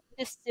bad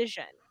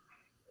decision,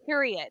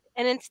 period.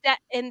 And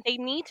they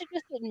need to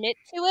just admit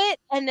to it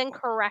and then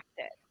correct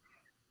it.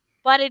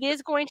 But it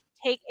is going to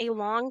take a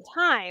long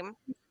time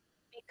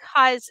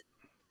because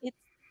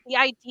the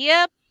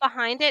idea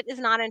behind it is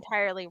not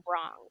entirely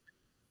wrong,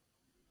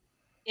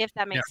 if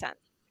that makes sense.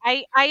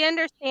 I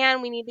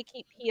understand we need to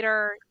keep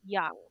Peter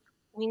young.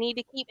 We need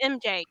to keep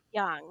MJ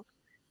young.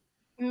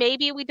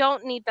 Maybe we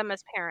don't need them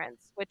as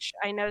parents, which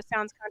I know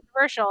sounds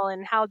controversial,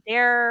 and how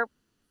dare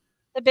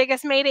the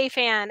biggest Mayday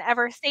fan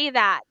ever say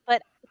that,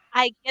 but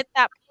I get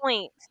that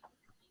point.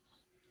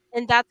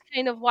 And that's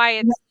kind of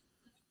why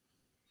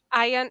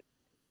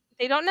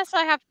they don't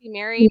necessarily have to be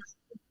married,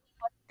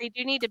 but they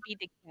do need to be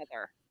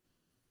together.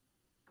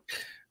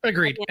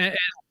 Agreed.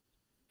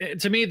 And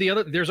to me,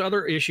 there's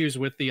other issues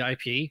with the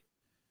IP.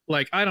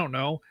 Like, I don't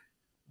know,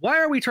 why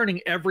are we turning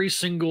every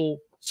single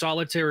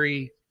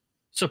solitary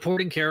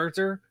supporting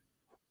character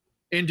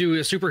into a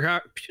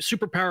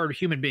superpowered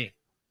human being?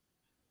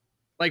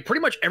 Like,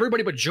 pretty much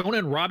everybody but Jonah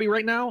and Robbie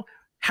right now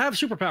have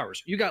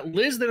superpowers. You got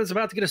Liz that is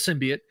about to get a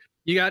symbiote.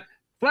 You got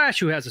Flash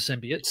who has a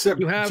symbiote. Except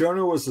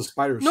Jonah was the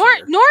spider.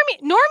 Normie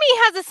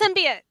has a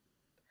symbiote.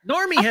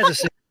 Normie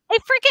has a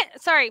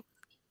symbiote. Sorry.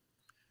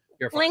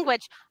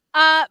 Language.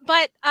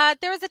 But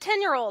there was a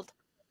 10-year-old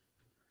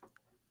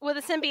with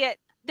a symbiote.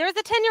 There's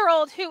a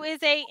 10-year-old who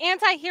is a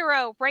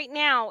anti-hero right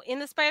now in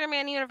the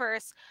Spider-Man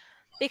universe,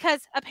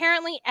 because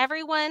apparently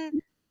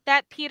everyone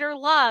that Peter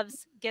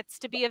loves gets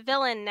to be a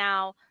villain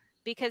now,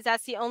 because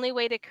that's the only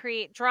way to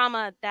create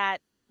drama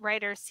that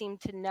writers seem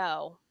to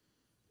know.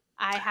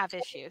 I have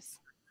issues.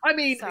 I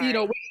mean,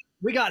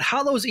 we got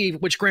Hallows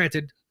Eve, which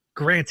granted.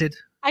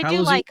 I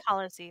do like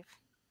Hallows Eve.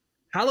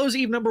 Hallows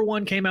Eve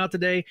 #1 came out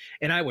today,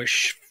 and I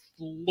was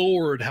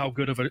floored how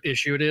good of an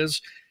issue it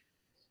is.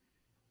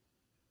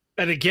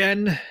 And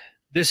again,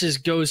 this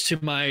goes to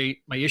my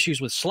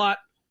issues with Slott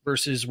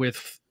versus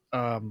with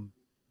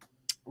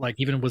like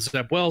even with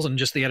Zeb Wells, and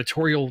just the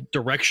editorial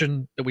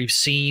direction that we've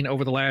seen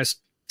over the last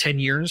 10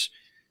 years,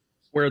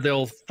 where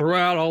they'll throw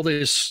out all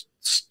this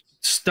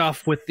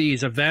stuff with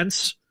these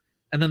events,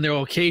 and then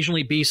there'll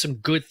occasionally be some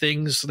good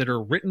things that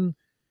are written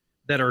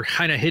that are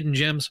kind of hidden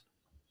gems,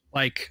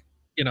 like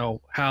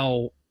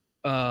how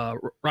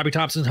Robbie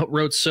Thompson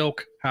wrote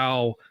Silk,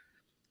 how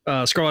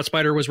Scarlet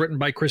Spider was written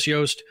by Chris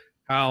Yost,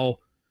 how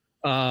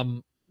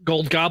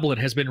Gold Goblin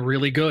has been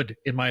really good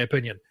in my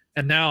opinion,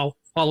 and now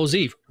Hallows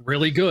Eve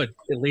really good,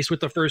 at least with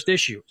the first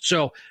issue.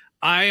 So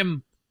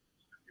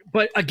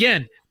but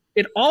again,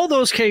 in all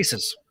those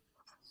cases,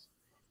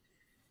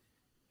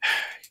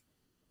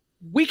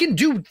 we can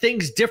do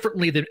things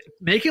differently than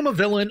make him a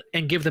villain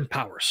and give them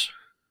powers.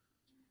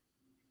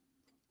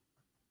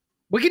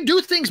 We can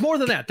do things more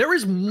than that. There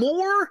is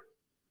more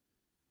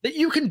that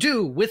you can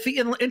do with the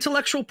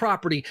intellectual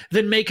property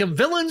than make them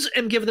villains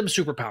and give them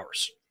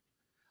superpowers.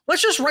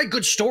 Let's just write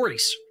good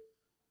stories.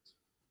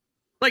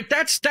 Like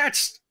that's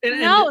that's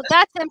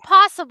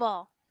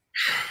impossible.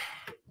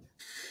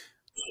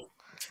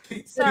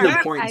 To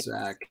your point,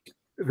 Zach,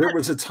 there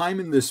was a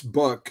time in this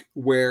book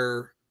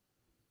where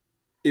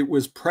it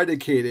was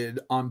predicated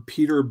on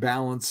Peter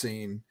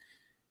balancing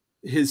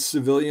his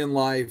civilian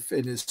life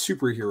and his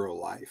superhero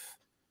life.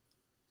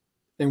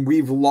 And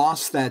we've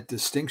lost that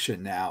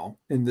distinction now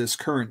in this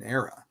current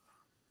era.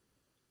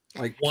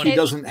 Like he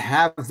doesn't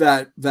have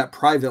that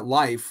private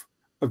life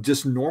of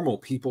just normal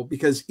people,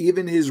 because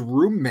even his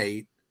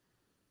roommate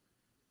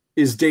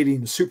is dating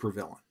a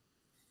supervillain.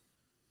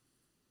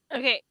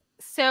 Okay,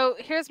 so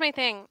here's my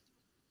thing.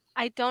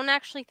 I don't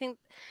actually think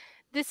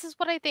this is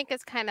what I think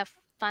is kind of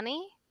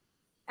funny,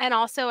 and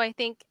also I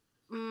think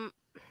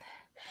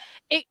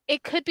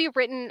it could be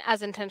written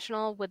as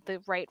intentional with the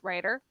right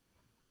writer.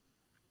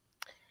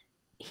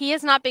 He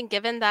has not been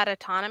given that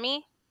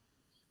autonomy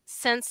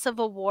since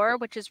Civil War,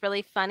 which is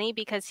really funny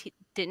because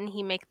didn't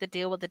he make the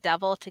deal with the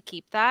devil to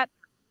keep that?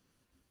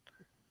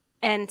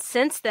 And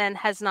since then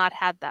has not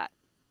had that.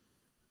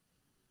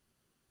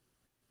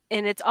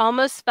 And it's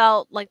almost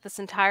felt like this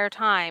entire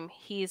time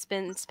he's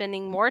been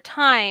spending more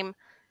time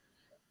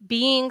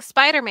being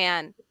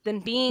Spider-Man than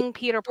being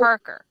Peter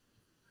Parker.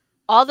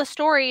 All the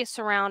stories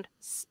surround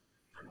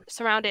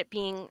it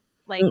being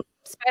like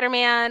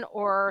Spider-Man,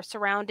 or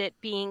surround it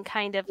being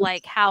kind of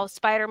like how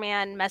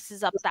Spider-Man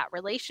messes up that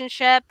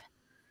relationship.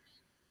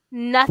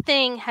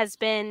 Nothing has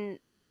been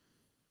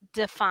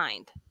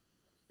defined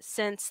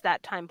since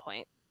that time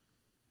point.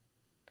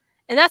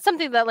 And that's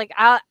something that like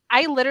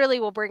I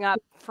literally will bring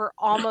up for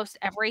almost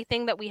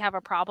everything that we have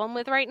a problem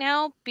with right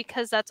now,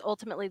 because that's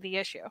ultimately the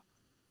issue.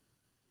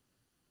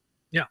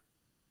 Yeah.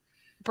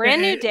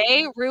 Brand New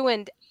Day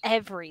ruined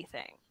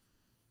everything.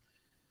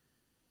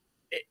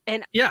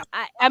 And yeah,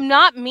 I'm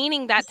not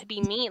meaning that to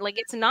be mean. Like,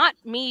 it's not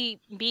me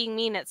being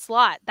mean at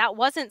Slott. That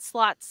wasn't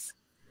Slott's.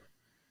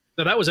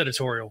 No, that was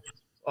editorial.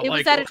 It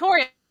was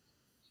editorial.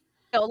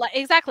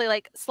 Exactly.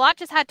 Like, Slott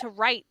just had to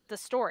write the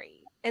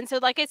story. And so,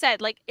 like I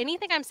said, like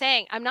anything I'm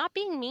saying, I'm not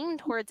being mean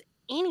towards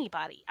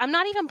anybody. I'm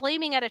not even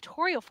blaming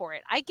editorial for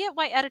it. I get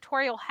why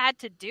editorial had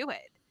to do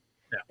it.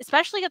 Yeah.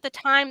 Especially at the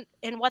time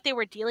and what they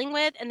were dealing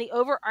with and the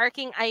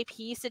overarching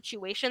IP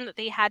situation that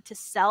they had to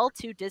sell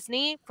to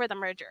Disney for the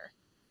merger.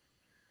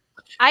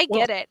 I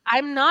get it.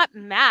 I'm not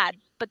mad,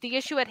 but the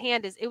issue at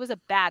hand is it was a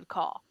bad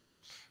call,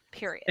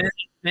 period.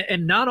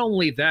 And not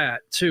only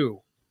that,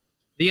 too,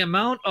 the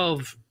amount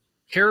of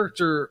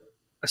character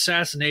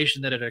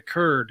assassination that had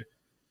occurred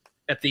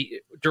at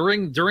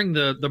during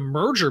the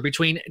merger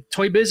between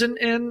Toy Biz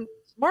and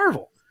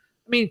Marvel.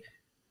 I mean,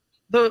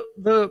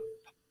 the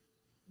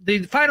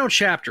final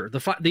chapter,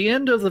 the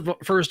end of the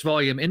first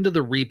volume into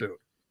the reboot,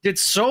 did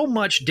so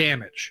much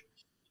damage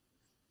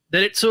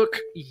that it took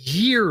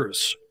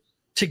years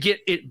to get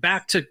it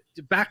back to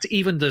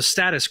even the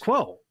status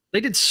quo. They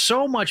did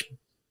so much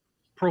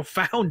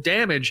profound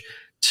damage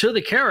to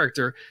the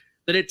character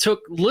that it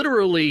took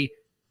literally.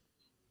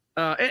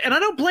 And I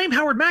don't blame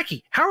Howard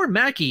Mackie. Howard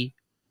Mackie,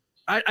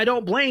 I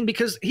don't blame,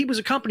 because he was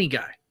a company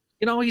guy.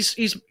 You know,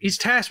 he's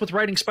tasked with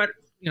writing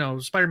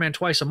Spider-Man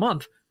twice a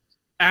month.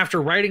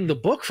 After writing the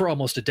book for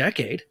almost a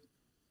decade,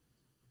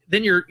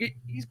 then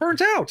he's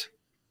burnt out.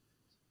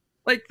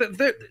 Like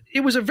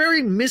it was a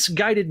very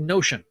misguided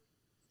notion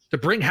to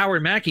bring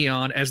Howard Mackie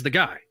on as the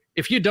guy.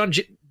 If you'd done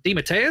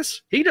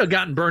DeMatteis, he'd have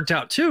gotten burnt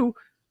out too,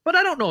 but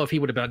I don't know if he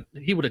would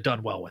have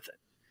done well with it.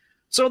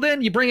 So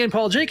then you bring in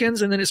Paul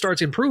Jenkins, and then it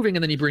starts improving,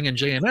 and then you bring in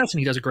JMS, and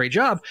he does a great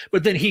job,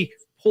 but then he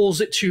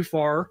pulls it too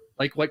far,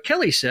 like what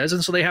Kelly says,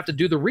 and so they have to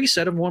do the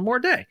reset of one more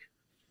day.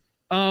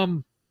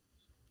 You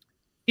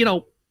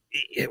know,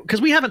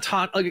 because we haven't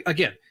talked,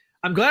 again,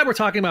 I'm glad we're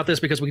talking about this,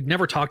 because we've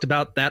never talked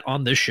about that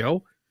on this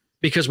show,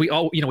 because we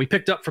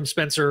picked up from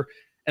Spencer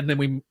and then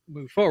we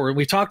moved forward.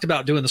 We talked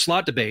about doing the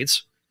Slott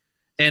debates,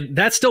 and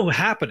that's still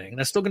happening.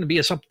 That's still going to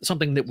be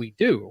something that we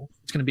do.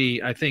 It's going to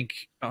be, I think,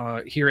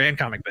 here and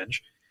Comic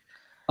Binge.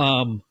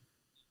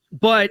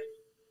 But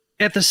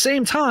at the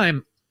same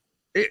time,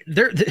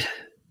 there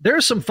are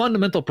some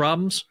fundamental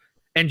problems,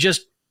 and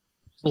just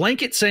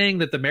blanket saying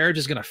that the marriage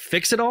is going to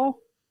fix it all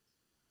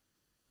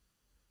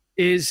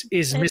is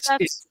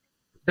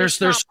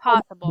there's not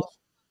possible.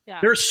 Yeah.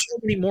 There's so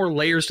many more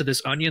layers to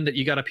this onion that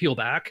you got to peel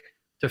back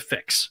to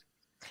fix.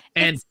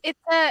 And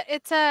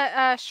it's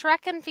a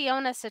Shrek and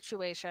Fiona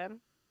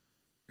situation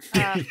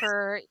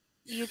for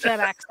you Gen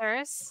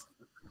Xers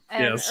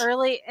and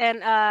early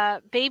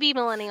and baby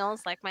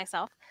millennials like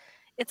myself.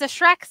 It's a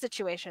Shrek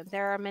situation.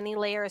 There are many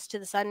layers to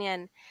this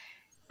onion,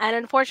 and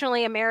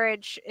unfortunately, a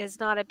marriage is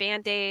not a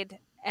Band-Aid,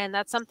 and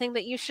that's something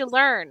that you should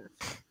learn.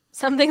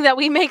 Something that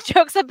we make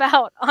jokes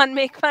about on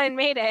Make Fine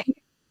Mayday.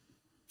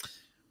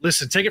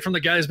 Listen, take it from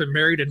the guy who's been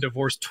married and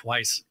divorced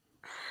twice.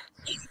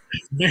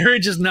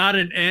 Marriage is not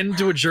an end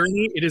to a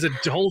journey. It is a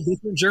whole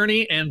different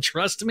journey, and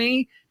trust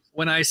me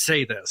when I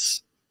say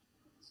this.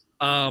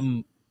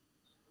 The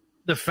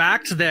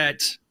fact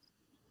that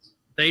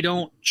they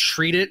don't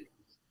treat it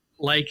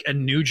like a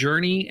new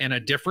journey and a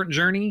different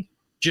journey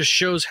just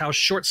shows how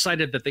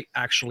short-sighted that they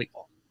actually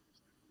are.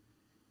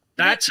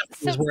 That's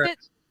where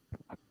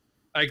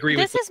I agree with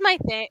you. This is my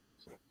thing.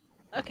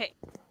 Okay.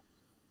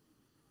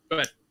 Go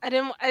ahead. I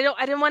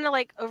didn't want to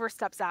like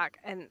overstep Zach,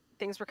 and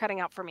things were cutting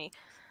out for me.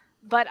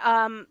 But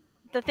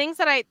the things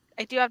that I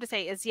do have to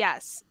say is,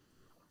 yes,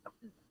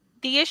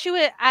 the issue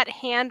at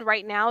hand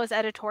right now is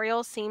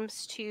editorial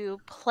seems to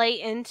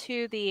play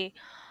into the,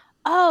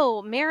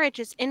 oh, marriage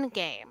is in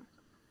game.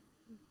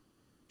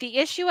 The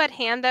issue at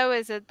hand, though,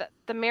 is that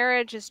the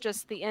marriage is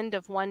just the end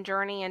of one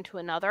journey into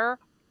another,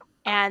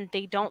 and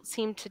they don't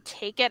seem to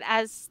take it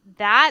as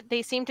that.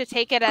 They seem to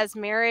take it as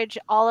marriage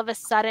all of a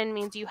sudden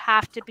means you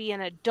have to be an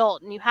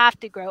adult and you have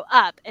to grow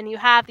up and you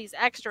have these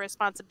extra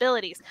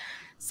responsibilities.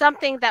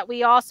 Something that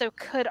we also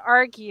could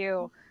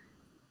argue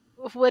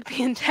would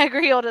be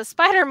integral to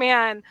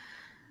Spider-Man,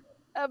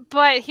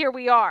 but here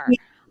we are.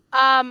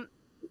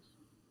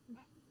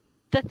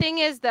 The thing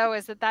is, though,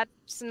 is that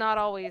that's not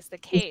always the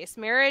case.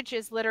 Marriage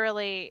is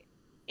literally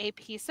a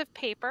piece of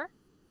paper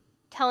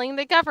telling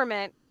the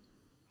government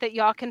that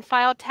y'all can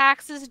file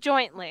taxes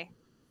jointly.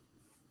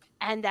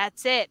 And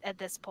that's it at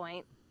this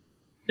point.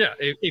 Yeah,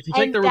 if you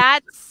take the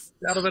out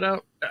of it,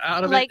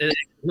 it's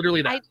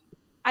literally that.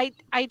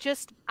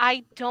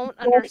 I don't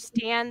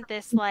understand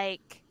this,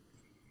 like,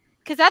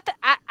 because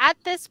at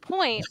this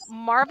point,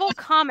 Marvel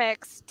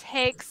Comics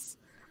takes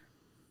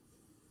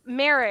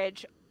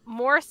marriage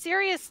more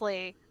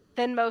seriously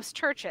than most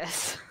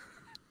churches.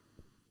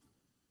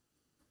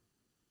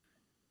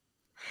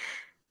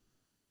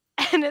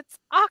 And it's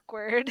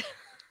awkward.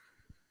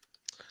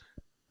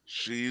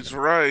 She's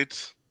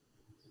right.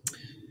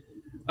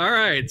 All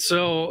right,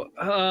 so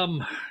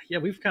yeah,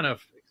 we've kind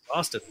of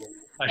exhausted.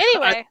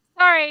 Anyway,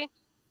 sorry.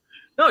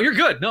 No, you're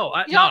good. No,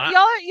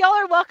 y'all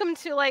are welcome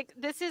to, like,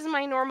 this is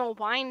my normal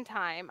wine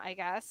time, I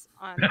guess,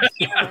 on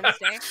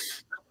Wednesday.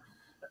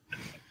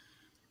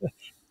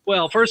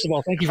 Well, first of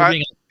all, thank you for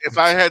being. If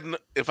I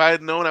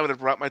had known, I would have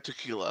brought my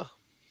tequila.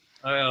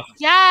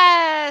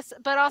 Yes,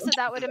 but also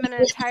that would have been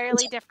an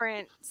entirely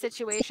different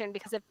situation,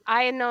 because if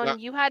I had known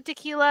you had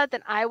tequila,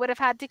 then I would have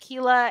had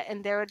tequila,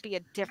 and there would be a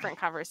different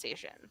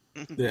conversation.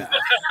 Yeah,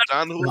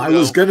 I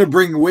was gonna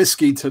bring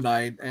whiskey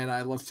tonight, and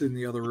I left it in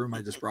the other room.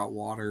 I just brought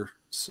water.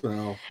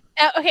 So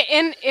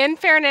okay, in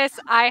fairness,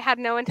 I had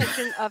no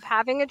intention of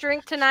having a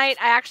drink tonight.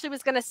 I actually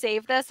was gonna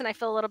save this, and I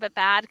feel a little bit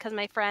bad because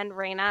my friend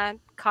Raina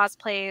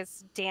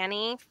cosplays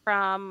Dany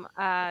from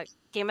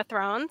Game of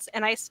Thrones,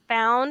 and I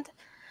found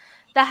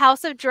the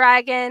House of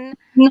Dragon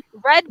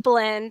red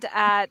blend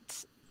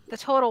at the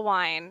Total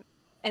Wine,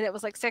 and it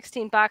was like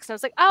 $16. And I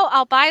was like, oh,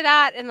 I'll buy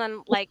that. And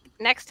then, like,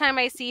 next time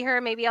I see her,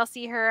 maybe I'll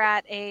see her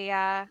at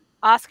a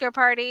Oscar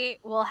party.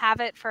 We'll have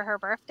it for her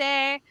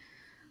birthday.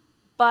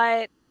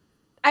 But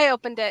I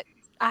opened it.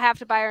 I have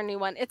to buy her a new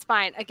one. It's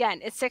fine. Again,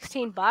 it's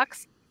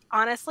 $16.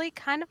 Honestly,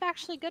 kind of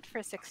actually good for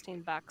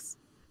 $16.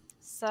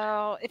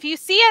 So if you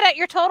see it at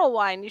your Total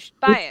Wine, you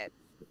should buy it.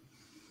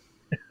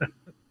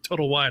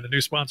 Total Wine, a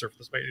new sponsor for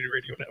the Spideydude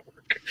Radio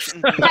Network.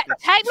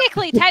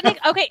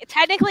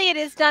 Technically it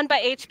is done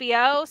by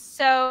HBO,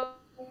 so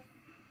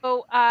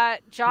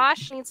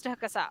Josh needs to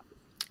hook us up.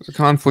 It's a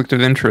conflict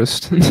of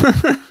interest.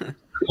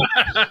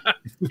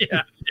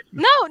 Yeah.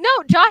 No,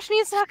 Josh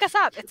needs to hook us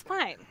up. It's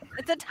fine.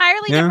 It's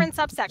entirely different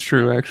subsection.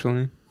 True,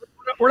 actually.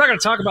 We're not going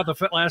to talk about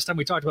the last time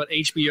we talked about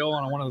HBO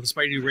on one of the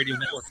Spideydude Radio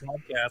Network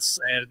podcasts,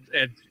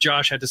 and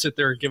Josh had to sit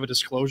there and give a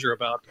disclosure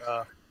about...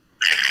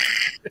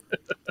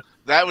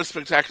 That was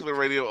Spectacular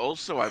Radio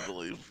also, I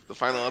believe. The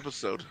final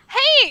episode.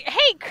 Hey,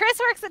 Chris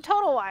works at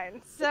Total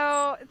Wine,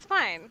 so it's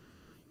fine.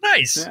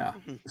 Nice. Yeah.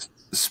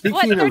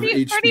 Speaking of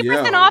HBO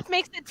 30% off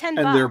makes it $10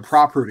 and their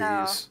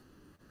properties,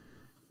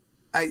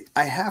 so.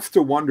 I have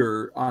to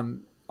wonder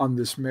on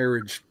this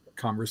marriage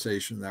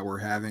conversation that we're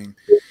having,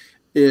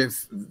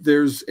 if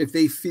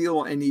they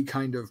feel any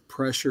kind of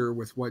pressure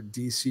with what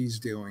DC's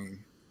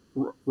doing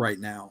right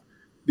now,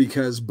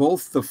 because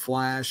both the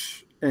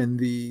Flash and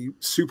the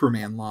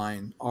Superman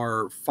line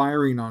are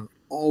firing on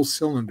all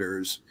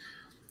cylinders,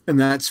 and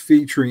that's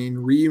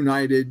featuring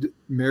reunited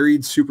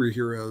married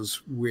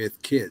superheroes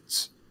with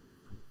kids,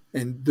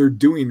 and they're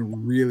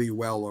doing really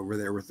well over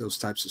there with those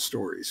types of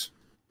stories.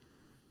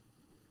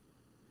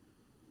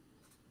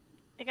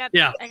 I got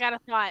a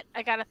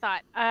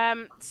thought.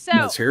 So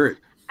let's hear it.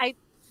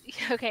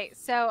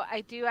 So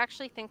I do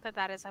actually think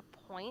that is a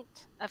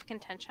point of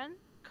contention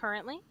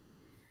currently.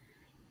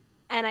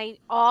 And I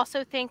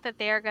also think that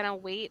they're going to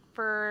wait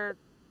for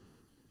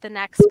the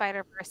next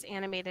Spider-Verse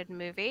animated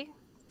movie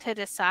to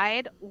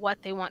decide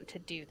what they want to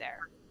do there.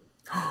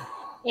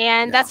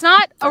 And that's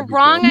not a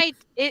wrong idea.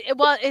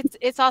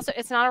 It's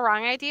not a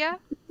wrong idea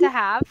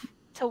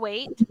to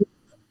wait,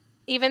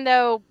 even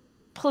though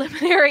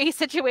preliminary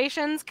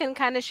situations can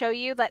kind of show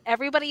you that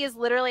everybody is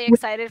literally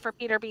excited for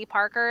Peter B.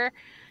 Parker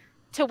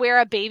to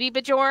wear a baby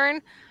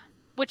Bjorn,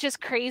 which is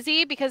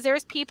crazy because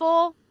there's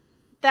people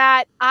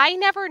that I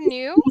never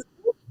knew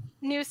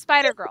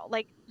Spider-Girl.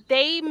 Like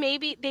they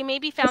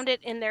maybe found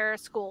it in their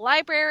school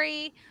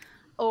library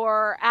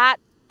or at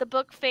the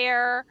book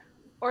fair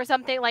or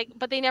something, like,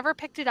 but they never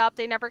picked it up.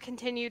 They never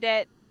continued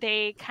it.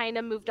 They kind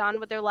of moved on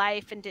with their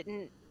life and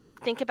didn't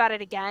think about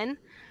it again.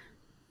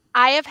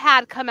 I have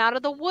had come out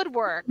of the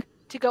woodwork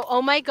to go,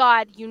 oh my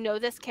God, you know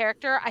this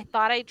character? I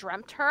thought I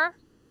dreamt her,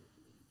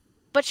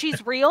 but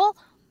she's real,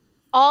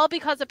 all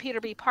because of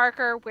Peter B.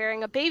 Parker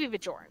wearing a baby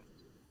Bjorn.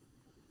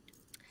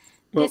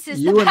 Well, this is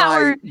you the and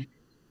power. I,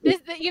 This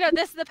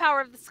is the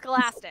power of the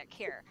Scholastic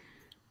here.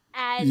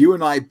 And you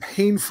and I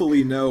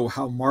painfully know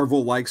how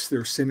Marvel likes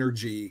their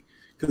synergy,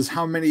 because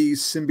how many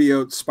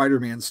symbiote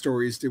Spider-Man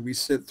stories did we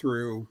sit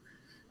through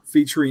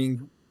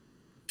featuring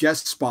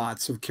guest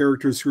spots of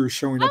characters who are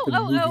showing up in a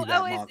movie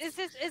that month? Is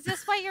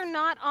this why you're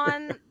not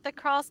on the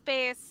Crawl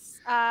Space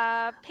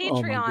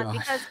Patreon? gosh.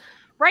 Because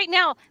right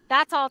now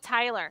that's all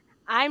Tyler.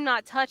 I'm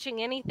not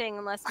touching anything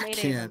unless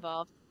Mayday's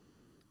involved.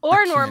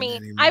 Or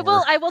Normie. I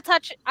will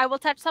touch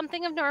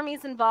something of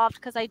Normie's involved,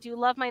 because I do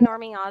love my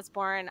Normie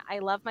Osborn. I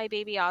love my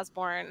baby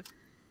Osborn.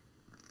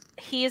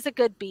 He is a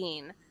good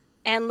being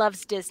and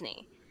loves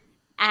Disney.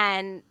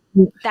 And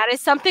that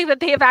is something that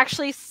they have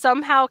actually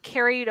somehow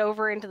carried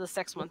over into the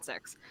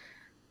 616.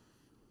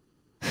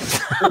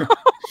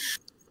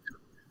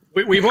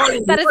 We've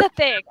already that is a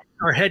thing.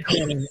 Our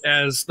headcanon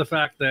as the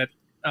fact that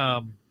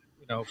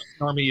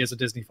Normie is a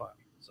Disney file.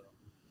 So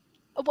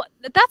Well,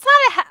 that's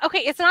not okay.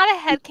 It's not a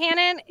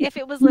headcanon if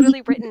it was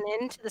literally written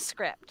into the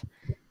script.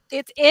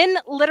 It's in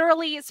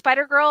literally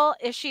Spider-Girl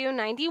issue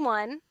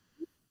 91.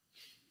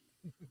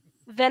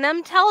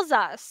 Venom tells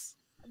us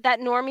that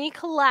Normie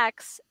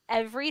collects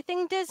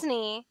everything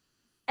Disney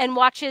and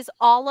watches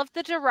all of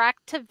the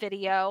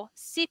direct-to-video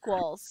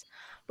sequels,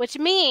 which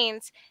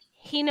means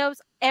he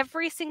knows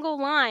every single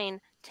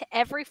line to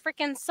every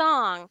freaking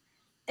song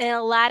in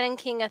Aladdin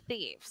King of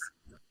Thieves.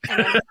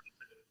 And I'm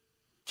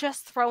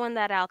just throwing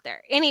that out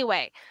there.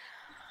 Anyway,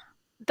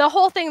 the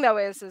whole thing though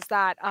is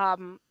that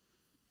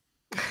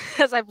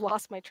because I've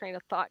lost my train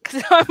of thought,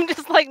 because I'm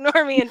just like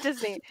Normie and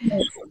Disney.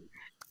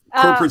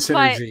 Corporate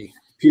synergy.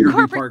 Peter B.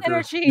 Parker,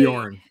 synergy.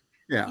 Bjorn.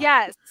 Yeah.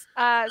 Yes.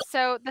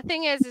 So the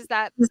thing is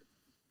that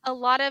a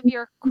lot of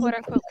your quote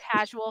unquote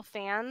casual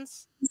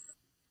fans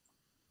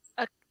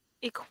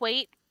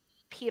equate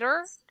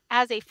Peter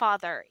as a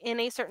father in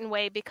a certain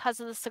way because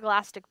of the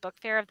Scholastic Book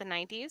Fair of the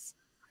 90s.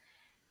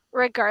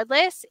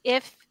 Regardless,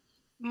 if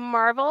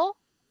Marvel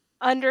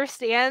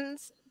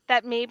understands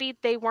that maybe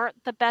they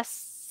weren't the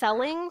best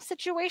selling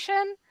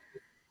situation,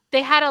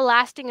 they had a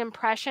lasting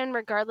impression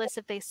regardless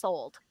if they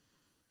sold.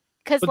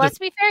 Because let's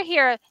be fair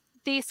here,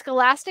 the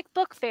Scholastic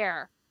Book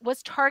Fair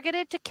was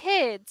targeted to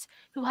kids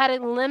who had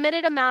a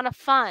limited amount of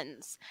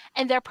funds.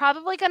 And they're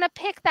probably going to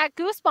pick that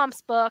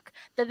Goosebumps book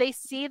that they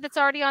see that's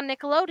already on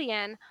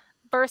Nickelodeon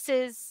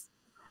versus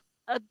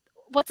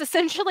what's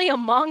essentially a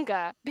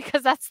manga,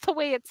 because that's the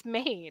way it's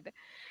made,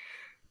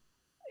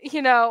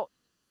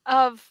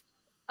 of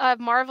a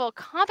Marvel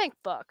comic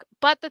book.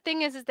 But the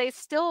thing is they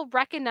still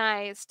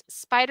recognized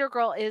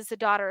Spider-Girl is the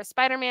daughter of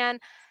Spider-Man.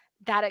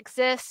 That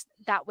exists.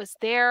 That was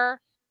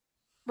there.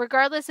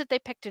 Regardless if they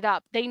picked it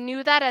up, they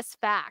knew that as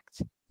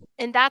fact.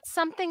 And that's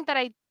something that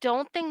I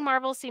don't think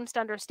Marvel seems to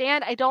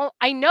understand.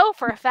 I know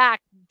for a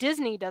fact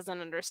Disney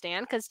doesn't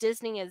understand, because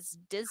Disney is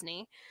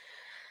Disney.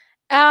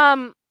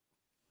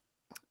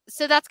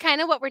 So that's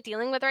kind of what we're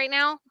dealing with right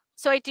now.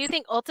 So I do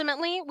think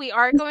ultimately we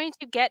are going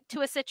to get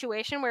to a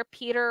situation where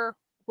Peter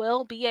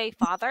will be a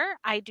father.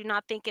 I do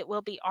not think it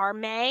will be our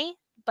May,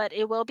 but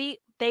they will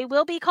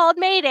be called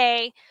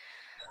Mayday.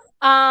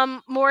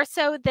 More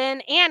so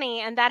than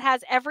Annie, and that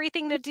has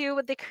everything to do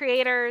with the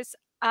creators,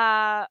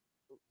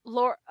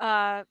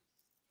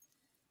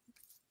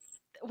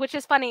 which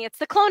is funny. It's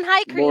the Clone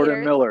High creators. Lord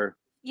and Miller.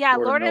 Yeah,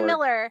 Lord and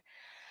Miller.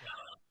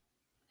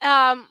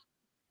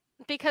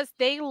 Because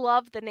they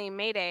love the name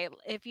Mayday.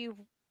 If you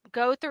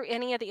go through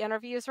any of the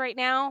interviews right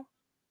now,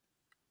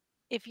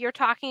 if you're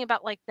talking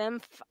about like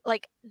them,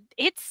 like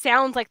it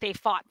sounds like they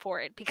fought for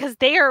it, because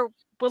they are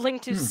willing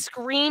to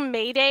scream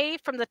Mayday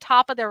from the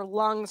top of their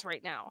lungs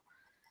right now.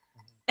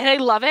 And I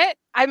love it.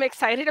 I'm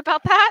excited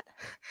about that.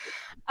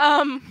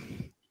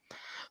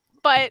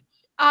 But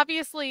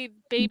obviously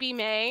Baby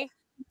Mayday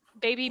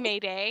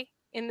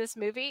in this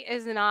movie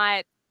is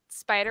not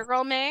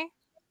Spider-Girl May.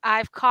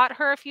 I've caught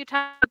her a few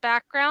times in the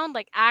background,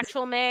 like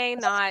actual May,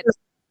 not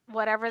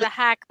whatever the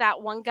heck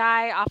that one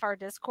guy off our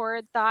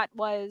Discord thought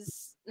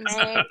was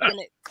May, and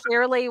it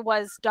clearly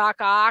was Doc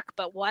Ock,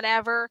 but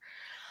whatever.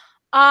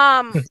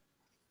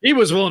 He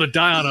was willing to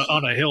die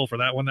on a hill for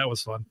that one. That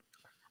was fun.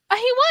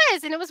 He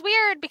was, and it was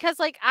weird because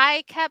like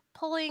I kept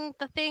pulling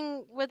the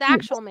thing with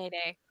actual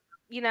Mayday,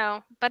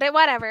 but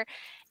whatever.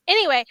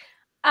 Anyway,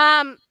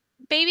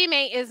 Baby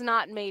May is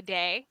not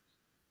Mayday,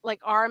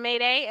 like our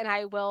Mayday, and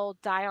I will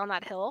die on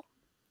that hill.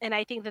 And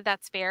I think that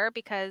that's fair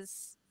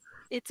because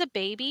it's a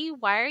baby.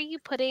 Why are you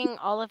putting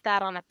all of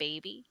that on a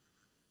baby?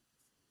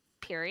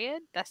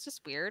 Period. That's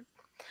just weird.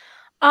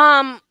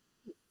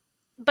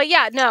 But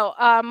yeah, no,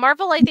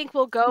 Marvel, I think,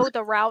 will go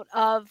the route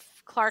of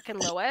Clark and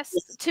Lois.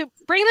 To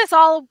bring this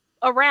all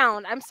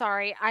around, I'm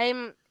sorry,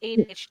 I'm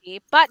ADHD,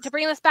 but to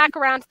bring this back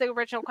around to the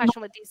original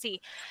question with DC,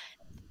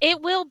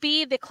 it will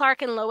be the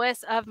Clark and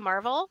Lois of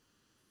Marvel.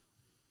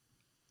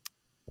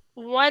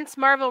 Once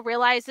Marvel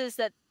realizes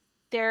that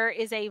there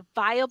is a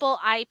viable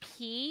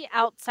IP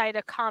outside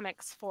of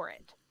comics for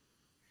it.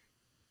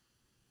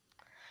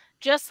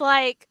 Just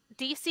like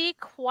DC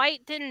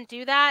quite didn't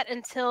do that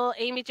until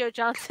Amy Jo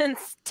Johnson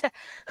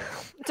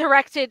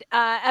directed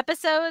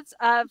episodes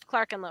of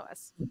Clark and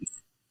Lois.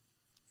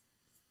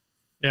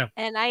 Yeah.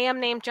 And I am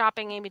name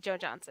dropping Amy Jo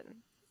Johnson.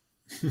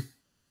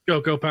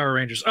 Go Power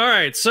Rangers. All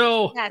right,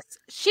 so yes,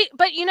 she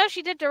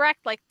did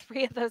direct like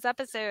 3 of those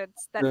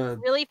episodes that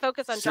really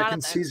focus on second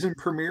Jonathan. Season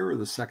premiere or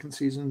the second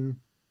season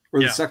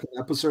or the second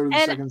episode of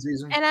the second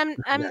season. And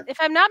if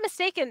I'm not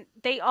mistaken,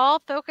 they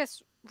all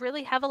focus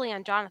really heavily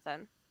on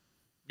Jonathan.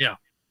 Yeah,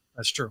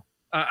 that's true.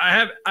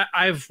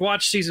 I've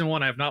watched season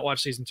 1. I have not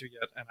watched season 2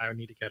 yet, and I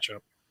need to catch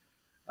up.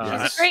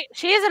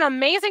 She is an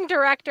amazing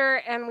director,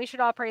 and we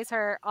should all praise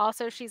her.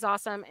 Also, she's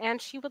awesome, and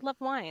she would love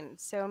wine.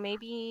 So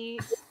maybe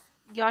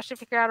y'all should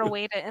figure out a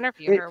way to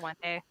interview her one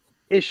day.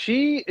 Is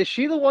she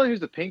the one who's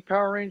the pink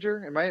Power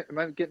Ranger? Am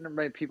I getting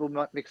my people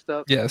mixed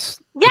up?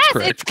 Yes. Yes,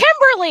 it's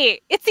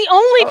Kimberly. It's the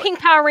only pink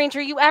Power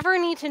Ranger you ever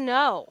need to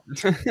know.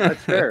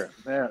 That's fair.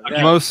 Yeah,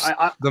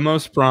 the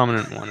most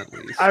prominent one, at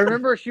least. I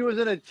remember she was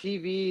in a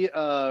TV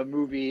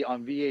movie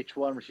on VH1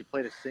 where she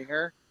played a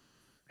singer,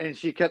 and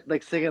she kept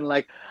like singing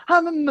like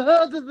 "I'm a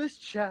motherless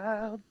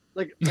child."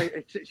 Like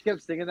she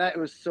kept singing that. It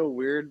was so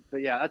weird.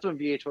 But yeah, that's when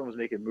VH1 was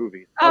making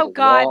movies. Oh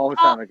God, a long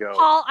time ago.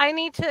 Paul, I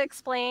need to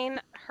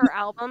explain her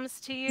albums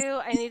to you.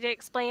 I need to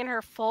explain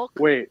her folk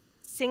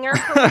singer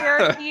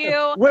career to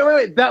you.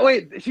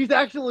 Wait. She's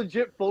actually a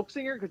legit folk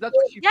singer because that's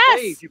what she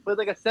played. She played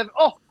like a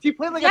she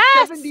played like a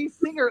 70s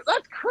singer.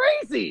 That's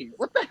crazy.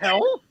 What the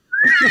hell?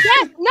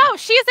 Yes, no,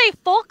 she is a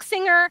folk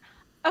singer.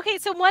 Okay,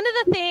 so one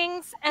of the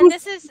things, and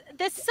this is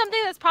something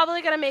that's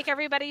probably going to make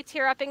everybody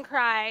tear up and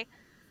cry.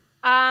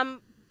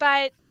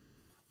 But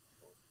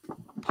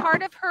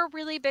part of her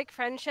really big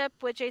friendship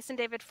with Jason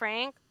David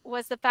Frank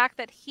was the fact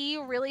that he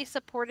really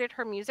supported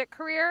her music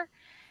career.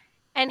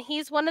 And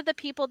he's one of the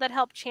people that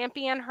helped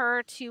champion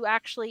her to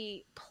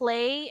actually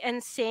play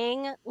and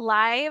sing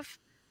live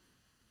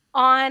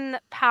on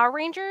Power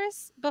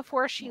Rangers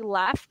before she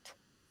left.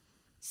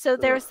 So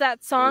there's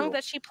that song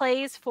that she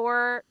plays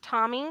for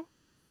Tommy.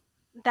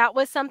 That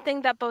was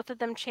something that both of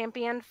them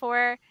championed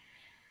for.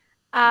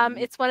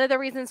 It's one of the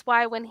reasons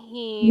why when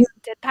he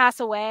did pass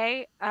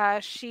away,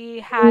 she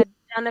had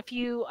done a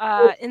few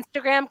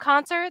Instagram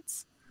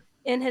concerts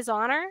in his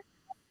honor.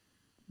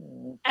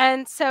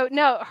 And so,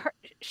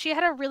 she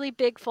had a really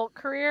big folk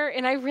career,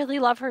 and I really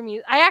love her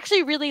music. I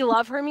actually really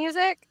love her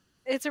music.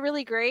 It's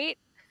really great.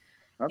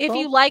 If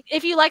you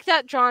like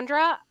that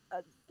genre,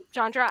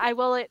 I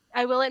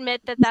will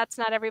admit that that's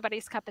not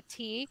everybody's cup of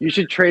tea. You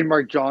should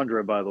trademark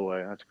genre, by the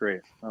way. That's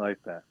great. I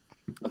like that.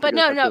 But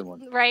no,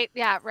 right?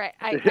 Yeah, right.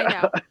 I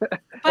know.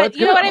 But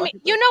you know what I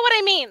mean. You know what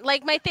I mean.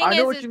 Like my thing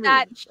is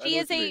that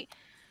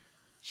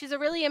she's a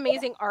really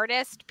amazing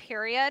artist.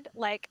 Period.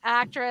 Like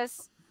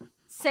actress,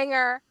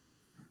 singer,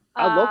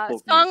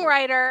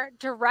 songwriter,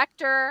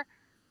 director,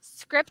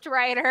 script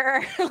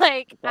writer.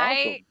 Like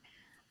awesome.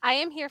 I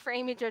am here for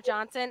Amy Jo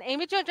Johnson.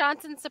 Amy Jo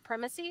Johnson's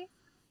supremacy,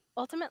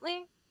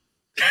 ultimately.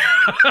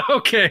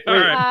 Okay, all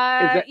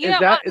right. You know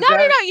what?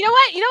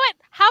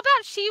 How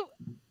about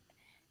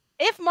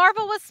if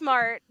Marvel was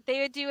smart,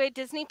 they would do a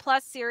Disney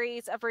Plus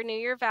series of Renew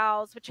Your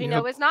Vows, which I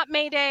know is not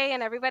Mayday,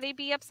 and everybody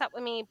be upset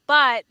with me,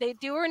 but they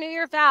do Renew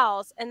Your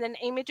Vows, and then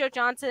Amy Jo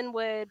Johnson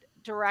would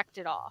direct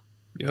it all.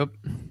 Yep.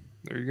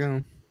 There you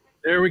go.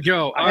 There we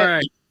go. All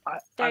right.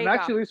 I'm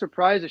actually really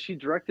surprised that she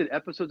directed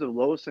episodes of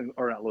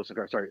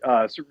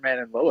Superman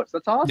and Lois.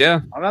 That's awesome. Yeah,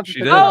 I'm not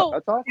she did.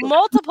 That's awesome.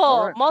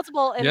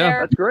 Multiple, and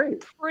that's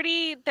great.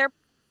 They're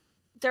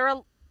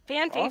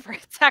fan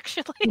favorites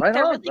actually. They're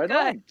really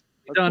good.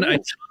 Done a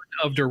ton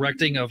of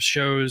directing of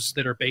shows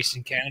that are based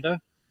in Canada,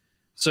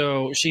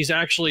 so she's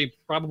actually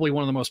probably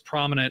one of the most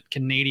prominent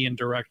Canadian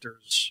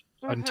directors.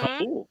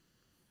 Cool.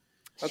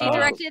 She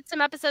directed some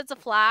episodes of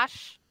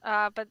Flash,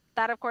 but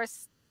that of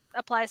course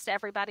applies to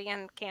everybody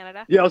in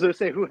Canada. Yeah, I was going to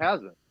say, who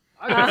hasn't?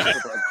 I've got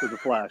to the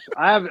Flash.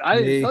 I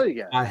didn't tell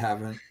you guys. I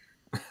haven't.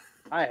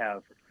 I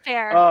have.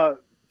 Fair.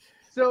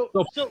 So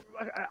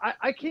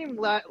I came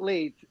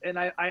late, and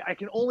I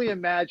can only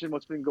imagine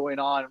what's been going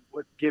on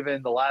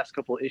given the last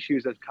couple of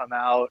issues that have come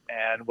out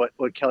and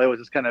what Kelly was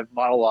just kind of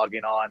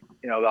monologuing on,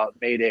 about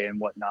Mayday and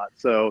whatnot.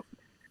 So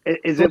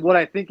is it what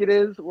I think it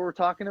is, what we're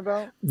talking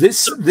about?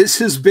 This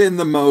has been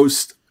the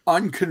most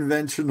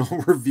unconventional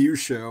review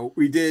show.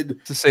 We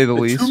did, to say the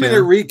least,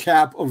 2-minute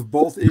recap of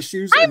both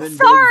issues. I'm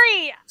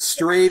sorry.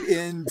 Straight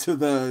into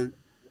the.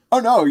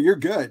 Oh no, you're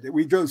good.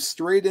 We go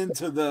straight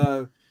into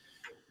the.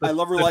 I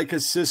love her like a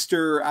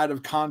sister out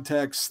of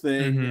context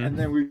thing, and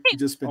then we've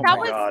just been.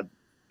 God.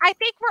 I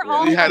think we're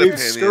all. We've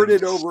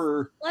skirted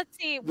over. Let's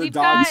see. The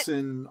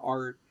Dodson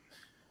art.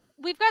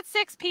 We've got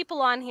 6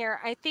 people on here.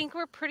 I think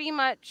we're pretty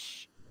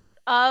much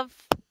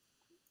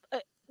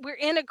we're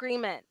in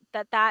agreement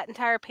that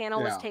entire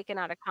panel was taken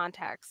out of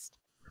context,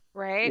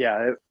 right?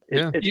 Yeah,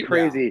 it's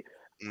crazy.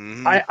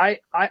 Yeah.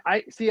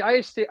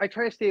 I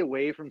try to stay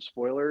away from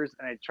spoilers,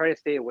 and I try to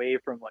stay away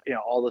from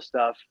all the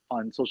stuff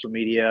on social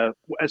media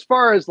as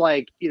far as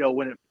when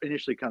it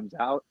initially comes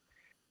out.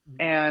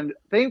 And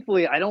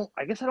thankfully, I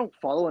guess I don't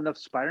follow enough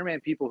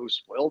Spider-Man people who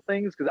spoil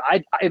things because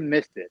I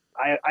missed it.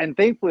 And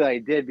thankfully I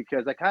did,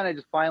 because I kind of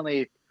just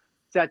finally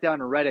sat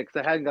down and read it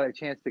because I hadn't got a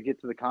chance to get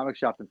to the comic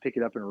shop and pick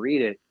it up and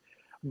read it.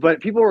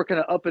 But people were kind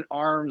of up in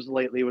arms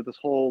lately with this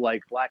whole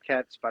like Black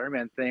Cat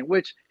Spider-Man thing,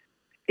 which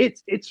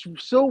it's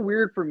so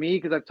weird for me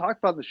because I've talked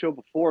about the show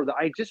before that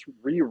I just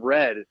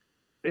reread,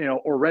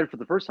 or read for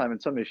the first time in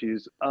some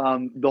issues,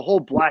 the whole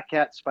Black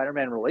Cat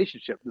Spider-Man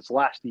relationship this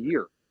last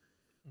year.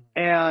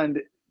 And,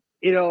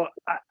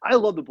 I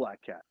love the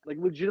Black Cat, like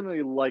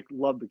legitimately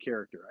love the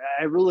character.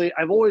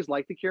 I've always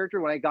liked the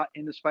character. When I got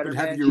into Spider-Man,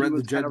 but have you read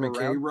the Jed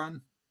McKay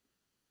run?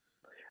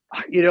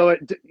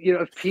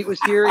 If Pete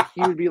was here,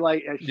 he would be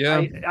like,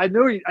 yeah. I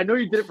know you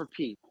did it for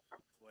Pete.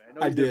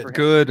 I did.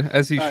 Good,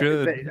 as he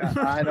should.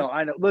 I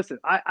know. Listen,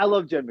 I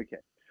love Jed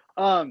McKay.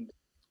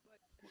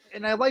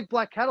 And I like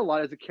Black Cat a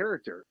lot as a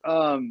character.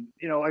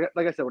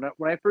 Like I said,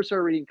 when I first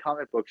started reading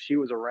comic books, she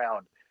was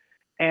around,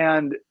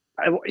 and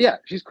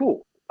she's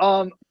cool.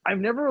 I've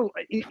never,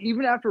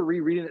 even after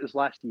rereading it this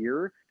last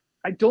year,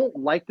 I don't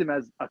like them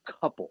as a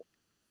couple,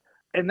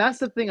 and that's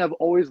the thing I've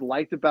always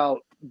liked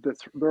about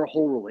their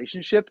whole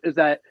relationship is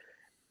that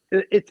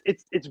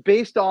it's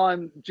based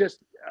on just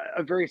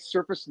a very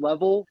surface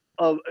level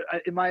of,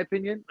 in my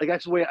opinion, like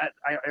that's the way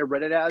I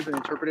read it as and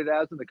interpreted it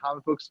as in the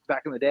comic books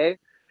back in the day.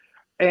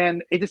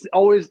 And it just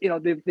always,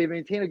 they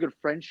maintain a good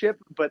friendship,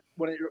 but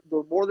when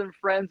they're more than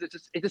friends,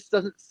 it just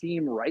doesn't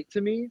seem right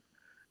to me.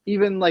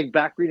 Even like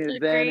back reading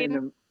it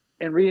then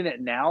and reading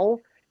it now,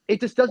 it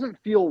just doesn't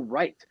feel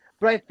right.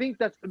 But I think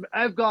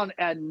I've gone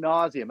ad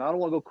nauseum. I don't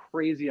want to go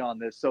crazy on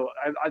this, so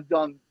I've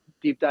done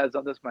deep dives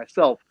on this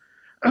myself,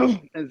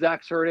 and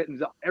Zach's heard it,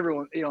 and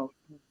everyone,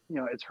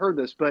 it's heard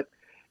this. But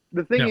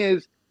the thing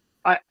is,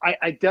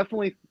 I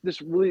definitely,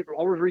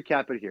 I'll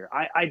recap it here.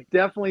 I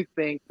definitely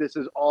think this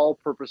is all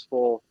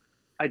purposeful.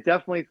 I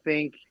definitely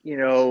think,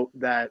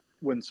 that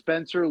when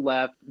Spencer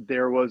left, they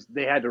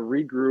had to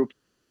regroup,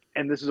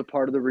 and this is a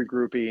part of the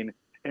regrouping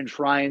and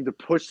trying to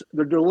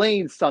they're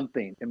delaying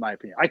something, in my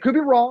opinion. I could be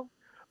wrong,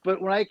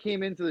 but when I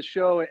came into the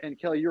show, and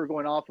Kelly, you were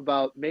going off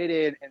about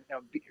Mayday and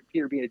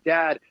Peter being a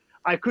dad,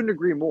 I couldn't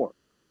agree more,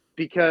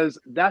 because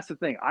that's the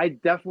thing. I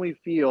definitely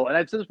feel, and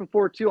I've said this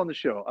before too on the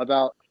show,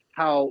 about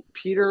how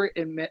Peter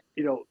and,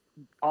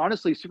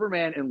 honestly,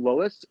 Superman and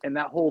Lois and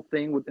that whole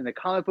thing within the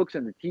comic books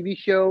and the TV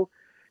show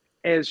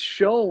has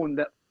shown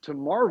that to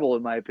Marvel,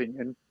 in my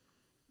opinion,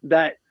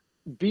 that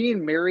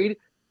being married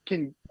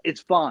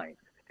it's fine.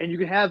 And you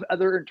can have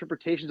other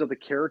interpretations of the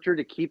character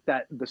to keep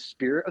the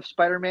spirit of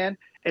Spider-Man.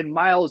 And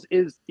Miles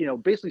is,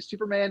 basically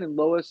Superman and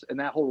Lois and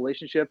that whole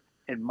relationship,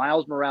 and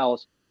Miles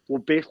Morales will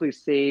basically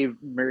save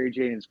Mary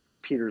Jane and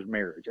Peter's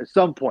marriage at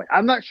some point.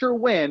 I'm not sure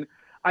when.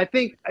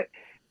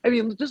 I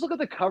mean, just look at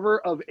the cover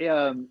of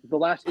the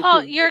last issue.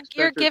 Paul, you're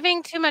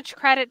giving too much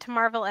credit to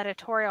Marvel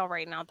editorial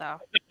right now, though.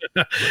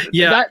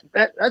 Yeah,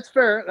 that's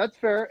fair. That's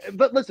fair.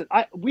 But listen,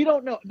 we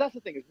don't know. That's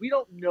the thing, is we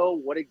don't know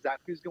what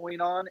exactly is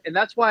going on, and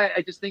that's why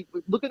I just think,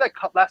 look at that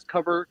last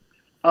cover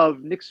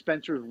of Nick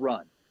Spencer's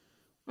run.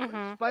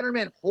 Mm-hmm.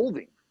 Spider-Man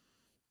holding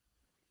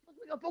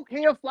a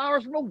bouquet of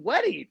flowers from a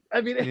wedding.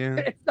 I mean,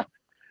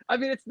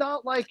 it's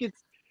not like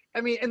it's. I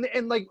mean,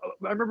 and like,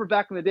 I remember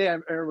back in the day, I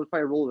remember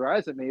probably rolled their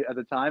eyes at me at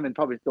the time, and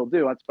probably still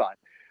do. That's fine.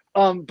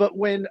 But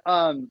when,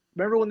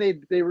 remember when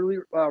they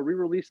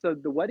re-released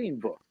the wedding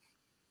book?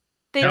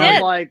 They did.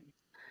 I'm like,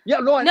 yeah,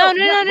 no,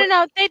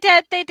 no. They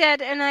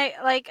did. And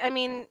I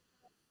mean,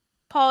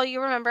 Paul,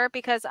 you remember,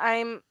 because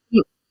I'm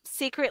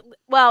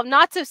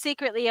not so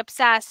secretly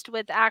obsessed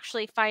with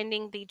actually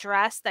finding the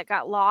dress that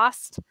got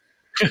lost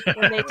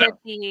when they did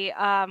the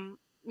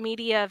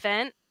media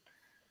event.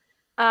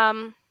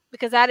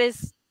 Because that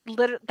is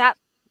that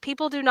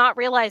people do not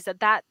realize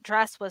that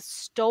dress was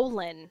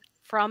stolen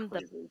from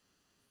the.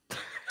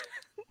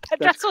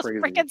 That dress was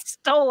freaking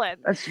stolen.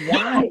 That's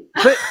why.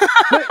 But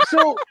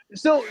so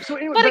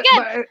anyway. But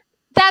again,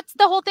 that's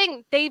the whole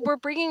thing. They were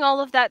bringing all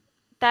of that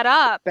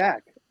up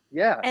back.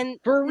 Yeah. And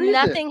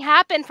nothing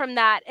happened from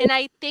that. And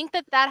I think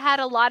that had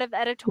a lot of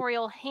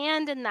editorial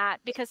hand in that,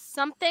 because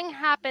something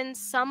happened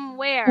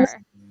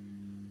somewhere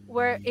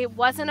where it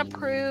wasn't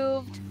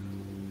approved.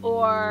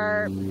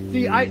 Or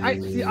I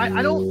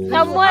don't.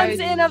 Someone's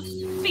in a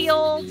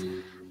field.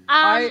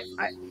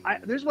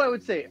 There's what I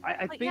would say.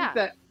 I think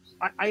that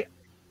I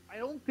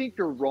don't think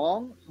you're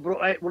wrong,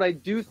 but what I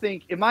do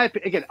think, in my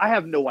opinion, again, I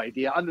have no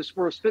idea. I'm just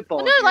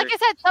spitballing. No, like I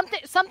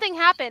said, something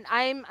happened.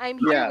 I'm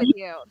here with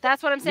you.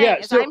 That's what I'm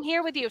saying. I'm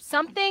here with you.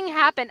 Something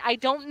happened. I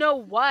don't know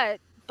what,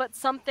 but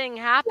something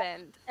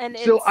happened, and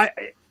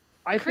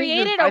I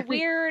created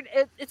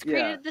It's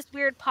created this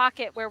weird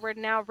pocket where we're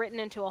now written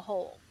into a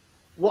hole.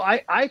 Well,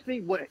 I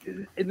think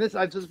in this,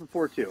 I've said this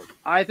before too.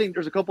 I think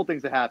there's a couple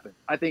things that happened.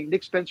 I think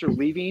Nick Spencer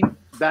leaving,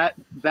 that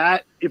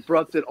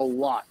erupted a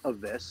lot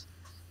of this,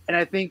 and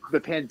I think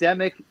the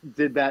pandemic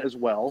did that as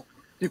well.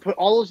 You put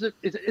all of this,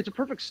 it's a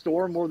perfect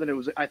storm more than it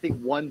was, I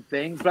think, one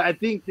thing. But I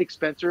think Nick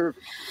Spencer,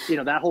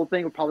 that whole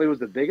thing probably was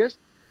the biggest.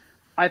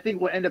 I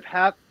think what ended up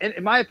happening,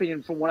 in my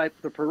opinion, from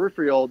the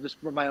peripheral, just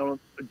from my own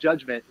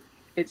judgment,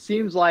 it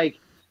seems like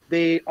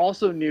they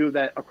also knew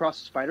that Across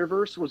the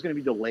Spider-Verse was going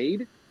to be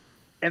delayed.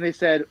 and they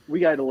said, we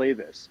got to delay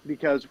this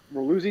because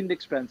we're losing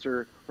Nick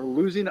Spencer. We're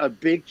losing a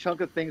big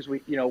chunk of things.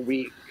 We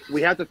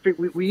have to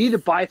we need to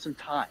buy some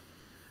time.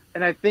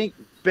 And I think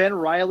Ben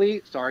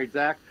Reilly, sorry,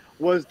 Zach,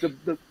 was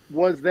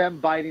them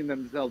biding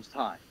themselves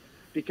time,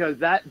 because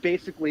that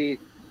basically,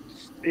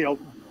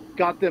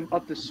 got them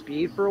up to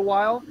speed for a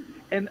while.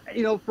 And,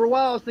 for a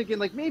while I was thinking,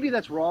 like, maybe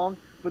that's wrong.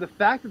 But the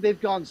fact that they've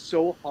gone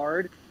so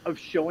hard of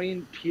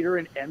showing Peter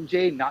and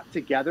MJ not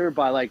together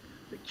by, like,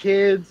 the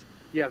kids,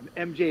 you have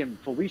MJ and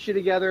Felicia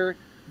together.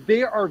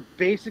 They are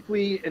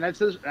basically, and I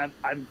think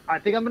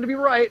I'm going to be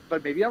right,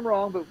 but maybe I'm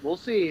wrong, but we'll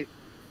see.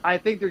 I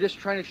think they're just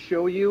trying to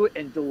show you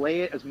and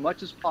delay it as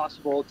much as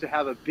possible to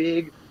have a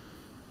big,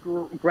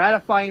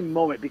 gratifying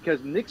moment,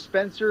 because Nick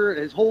Spencer,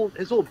 his whole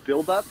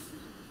build-up,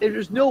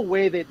 there's no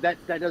way that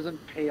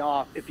doesn't pay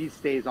off if he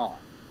stays on.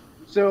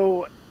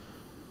 So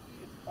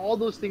all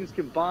those things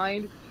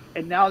combined,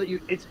 and now that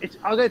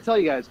I gotta tell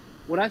you guys,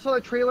 when I saw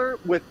the trailer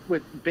with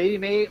Baby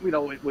May,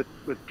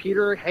 with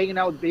Peter hanging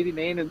out with Baby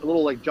May in a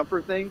little like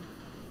jumper thing,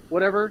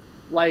 whatever,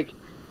 like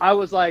I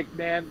was like,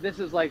 man, this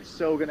is like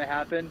so gonna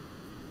happen.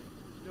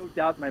 There's no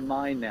doubt in my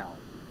mind now.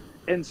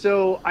 And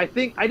so I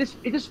think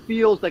it just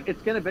feels like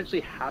it's gonna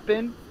eventually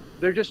happen.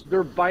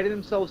 They're biding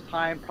themselves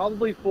time,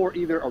 probably for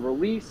either a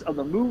release of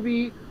the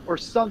movie or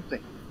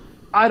something.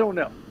 I don't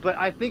know, but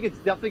I think it's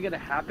definitely going to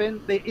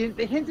happen. They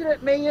hinted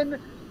at May in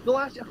the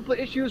last couple of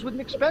issues with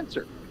Nick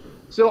Spencer.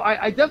 So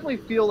I definitely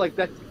feel like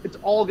it's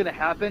all going to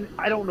happen.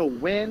 I don't know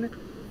when,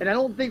 and I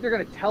don't think they're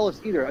going to tell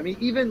us either. I mean,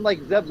 even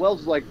like Zeb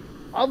Wells is like,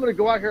 I'm going to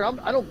go out here.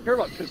 I don't care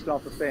about pissing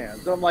off the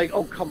fans. So I'm like,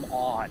 oh, come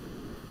on.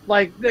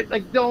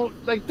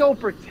 Don't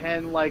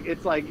pretend like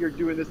it's like you're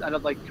doing this out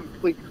of like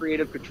complete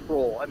creative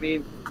control. I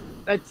mean,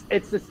 it's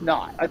just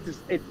not.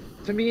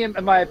 To me,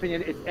 in my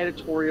opinion, it's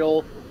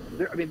editorial.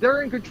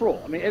 They're in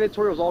control. I mean,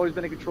 editorial's always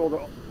been in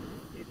control.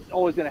 It's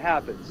always going to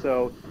happen.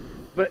 So,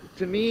 but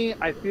to me,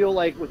 I feel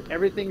like with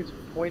everything's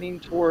pointing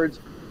towards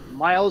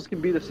Miles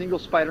can be the single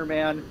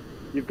Spider-Man.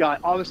 You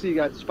got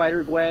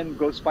Spider-Gwen,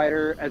 Ghost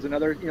Spider as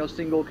another,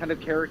 single kind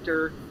of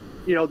character,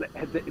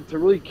 to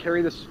really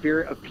carry the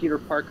spirit of Peter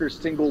Parker's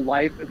single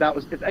life. That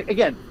was,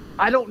 again,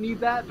 I don't need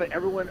that, but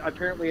everyone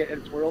apparently at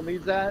editorial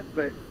needs that.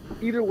 But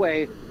either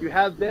way, you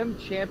have them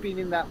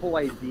championing that whole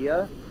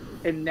idea.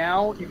 And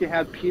now you can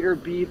have Peter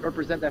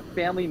represent that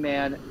family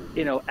man,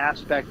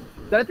 aspect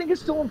that I think is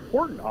still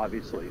important,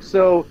 obviously.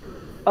 So,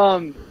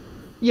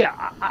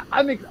 yeah,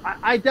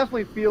 I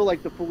definitely feel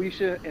like the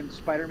Felicia and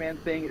Spider-Man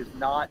thing is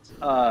not,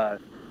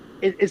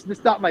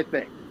 it's not my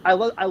thing. I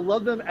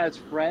love them as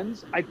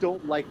friends. I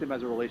don't like them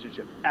as a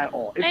relationship at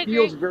all. It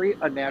feels very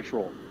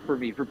unnatural for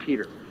me, for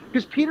Peter,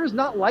 because Peter's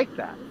not like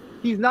that.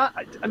 He's not.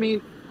 I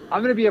mean,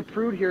 I'm gonna be a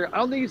prude here. I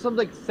don't think he's some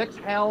like sex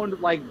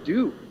hound like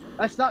dude.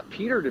 That's not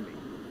Peter to me.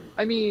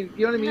 I mean,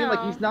 you know what I mean? No.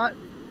 Like, he's not.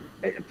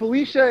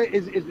 Felicia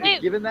is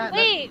given that.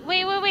 Wait.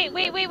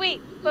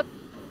 But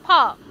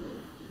Paul.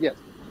 Yes.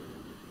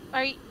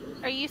 Are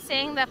you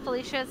saying that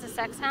Felicia is a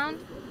sex hound?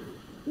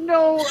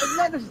 No,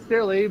 not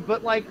necessarily.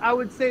 But like, I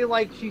would say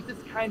like she's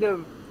just kind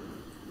of.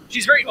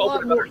 She's very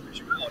open about her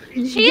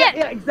sexuality.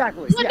 Yeah,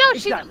 exactly. Well, no,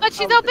 exactly.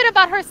 She's open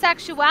about her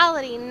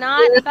sexuality,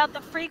 not about the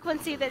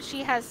frequency that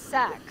she has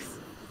sex.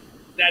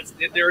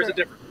 There is a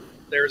difference.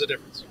 There is a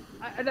difference.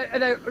 Let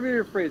me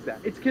rephrase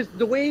that. It's because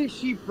the way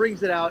she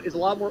brings it out is a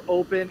lot more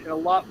open and a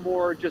lot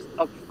more just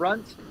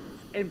upfront,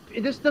 and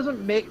it just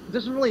doesn't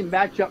really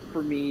match up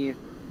for me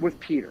with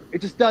Peter.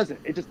 It just doesn't.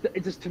 It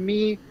just to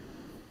me,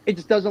 it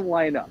just doesn't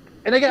line up.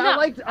 And again,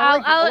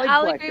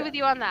 I'll agree with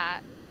you on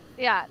that.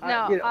 Yeah,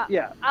 no,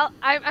 yeah.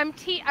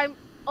 I'm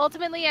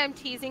ultimately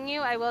teasing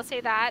you. I will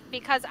say that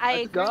because I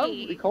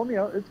agree. You call me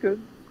out. It's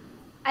good.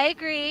 I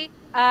agree.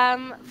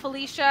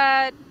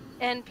 Felicia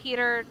and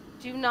Peter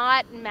do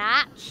not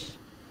match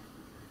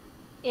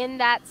in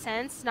that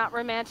sense, not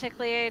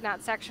romantically,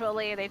 not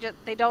sexually.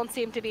 They don't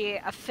seem to be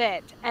a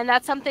fit, and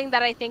that's something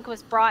that I think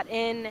was brought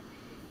in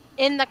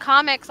the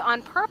comics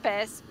on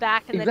purpose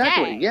back in the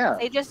day. Yeah,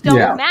 they just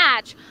don't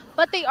match,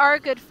 but they are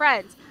good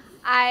friends.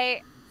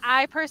 I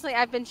personally,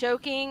 I've been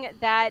joking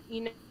that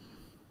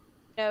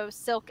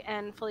Silk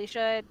and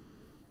Felicia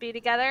be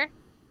together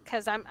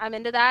because I'm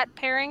into that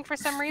pairing for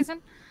some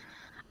reason.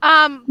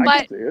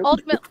 But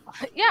ultimately,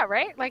 yeah,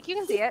 right. Like you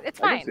can see it. It's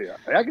fine.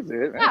 I can see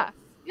it. Man.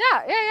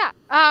 Yeah.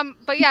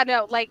 But yeah,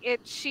 no, like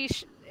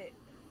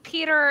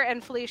Peter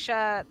and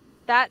Felicia,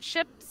 that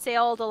ship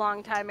sailed a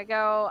long time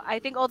ago. I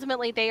think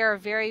ultimately they are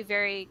very,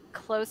 very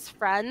close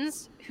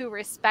friends who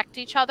respect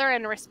each other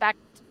and respect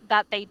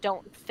that they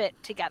don't fit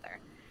together.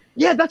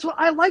 Yeah, that's what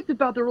I liked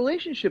about the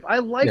relationship. I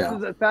liked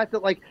the fact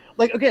that like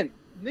again,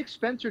 Nick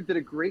Spencer did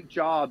a great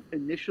job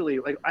initially.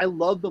 Like I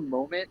love the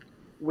moment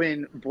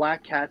when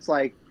Black Cat's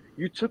like,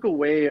 you took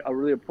away a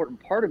really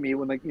important part of me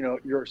when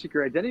your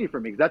secret identity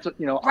from me. That's what,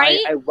 right?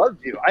 I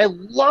loved you. I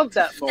love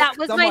that moment. That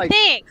was my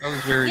thing. That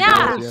was very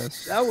good.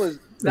 Yes. That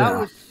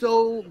was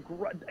so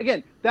great.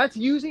 Again, that's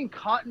using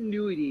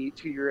continuity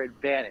to your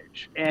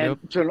advantage and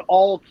to in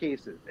all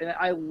cases. And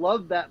I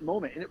love that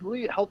moment. And it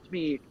really helped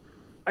me.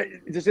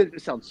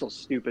 it sounds so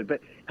stupid,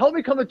 but help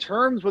me come to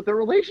terms with the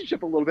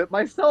relationship a little bit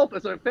myself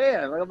as a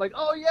fan. Like, I'm like,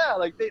 oh yeah,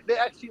 like they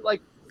actually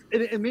like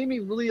it made me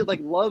really like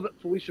love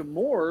Felicia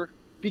more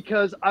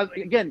because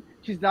again,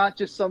 she's not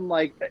just some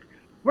like.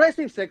 When I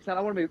say sex, I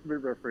want to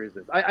rephrase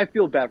this. I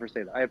feel bad for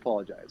saying that. I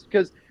apologize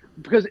because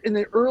in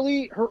her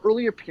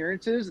early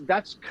appearances,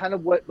 that's kind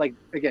of what like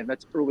again,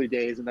 that's early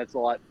days, and that's a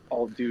lot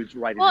all dudes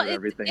writing and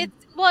everything.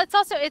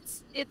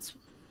 It's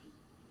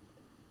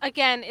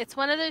again, it's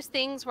one of those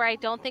things where I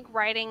don't think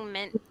writing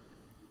meant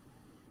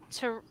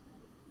to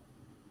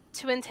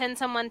intend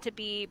someone to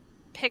be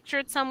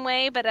pictured some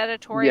way, but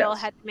editorial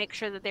had to make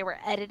sure that they were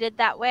edited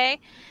that way.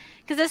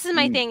 Because this is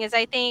my thing, is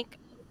I think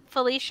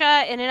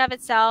Felicia in and of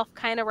itself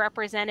kind of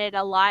represented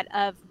a lot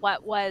of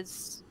what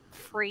was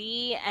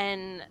free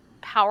and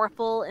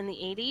powerful in the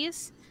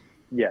 80s.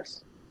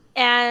 Yes.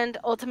 And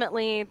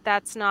ultimately,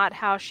 that's not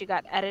how she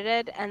got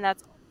edited. And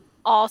that's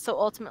also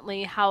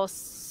ultimately how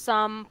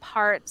some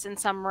parts and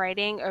some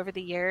writing over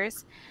the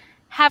years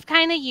have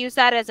kind of used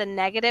that as a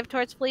negative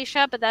towards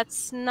Felicia, but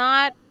that's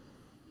not,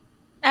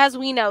 as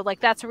we know, like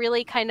that's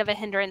really kind of a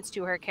hindrance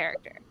to her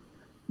character.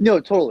 No,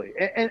 totally.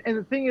 And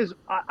the thing is,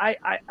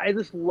 I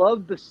just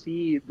love to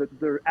see that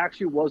there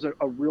actually was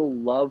a real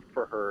love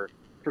for her,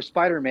 for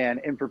Spider-Man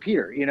and for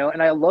Peter, you know,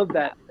 and I love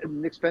that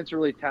Nick Spencer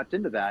really tapped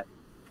into that.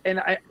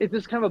 And it's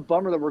just kind of a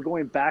bummer that we're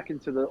going back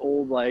into the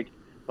old, like,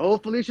 oh,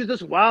 Felicia's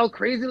this wild,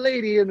 crazy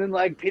lady. And then,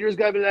 like, Peter's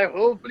got to be like,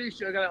 oh,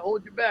 Felicia, I got to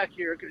hold you back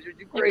here because you're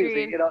too crazy.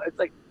 Agreed. You know,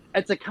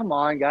 it's like, come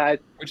on, guys.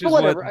 Which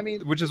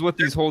is what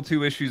these whole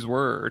two issues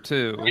were,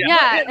 too.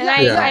 Yeah, and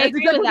I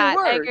agree with that.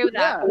 I agree with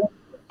that.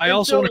 I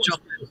also want to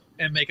jump in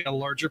and make a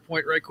larger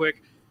point right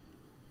quick.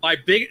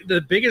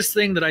 The biggest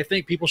thing that I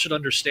think people should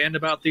understand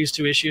about these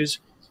two issues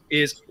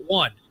is,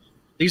 one,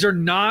 these are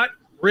not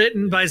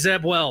written by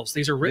Zeb Wells.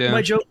 These are written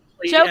by Joe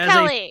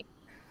Kelly.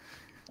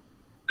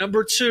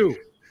 Number two,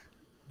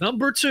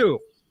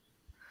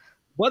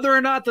 whether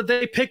or not that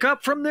they pick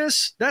up from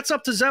this, that's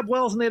up to Zeb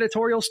Wells and the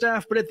editorial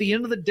staff. But at the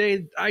end of the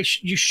day,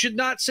 you should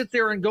not sit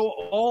there and go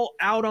all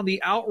out on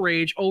the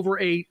outrage over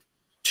a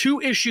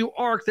 2-issue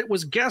arc that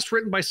was guest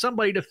written by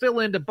somebody to fill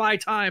in to buy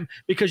time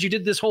because you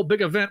did this whole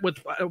big event with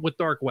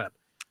Dark Web.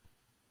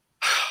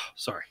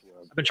 Sorry,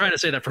 I've been trying to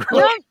say that for a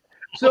while.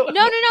 No.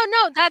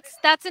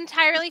 That's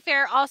entirely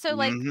fair. Also,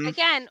 like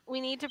again, we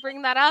need to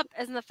bring that up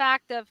as in the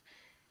fact of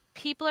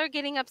people are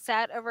getting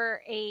upset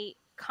over a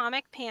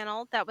comic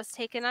panel that was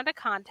taken out of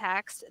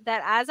context.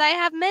 That, as I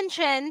have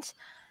mentioned,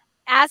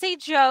 as a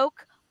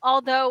joke,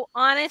 although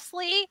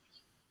honestly,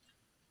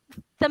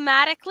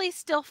 thematically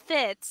still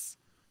fits.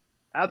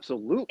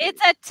 Absolutely.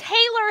 It's a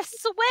Taylor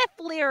Swift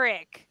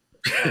lyric.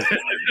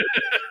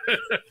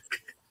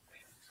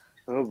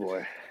 Oh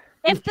boy.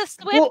 If the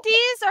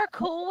Swifties are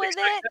cool with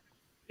it,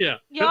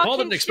 y'all Paul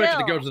can didn't expect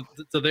it to go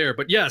to there,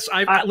 but yes,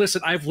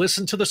 I've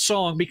listened to the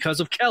song because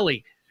of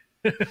Kelly.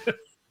 It's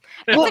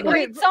a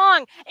great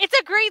song. It's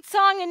a great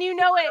song, and you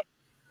know it.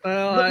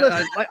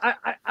 Listen,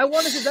 I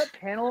wanted to that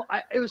panel.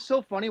 It was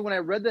so funny when I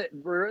read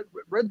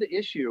the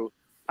issue.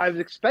 I was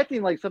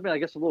expecting like something, I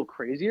guess, a little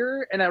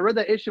crazier, and I read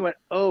that issue and went,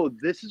 "Oh,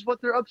 this is what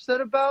they're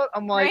upset about."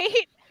 I'm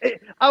like,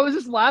 I was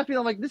just laughing.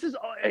 I'm like, "This is."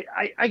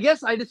 I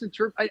guess I just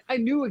interpret. I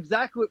knew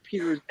exactly what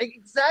Peter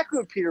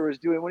was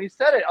doing when he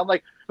said it. I'm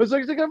like, I was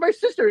like, "My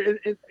sister,"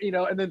 and you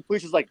know. And then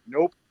Felicia's like,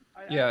 "Nope."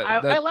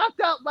 I laughed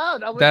out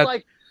loud. I was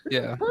like,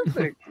 "This is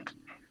perfect."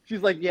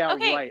 She's like, "Yeah,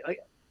 right."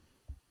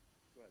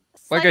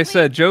 Like I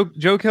said, Joe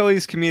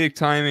Kelly's comedic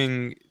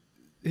timing,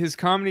 his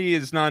comedy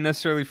is not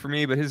necessarily for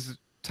me, but his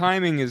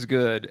timing is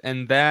good,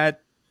 and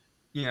that,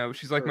 you know,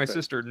 she's like, my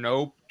sister.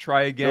 Nope,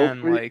 try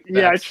again. Nope. Like,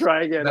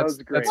 try again. That was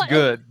great. That's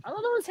good. I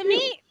don't know. To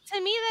me,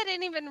 that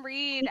didn't even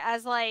read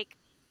as like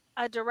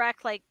a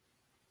direct, like,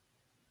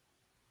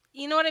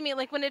 you know what I mean?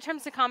 Like, when it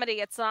comes to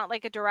comedy, it's not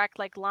like a direct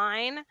like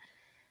line,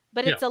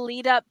 but it's a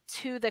lead up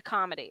to the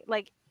comedy.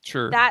 Like,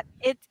 sure, that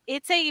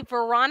it's a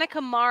Veronica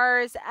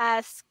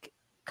Mars-esque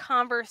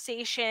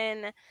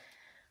conversation,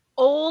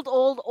 old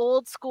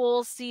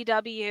school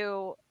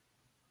CW.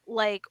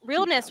 Like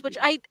realness, which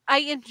I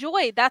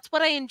enjoy. That's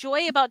what I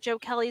enjoy about Joe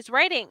Kelly's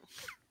writing.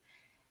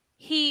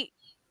 He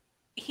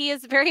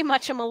is very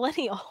much a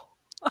millennial.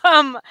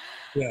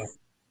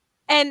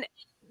 And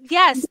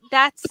yes,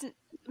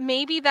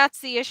 maybe that's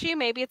the issue.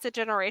 Maybe it's a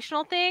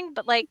generational thing.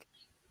 But like,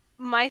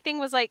 my thing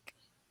was like,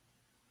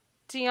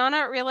 do you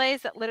not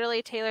realize that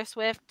literally Taylor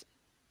Swift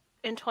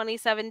in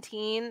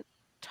 2017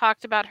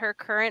 talked about her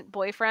current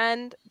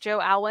boyfriend,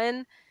 Joe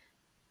Alwyn,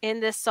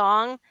 in this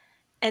song?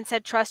 And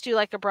said, "Trust you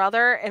like a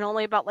brother," and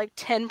only about like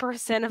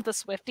 10% of the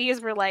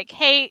Swifties were like,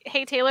 "Hey,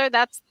 Taylor,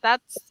 that's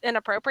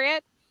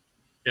inappropriate."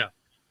 Yeah.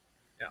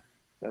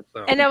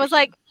 And it was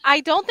like,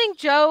 I don't think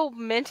Joe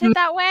meant it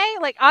that way.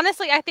 Like,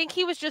 honestly, I think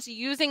he was just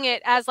using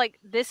it as like,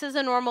 this is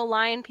a normal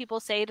line people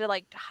say to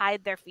like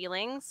hide their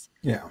feelings.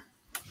 Yeah.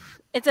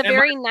 It's a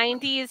very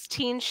 90s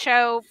teen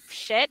show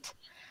shit.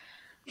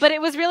 But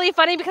it was really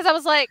funny because I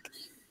was like,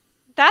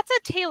 that's a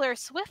Taylor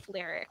Swift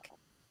lyric.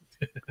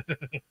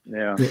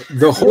 Yeah.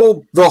 The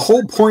whole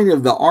point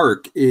of the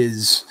arc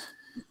is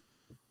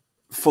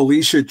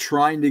Felicia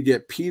trying to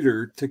get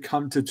Peter to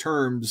come to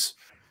terms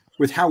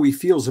with how he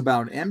feels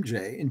about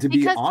MJ and to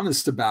be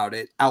honest about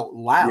it out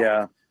loud.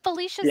 Yeah.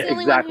 Felicia's the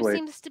only one who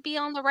seems to be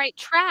on the right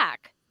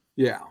track.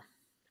 Yeah.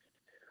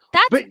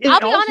 I'll be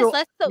honest,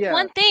 that's the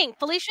one thing.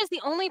 Felicia's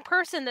the only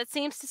person that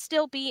seems to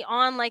still be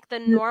on like the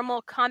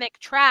normal comic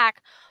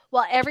track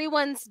while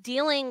everyone's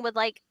dealing with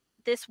like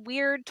this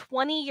weird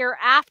 20-year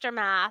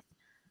aftermath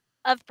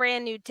of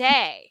Brand New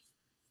Day.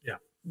 Yeah.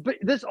 But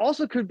this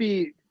also could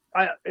be,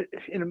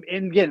 and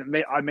again,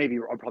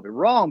 I'm probably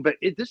wrong, but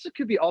this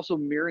could be also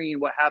mirroring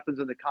what happens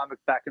in the comic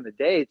back in the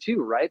day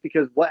too, right?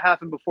 Because what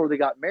happened before they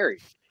got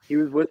married? He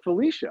was with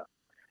Felicia.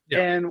 Yeah.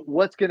 And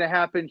what's going to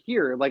happen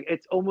here? Like,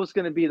 it's almost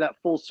going to be that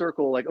full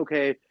circle. Like,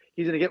 okay,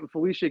 he's going to get with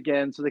Felicia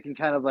again, so they can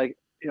kind of like,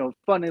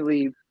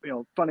 funnily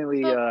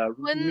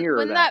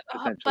mirror that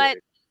potentially. But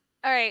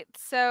all right,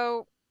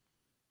 so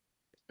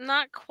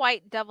not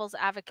quite devil's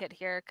advocate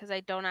here because I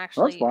don't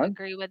actually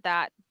agree with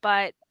that.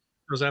 But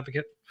devil's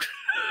advocate.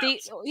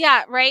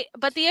 Right.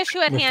 But the issue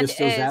at hand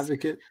is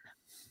advocate.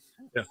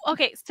 Yeah.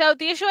 Okay, so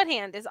the issue at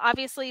hand is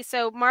obviously,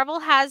 so Marvel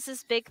has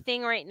this big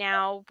thing right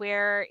now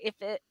where if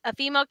a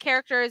female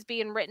character is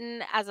being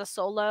written as a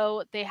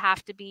solo, they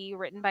have to be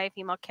written by a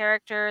female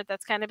character.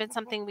 That's kind of been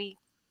something we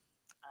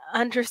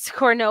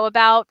know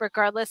about,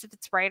 regardless if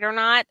it's right or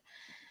not.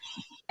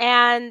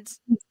 And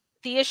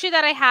the issue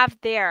that I have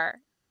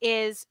there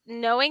is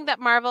knowing that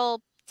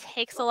Marvel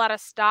takes a lot of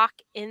stock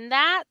in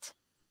that,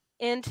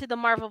 into the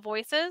Marvel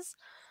voices.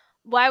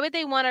 Why would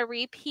they want to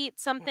repeat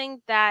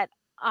something that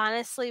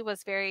honestly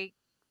was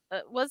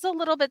was a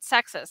little bit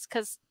sexist?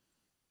 Because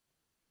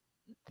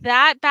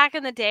that back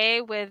in the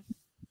day with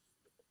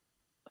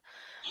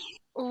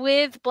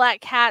Black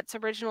Cat's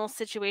original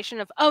situation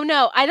of, oh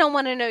no, I don't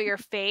want to know your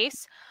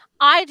face,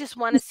 I just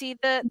want to see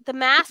the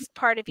masked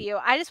part of you,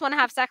 I just want to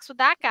have sex with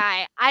that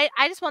guy, I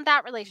just want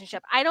that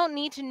relationship, I don't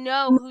need to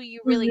know who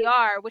you really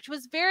are, which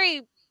was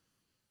very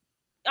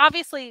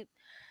obviously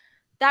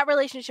that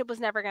relationship was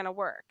never going to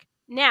work.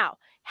 Now,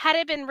 had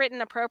it been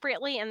written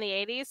appropriately in the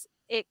 80s,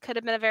 it could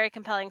have been a very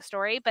compelling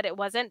story, but it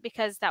wasn't,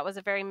 because that was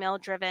a very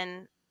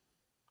male-driven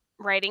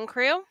writing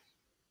crew.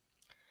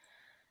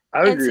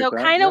 I would agree with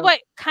that,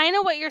 kind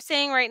of what you're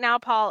saying right now,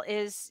 Paul,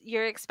 is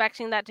you're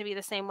expecting that to be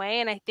the same way,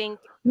 and I think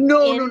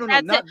no,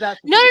 not that.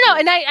 No,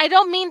 and I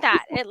don't mean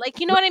that. Like,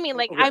 you know what I mean?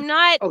 Like, okay. I'm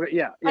not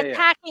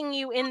attacking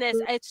you in this.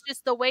 It's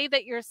just the way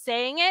that you're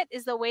saying it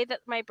is the way that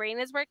my brain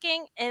is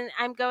working, and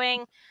I'm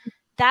going,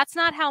 that's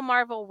not how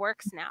Marvel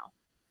works now.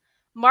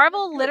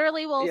 Marvel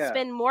literally will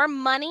spend more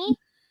money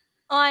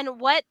on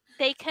what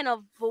they can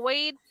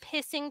avoid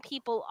pissing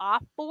people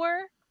off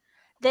for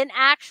than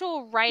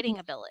actual writing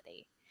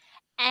ability.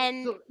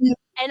 And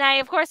I,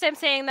 of course, I'm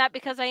saying that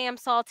because I am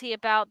salty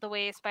about the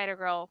way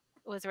Spider-Girl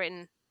was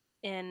written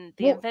in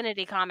the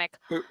Infinity comic.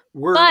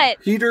 Were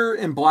Peter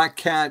and Black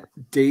Cat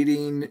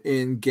dating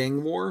in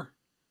Gang War?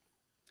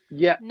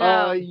 Yeah.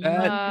 No.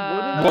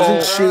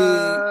 Wasn't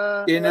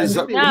she in his?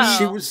 No.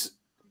 She was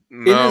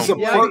in his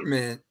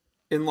apartment.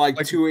 In like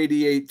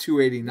 288,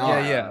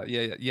 289.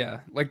 Yeah.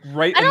 Like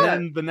right, and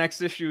then the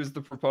next issue is the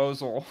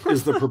proposal. Okay,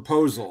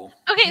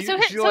 so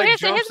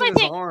here's my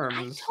thing.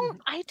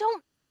 I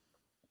don't.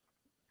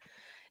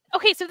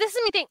 Okay, so this is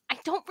my thing. I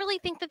don't really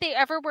think that they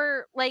ever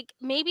were, like,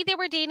 maybe they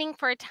were dating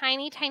for a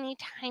tiny, tiny,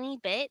 tiny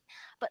bit,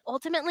 but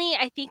ultimately,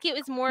 I think it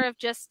was more of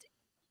just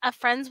a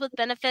friends with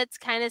benefits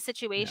kind of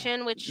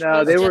situation, which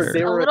was they were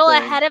a little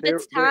ahead of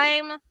its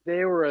time.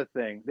 They were a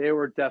thing. They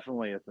were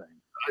definitely a thing.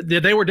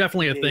 They were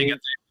definitely a thing.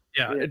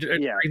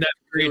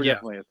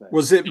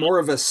 Was it more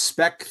of a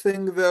spec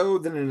thing though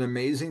than an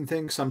amazing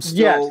thing? Because I'm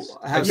still.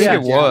 I think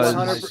it was.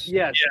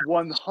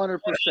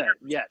 100%.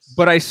 Yes.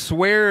 But I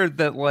swear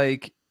that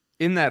like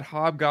in that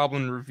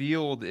Hobgoblin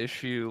revealed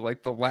issue,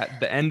 like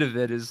the end of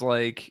it is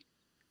like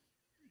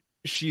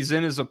she's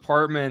in his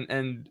apartment,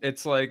 and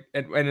it's like,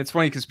 and it's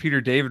funny because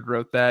Peter David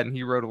wrote that, and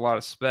he wrote a lot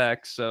of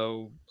specs.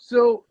 So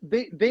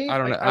they I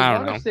don't know.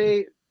 I want to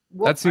say.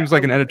 Well, that seems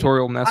like an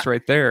editorial mess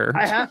right there.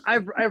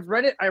 I've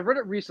read it. I read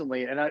it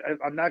recently, and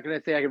I'm not going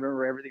to say I can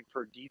remember everything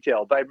per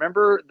detail, but I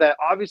remember that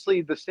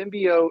obviously the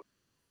symbiote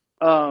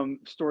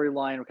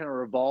storyline kind of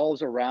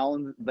revolves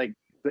around like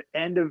the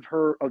end of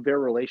their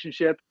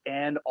relationship,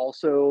 and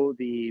also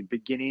the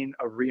beginning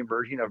of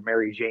reemerging of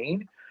Mary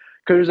Jane,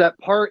 because there's that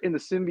part in the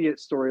symbiote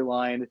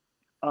storyline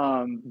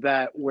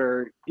that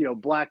where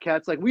Black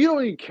Cat's like, we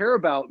don't even care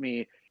about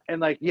me. And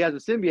like he has a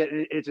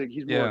symbiote, and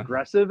he's more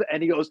aggressive,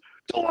 and he goes,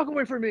 "Don't walk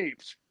away from me,"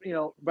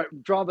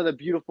 but drawn by the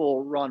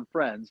beautiful Ron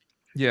Friends.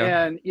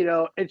 Yeah, and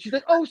and she's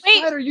like, "Oh,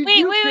 Spider, you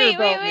do care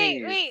about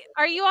me." Wait,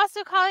 are you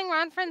also calling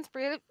Ron Friends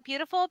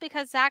beautiful?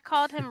 Because Zach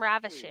called him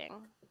ravishing.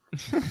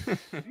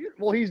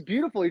 Well, he's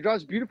beautiful. He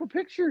draws beautiful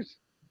pictures.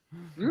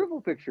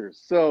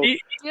 So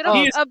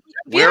beautiful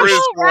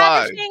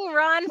ravishing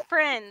Ron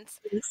Friends.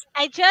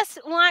 I just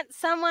want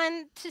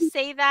someone to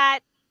say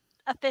that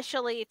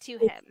officially to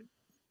him.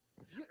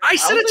 I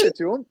said it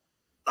to him.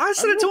 I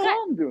said it to him.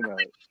 I'm doing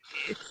that.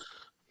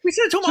 We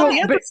said it to him on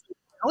the episode.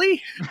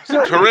 Really?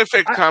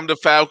 Terrific, Tom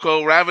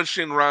DeFalco,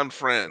 ravishing Ron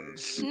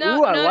Friends.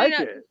 No, Ooh, I no, like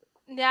no. it.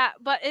 Yeah,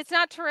 but it's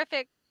not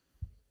terrific.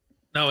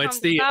 No, it's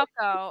Tom the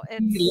DeFalco.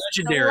 It's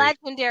legendary. the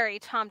legendary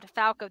Tom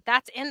DeFalco.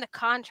 That's in the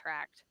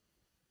contract.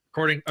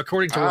 according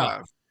to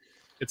Ron.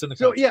 It's in the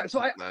So contract.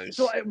 yeah, Nice.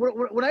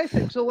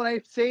 when I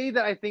say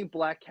that I think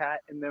Black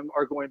Cat and them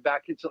are going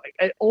back into, like,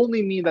 I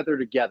only mean that they're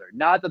together,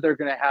 not that they're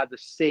going to have the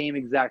same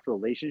exact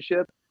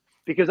relationship,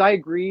 because I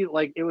agree,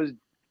 like,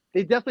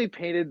 they definitely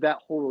painted that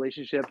whole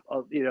relationship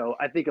of,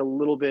 I think a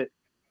little bit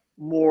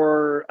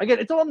more, again,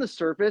 it's all on the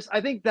surface.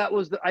 I think that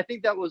was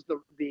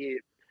the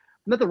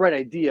not the right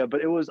idea,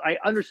 but I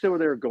understood where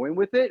they were going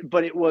with it,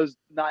 but it was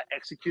not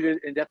executed,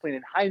 and definitely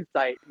in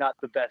hindsight, not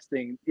the best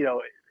thing,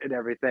 and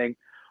everything.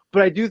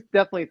 But I do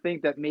definitely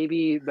think that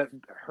maybe that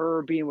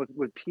her being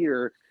with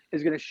Peter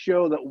is going to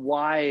show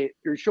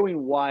you're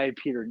showing why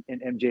Peter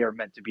and MJ are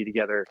meant to be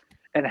together,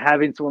 and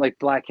having someone like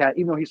Black Cat,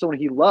 even though he's someone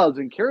he loves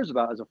and cares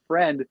about as a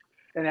friend,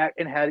 and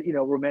had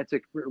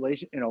romantic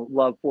relation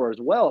love for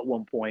as well at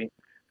one point,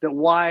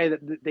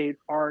 that they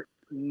aren't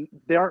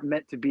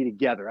meant to be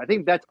together. I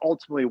think that's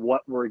ultimately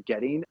what we're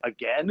getting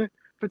again,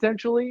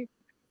 potentially.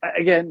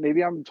 Again,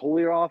 maybe I'm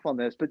totally off on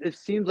this, but it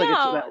seems like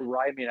it's that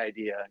rhyming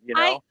idea,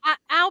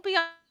 I'll be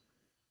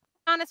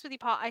honest with you,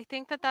 Paul. I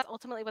think that that's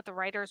ultimately what the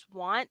writers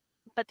want,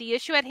 but the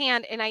issue at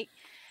hand, and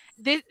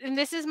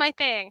this is my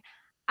thing.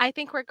 I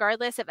think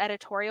regardless if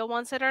editorial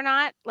wants it or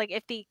not, like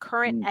if the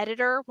current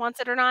editor wants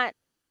it or not,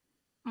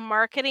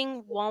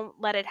 marketing won't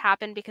let it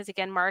happen, because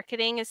again,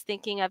 marketing is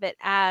thinking of it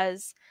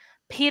as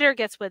Peter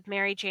gets with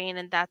Mary Jane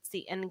and that's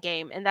the end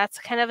game, and that's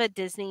kind of a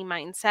Disney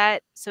mindset.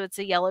 So it's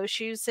a yellow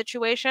shoes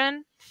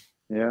situation,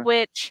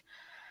 which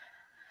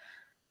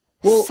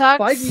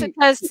sucks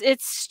because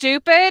it's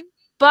stupid.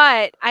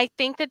 But I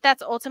think that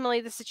that's ultimately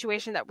the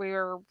situation that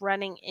we're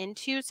running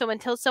into. So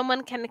until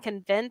someone can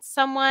convince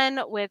someone,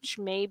 which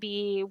may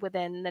be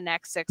within the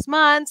next 6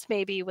 months,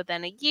 maybe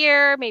within a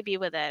year, maybe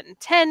within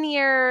 10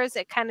 years,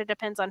 it kind of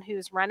depends on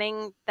who's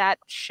running that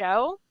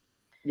show.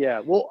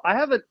 Yeah, well, I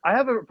have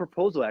a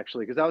proposal,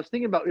 actually, because I was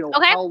thinking about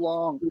how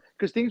long,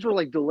 because things were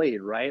like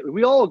delayed, right?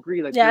 We all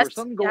agree that there was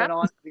something going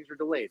on, things were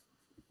delayed.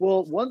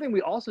 Well, one thing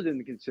we also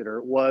didn't consider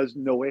was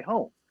No Way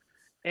Home.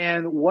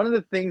 And one of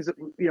the things that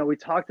we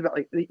talked about,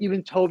 like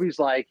even Toby's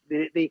like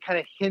they kind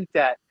of hint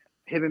that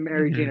him and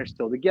Mary Jane are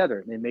still together,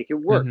 and they make it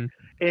work.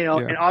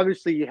 And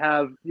obviously you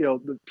have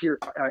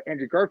the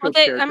Andrew Garfield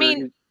character. I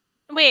mean,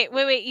 wait.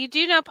 You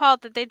do know, Paul,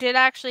 that they did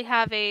actually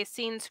have a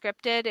scene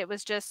scripted. It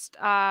was just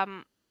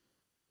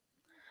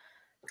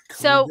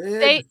so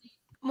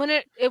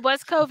it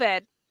was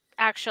COVID.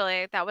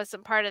 Actually, that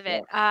wasn't part of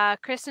it.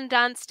 Kristen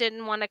Dunst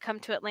didn't want to come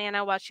to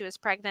Atlanta while she was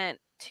pregnant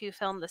to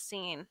film the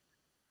scene.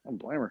 I don't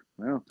blame her.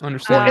 Yeah.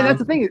 Understandable. And that's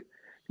the thing.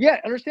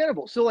 Yeah,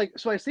 understandable. So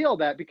I say all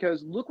that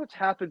because look what's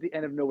happened at the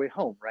end of No Way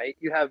Home, right?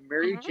 You have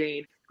Mary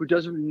Jane, who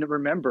doesn't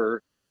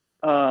remember,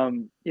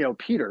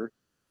 Peter,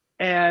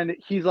 and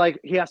he's like,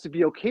 he has to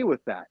be okay with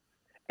that.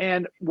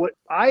 And what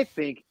I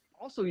think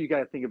also you got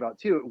to think about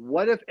too,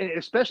 what if, and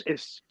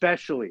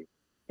especially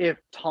if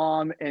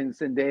Tom and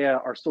Zendaya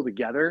are still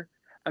together,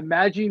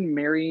 imagine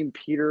marrying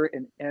Peter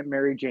and Aunt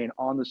Mary Jane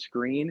on the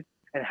screen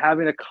and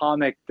having a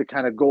comic to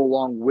kind of go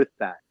along with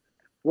that.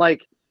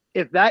 Like,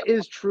 if that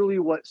is truly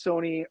what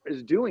Sony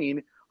is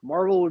doing,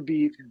 Marvel would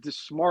be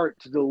smart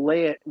to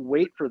delay it,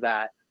 wait for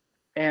that,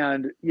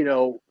 and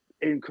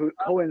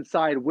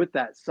coincide with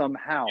that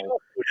somehow.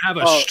 Would have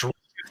a stroke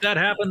if that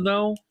happened,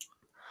 though.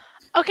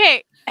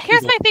 Okay,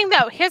 here's my thing,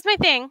 though.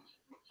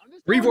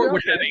 Revort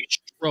would have a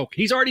stroke.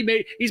 He's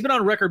been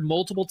on record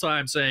multiple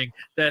times saying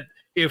that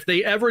if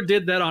they ever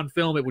did that on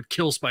film, it would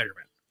kill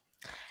Spider-Man.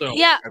 So,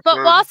 yeah, but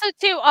also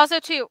too,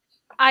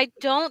 I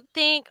don't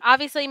think,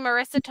 obviously,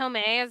 Marissa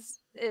Tomei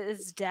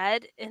is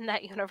dead in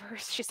that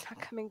universe. She's not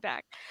coming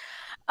back.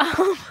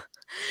 I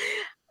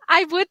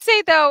would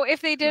say, though,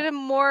 if they did a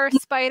more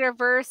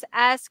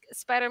Spider-Verse-esque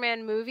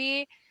Spider-Man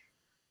movie,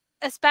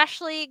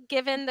 especially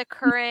given the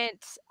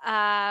current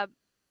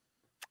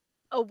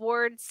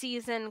award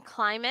season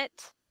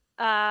climate,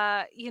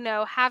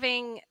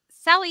 having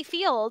Sally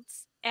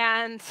Fields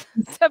and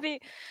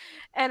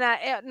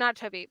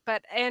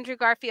Andrew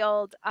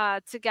Garfield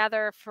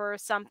together for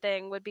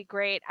something would be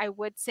great. I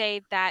would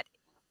say that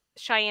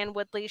Shailene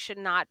Woodley should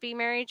not be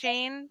Mary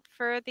Jane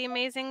for The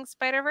Amazing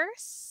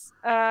Spider-Verse.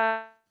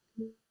 But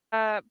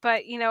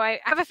I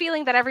have a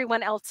feeling that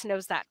everyone else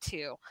knows that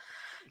too.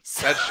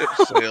 So... That ship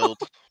sailed.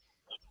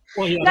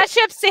 Well, yeah. That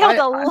ship sailed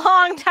a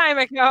long time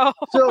ago.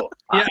 So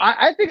yeah.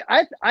 I think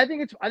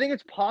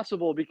it's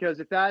possible because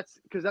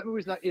that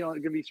movie's not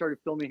going to be started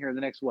filming here in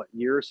the next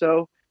year or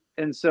so,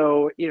 and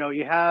so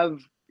you have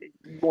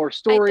more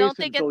stories. I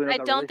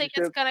don't think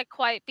it's going to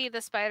quite be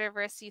the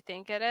Spider-Verse you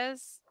think it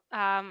is.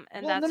 I'm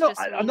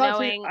not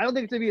saying I don't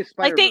think it's going to be a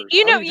Spider-Verse. Like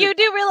you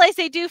do realize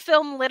they do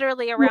film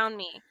literally around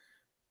me.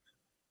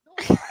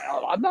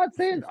 I'm not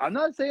saying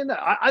that.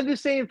 I'm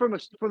just saying from a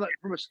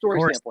story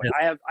standpoint.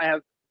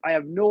 I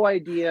have no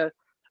idea.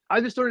 I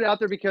just threw it out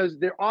there because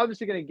they're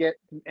obviously going to get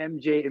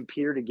MJ and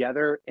Peter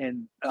together,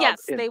 and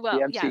yes, they will.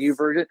 The MCU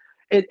version.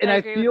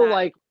 I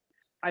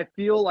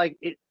feel like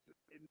it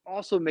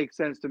also makes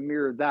sense to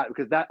mirror that,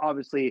 because that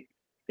obviously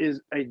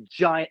is a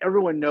giant.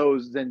 Everyone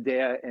knows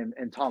Zendaya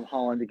and Tom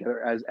Holland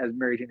together as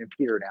Mary Jane and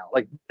Peter now.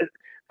 Like,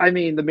 I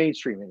mean, the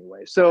mainstream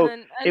anyway. So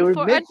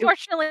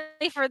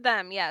unfortunately for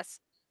them, yes.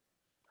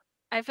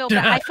 I feel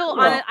bad.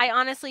 I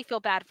honestly feel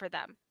bad for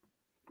them.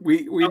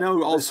 We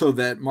know also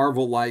that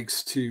Marvel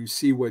likes to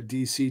see what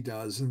DC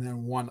does and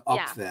then one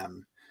up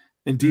them.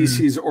 And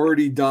DC's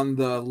already done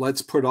the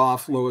let's put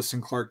off Lois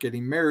and Clark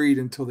getting married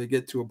until they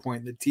get to a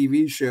point in the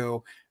TV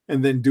show,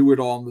 and then do it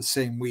all in the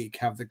same week,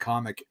 have the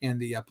comic and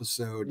the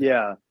episode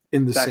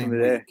in the same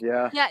week.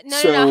 No,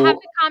 have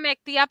the comic,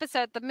 the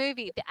episode, the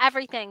movie,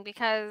 everything,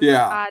 because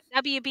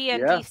WB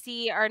and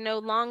DC are no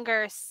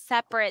longer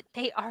separate.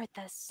 They are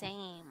the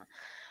same.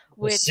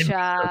 Which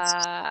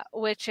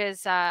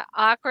is a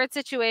awkward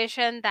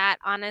situation that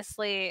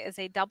honestly is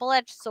a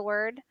double-edged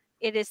sword.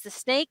 It is the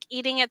snake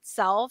eating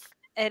itself.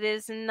 It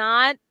is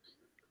not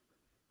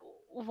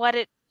what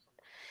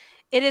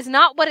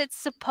it's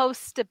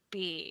supposed to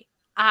be.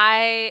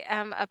 I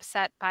am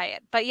upset by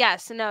it. But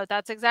yes, no,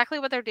 that's exactly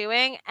what they're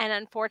doing. And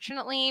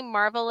unfortunately,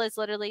 Marvel is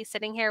literally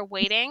sitting here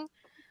waiting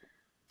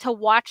to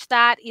watch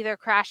that either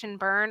crash and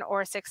burn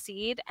or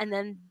succeed, and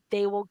then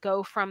they will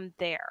go from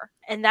there.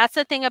 And that's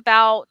the thing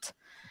about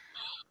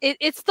it.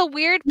 It's the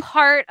weird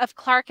part of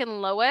Clark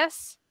and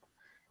Lois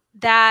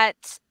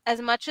that, as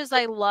much as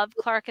I love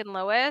Clark and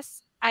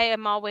Lois, I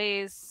am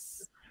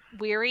always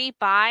weary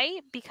by,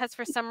 because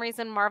for some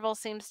reason Marvel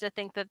seems to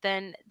think that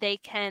then they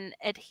can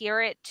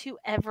adhere it to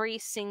every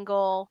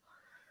single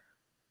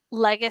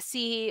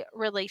legacy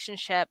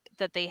relationship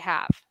that they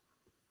have.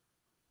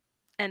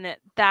 And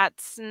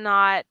that's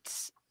not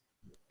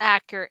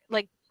accurate.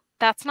 Like,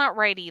 that's not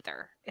right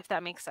either, if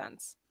that makes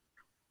sense.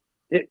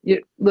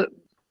 Look,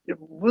 I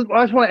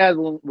just want to add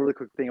a really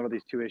quick thing about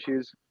these two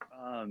issues.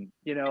 I'm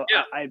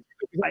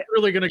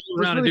really going to go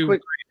around and do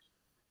quick.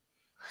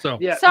 So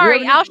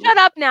sorry, I'll shut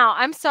up now.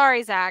 I'm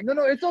sorry, Zach. No,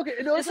 it's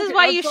okay. This is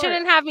why you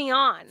shouldn't have me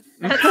on.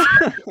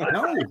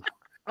 No.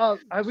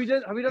 Have we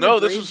done? No,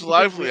 this was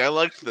lively. I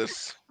liked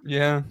this.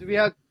 Yeah. Do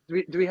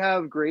we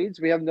have grades?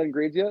 We haven't done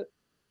grades yet.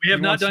 We have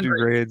not done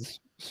grades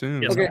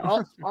soon. Okay,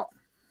 I'll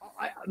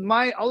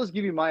just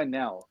give you mine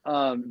now.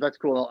 That's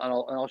cool. And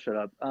I'll shut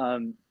up.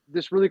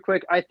 Just really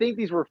quick. I think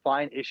these were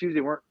fine issues. They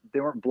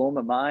weren't blowing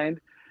my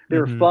mind. They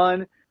were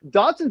fun.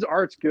 Dodson's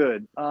art's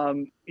good.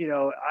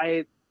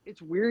 It's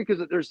weird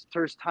because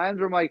there's times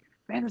where I'm like,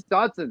 man, it's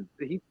Dodson.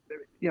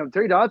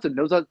 Terry Dodson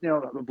knows how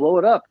to blow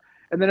it up.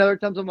 And then other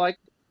times I'm like,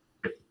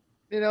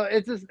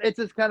 it's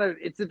just kind of,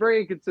 it's very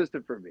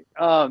inconsistent for me.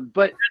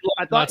 But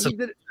I thought he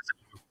did.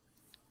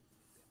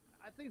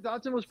 I think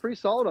Dodson was pretty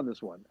solid on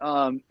this one.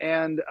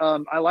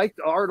 I liked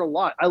the art a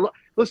lot.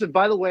 Listen,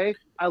 by the way,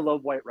 I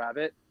love White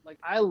Rabbit. Like,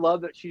 I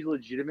love that she's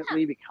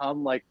legitimately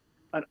become like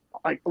a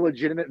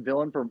legitimate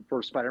villain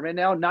for Spider-Man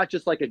now, not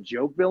just like a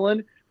joke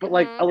villain, but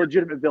like a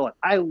legitimate villain.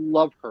 I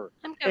love her.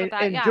 I'm good with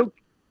that,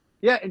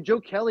 and Joe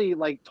Kelly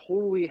like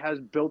totally has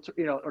built,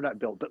 or not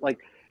built, but like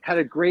had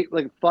a great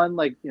like fun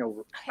I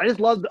just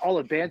loved all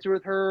the banter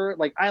with her.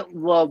 Like, I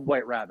love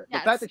White Rabbit.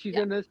 Yes, the fact that she's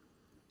in this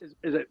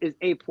is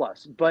A+.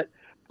 But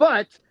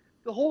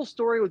the whole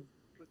story with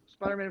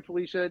Spider-Man and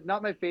Felicia,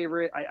 not my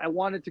favorite. I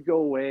want it to go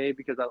away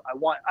because I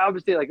want,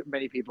 obviously, like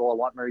many people, I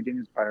want Mary Jane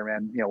and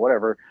Spider-Man,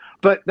 whatever.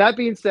 But that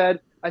being said,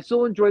 I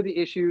still enjoy the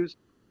issues.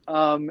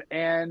 I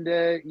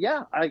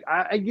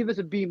give this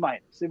a B-.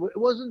 It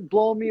wasn't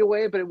blowing me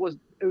away, but it was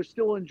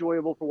still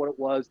enjoyable for what it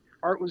was.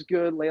 Art was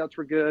good, layouts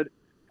were good.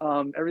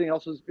 Everything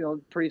else was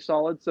pretty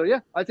solid. So yeah,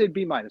 I'd say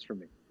B- for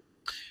me.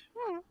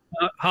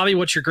 Javi,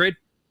 what's your grade?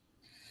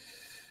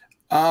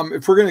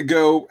 If we're gonna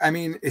go, I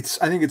think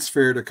it's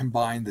fair to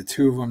combine the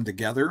two of them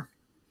together.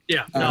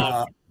 Yeah.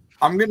 No.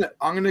 I'm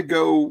gonna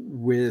go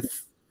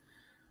with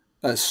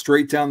a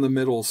straight down the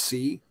middle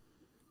C.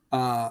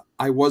 I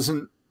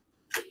wasn't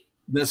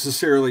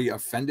necessarily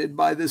offended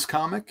by this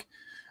comic.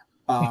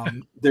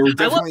 There were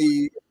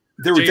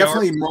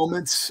definitely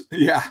moments.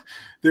 Yeah,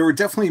 there were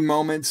definitely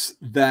moments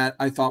that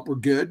I thought were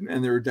good,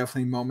 and there were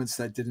definitely moments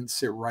that didn't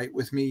sit right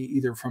with me,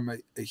 either from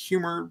a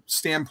humor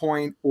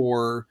standpoint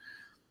or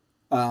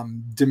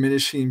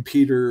diminishing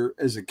Peter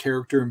as a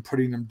character and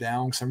putting him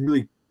down, because I'm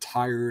really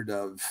tired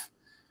of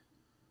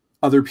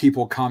other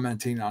people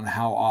commenting on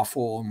how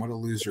awful and what a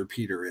loser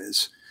Peter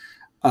is.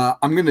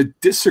 I'm going to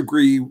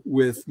disagree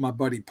with my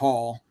buddy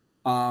Paul.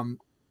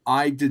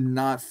 I did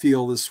not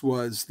feel this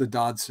was the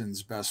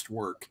Dodsons' best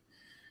work.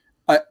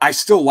 I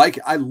still like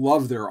it. I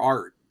love their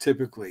art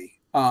typically.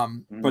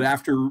 But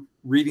after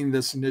reading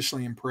this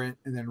initially in print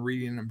and then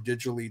reading them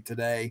digitally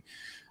today,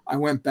 I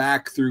went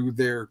back through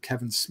their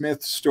Kevin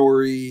Smith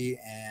story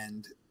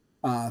and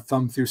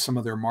thumbed through some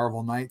of their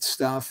Marvel Knights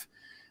stuff.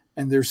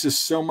 And there's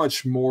just so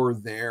much more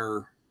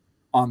there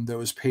on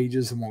those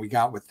pages than what we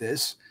got with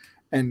this.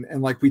 And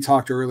like we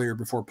talked earlier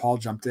before Paul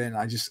jumped in,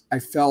 I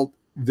felt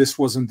this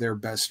wasn't their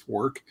best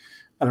work.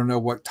 I don't know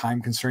what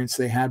time constraints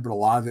they had, but a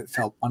lot of it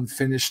felt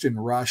unfinished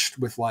and rushed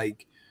with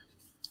like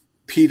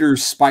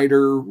Peter's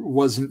spider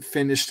wasn't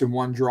finished in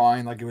one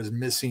drawing, like it was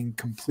missing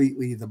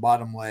completely the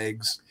bottom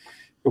legs.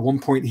 At one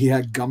point, he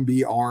had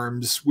Gumby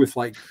arms with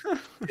like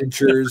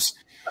pinchers.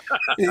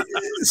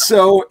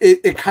 So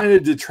it kind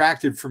of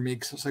detracted from me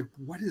because I was like,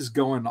 what is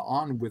going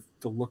on with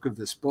the look of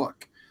this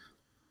book?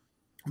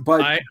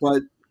 But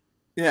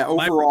yeah,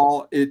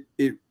 overall, it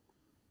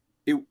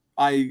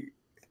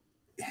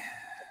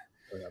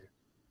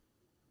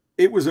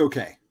was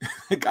okay.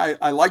 Like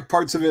I liked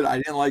parts of it. I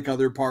didn't like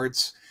other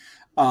parts.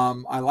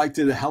 I liked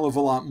it a hell of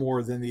a lot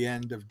more than the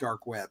end of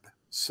Dark Web.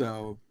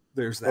 So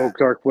there's that. Oh,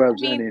 Dark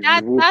Web's I mean,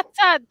 ending.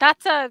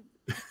 that's a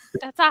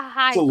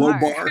high It's a low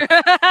bar.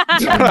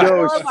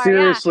 No,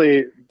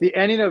 seriously, the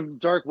ending of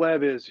Dark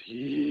Web is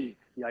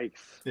yikes.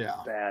 Yeah,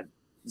 bad.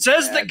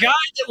 Says the guy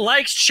that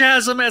likes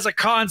Chasm as a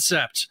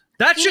concept.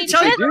 That should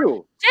tell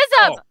you.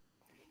 Jism.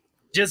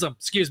 Jism.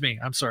 Excuse me.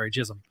 I'm sorry,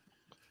 Jism.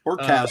 Or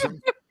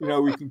Chasm.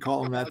 We can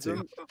call him that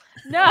too.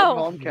 No.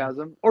 Call him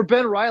Chasm. Or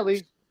Ben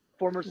Reilly,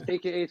 former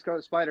AKA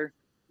Scarlet Spider.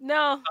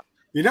 No.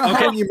 You know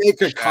how you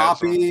make a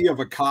copy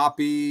of a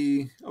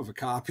copy of a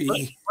copy?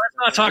 Let's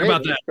not talk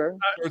about that.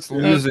 It's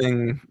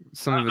losing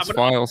some of its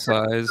file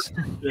size.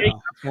 Yeah.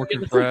 More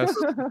compressed.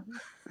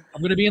 I'm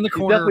going to be in the It's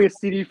corner. definitely a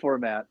CD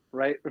format,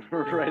 right?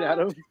 Right,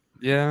 Adam?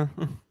 Yeah.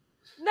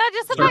 No,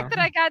 just the fact that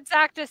I got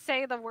Zach to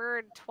say the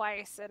word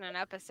twice in an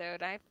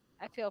episode, I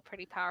feel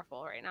pretty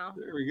powerful right now.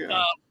 There we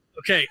go.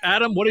 Okay,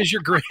 Adam, what is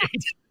your grade?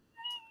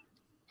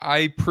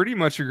 I pretty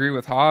much agree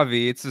with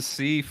Javi. It's a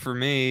C for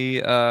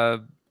me. I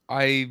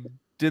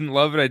didn't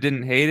love it. I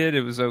didn't hate it.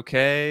 It was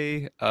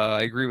okay.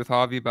 I agree with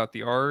Javi about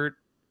the art.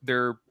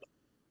 They're,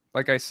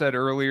 like I said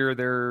earlier,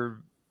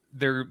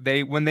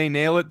 when they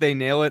nail it, they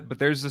nail it. But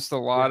there's just a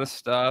lot of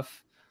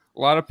stuff, a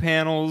lot of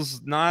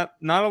panels. Not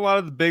a lot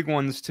of the big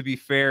ones, to be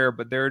fair,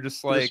 but they're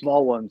just like the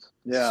small ones.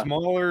 Yeah,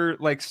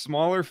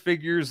 smaller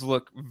figures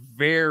look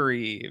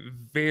very,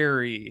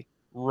 very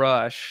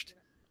rushed.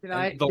 The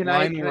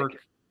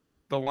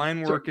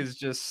line work is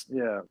just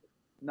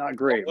not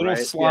great, a little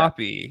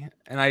sloppy.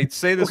 And I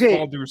say this with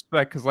all due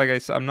respect because, like I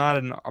said, I'm not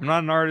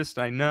an artist.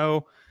 I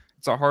know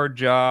it's a hard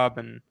job,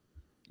 and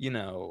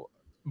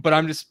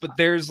but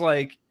there's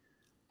like,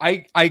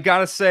 I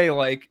gotta say,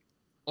 like,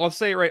 I'll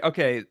say it right.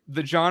 Okay,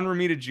 the John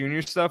Romita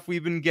Jr. stuff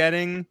we've been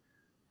getting,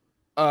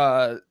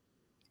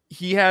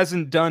 he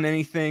hasn't done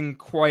anything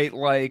quite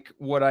like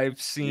what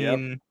I've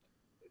seen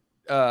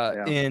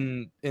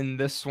in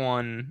this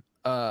one.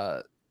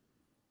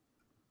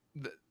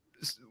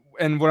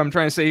 And what I'm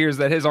trying to say here is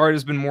that his art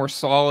has been more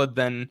solid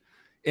than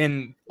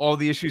in all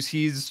the issues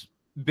he's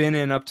been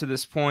in up to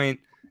this point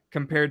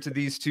compared to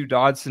these two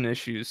Dodson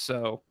issues.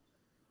 So,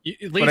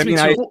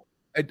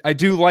 I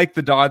do like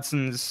the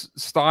Dodson's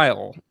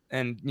style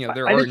and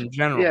their art in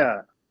general.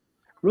 Yeah.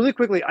 Really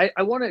quickly,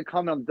 I want to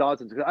comment on the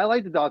Dodsons because I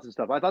like the Dodson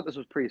stuff. I thought this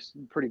was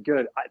pretty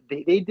good.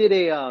 They did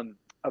a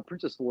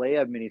Princess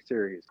Leia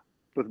miniseries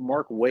with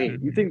Mark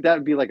Waid. You think that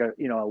would be like a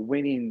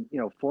winning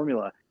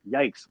formula?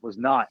 Yikes, was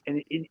not.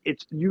 And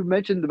it's you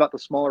mentioned about the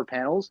smaller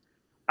panels.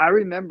 I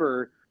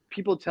remember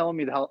people telling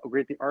me how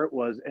great the art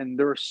was, and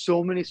there were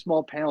so many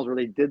small panels where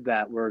they did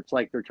that, where it's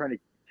like they're trying to.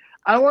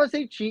 I don't want to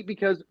say cheat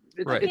because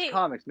it's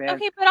comics, man.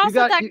 Okay, but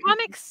also that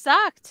comic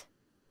sucked.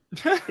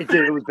 It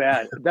did. It was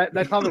bad.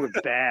 That comic was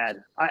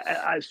bad.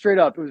 I straight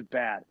up, it was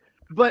bad.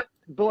 But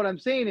what I'm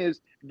saying is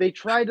they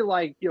tried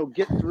to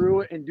get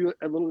through it and do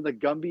a little of the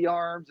Gumby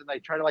arms, and they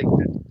try to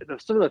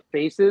some of the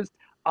faces.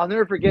 I'll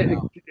never forget.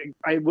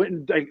 I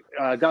went and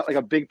got like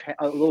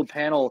a little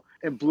panel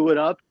and blew it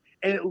up,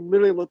 and it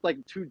literally looked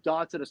like two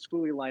dots and a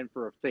squiggly line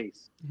for a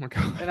face. Oh my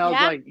God. And I was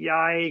like,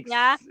 yikes.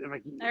 Yeah,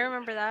 like, I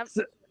remember that.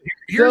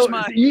 Here's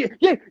you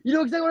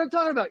know exactly what I'm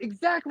talking about.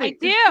 Exactly.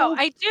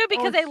 I do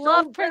because I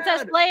love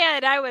Princess Leia,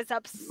 and I was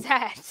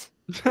upset.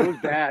 It was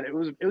bad. It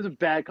was a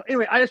bad.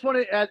 Anyway, I just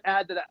wanted to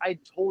add that I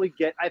totally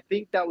get. I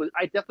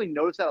definitely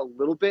noticed that a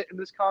little bit in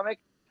this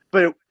comic,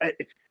 but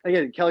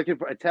again, Kelly can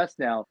attest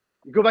now.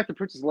 You go back to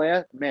Princess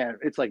Leia, man,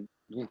 it's like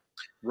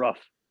rough.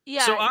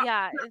 Yeah, so I'm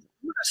yeah. going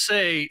to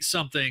say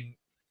something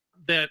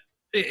that,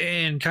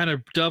 and kind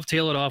of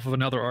dovetail it off of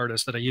another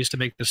artist that I used to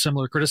make the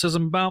similar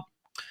criticism about.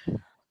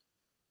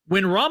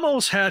 When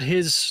Ramos had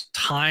his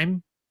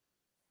time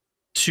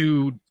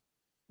to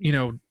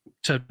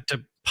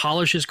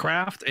polish his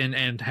craft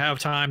and have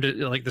time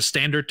to, like, the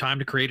standard time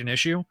to create an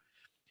issue,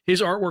 his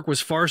artwork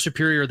was far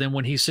superior than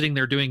when he's sitting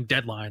there doing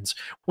deadlines.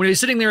 When he's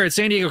sitting there at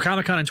San Diego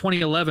Comic-Con in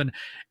 2011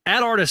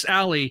 at Artist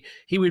Alley,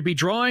 he would be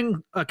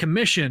drawing a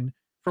commission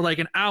for like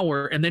an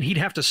hour, and then he'd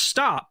have to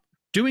stop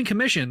doing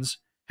commissions,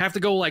 have to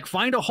go like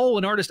find a hole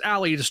in Artist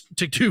Alley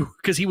to do,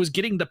 because he was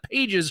getting the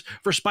pages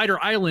for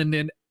Spider Island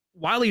and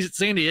while he's at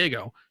San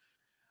Diego.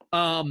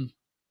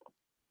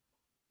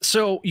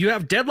 So you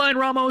have deadline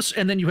Ramos,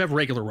 and then you have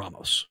regular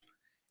Ramos.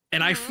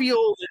 And I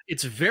feel that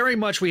it's very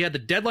much, we had the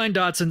deadline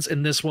Dodsons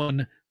in this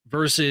one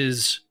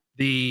versus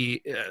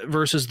the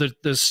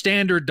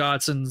standard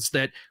Dodsons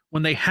that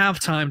when they have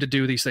time to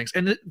do these things.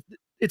 And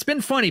it's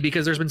been funny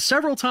because there's been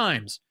several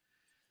times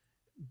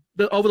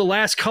over the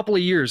last couple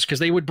of years, because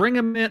they would bring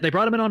him in, they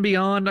brought him in on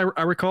Beyond,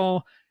 I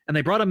recall, and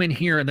they brought them in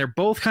here, and they're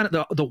both kind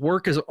of the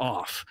work is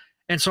off.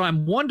 And so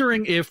I'm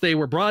wondering if they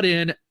were brought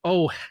in.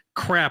 Oh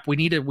crap! We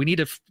need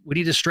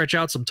to stretch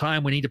out some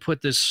time. We need to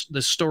put this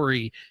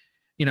story,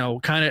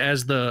 kind of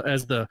as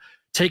the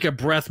take a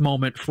breath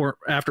moment for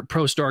after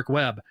post Dark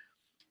Web.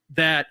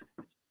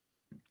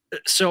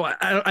 So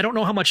I don't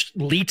know how much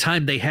lead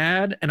time they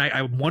had, and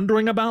I'm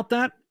wondering about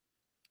that.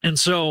 And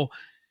so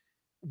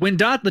when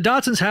the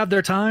Dodsons have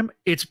their time,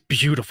 it's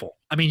beautiful.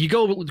 I mean, you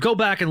go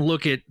back and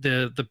look at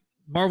the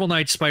Marvel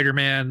Knights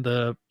Spider-Man,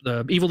 the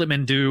Evil That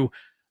Men Do.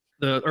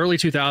 The early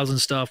 2000s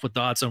stuff with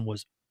Dodson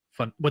was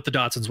fun. With the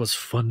Dodsons was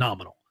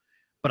phenomenal,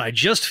 but I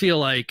just feel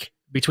like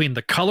between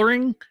the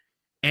coloring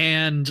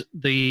and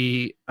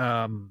the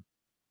and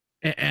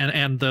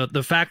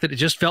the fact that it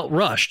just felt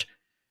rushed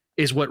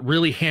is what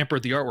really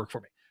hampered the artwork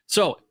for me.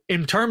 So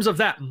in terms of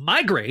that,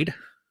 my grade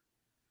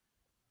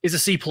is a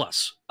C+.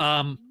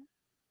 I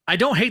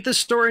don't hate this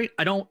story.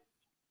 I don't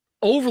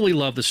overly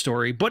love the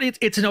story, but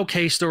it's an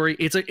okay story.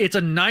 It's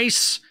a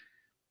nice.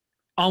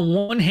 On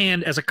one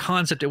hand, as a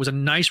concept, it was a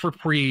nice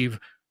reprieve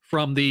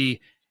from the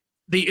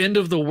end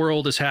of the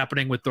world is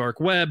happening with Dark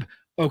Web.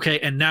 Okay,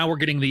 and now we're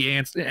getting the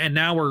answer, and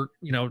now we're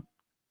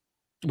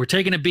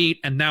taking a beat,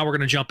 and now we're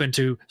going to jump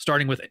into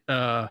starting with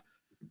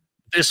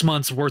this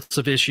month's worth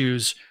of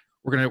issues.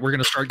 We're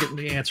gonna start getting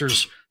the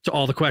answers to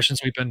all the questions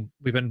we've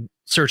been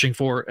searching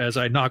for as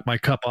I knock my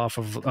cup off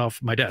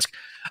of my desk.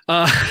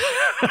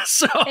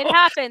 So it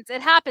happens.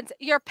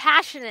 You're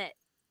passionate.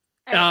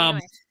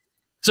 Anyway.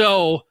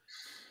 So.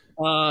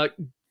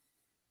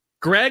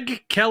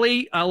 Greg,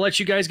 Kelly, I'll let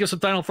you guys give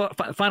some final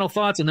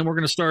thoughts, and then we're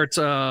going to start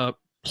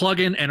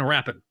plugging and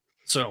wrapping.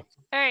 So, all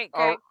right,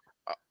 Greg.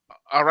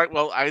 All right.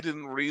 Well, I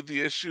didn't read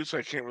the issue, so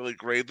I can't really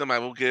grade them. I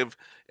will give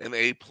an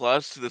A+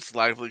 to this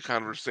lively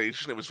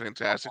conversation. It was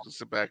fantastic to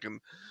sit back and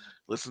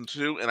listen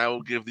to, and I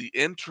will give the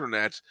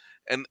internet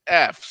an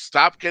F.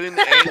 Stop getting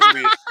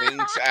angry at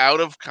things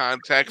out of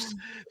context.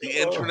 The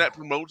internet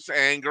promotes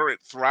anger. It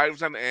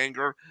thrives on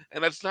anger,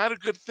 and that's not a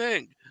good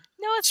thing.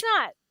 No, it's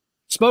not.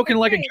 Spoken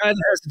like a guy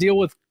that has to deal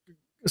with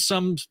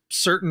some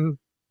certain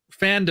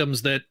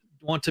fandoms that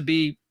want to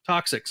be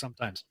toxic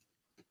sometimes.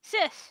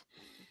 Sis.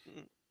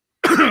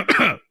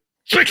 Spider-Man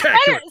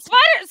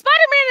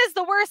is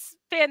the worst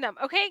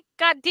fandom, okay?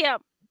 Goddamn.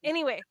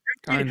 Anyway.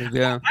 Kind of,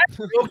 yeah. I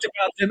joked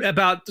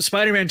about the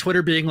Spider-Man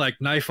Twitter being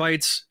like knife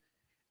fights,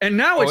 and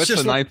now it's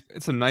just a knife.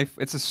 It's a knife.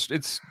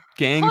 It's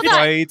gang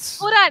fights.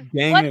 Hold on.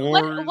 Gang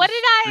wars. What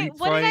did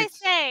I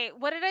say?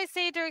 What did I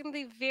say during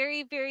the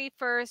very, very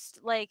first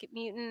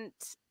mutant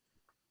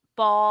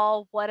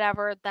ball,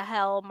 whatever the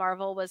hell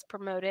Marvel was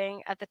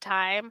promoting at the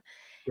time?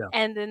 Yeah.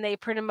 And then they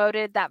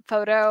promoted that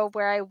photo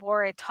where I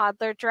wore a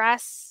toddler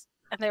dress,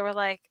 and they were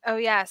like, "Oh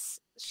yes,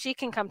 she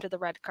can come to the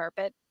red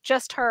carpet.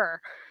 Just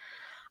her."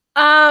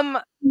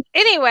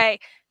 Anyway,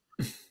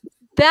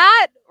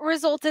 that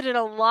resulted in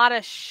a lot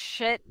of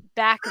shit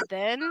back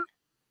then.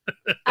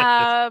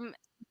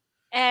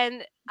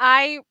 And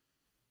I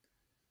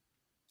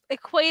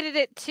equated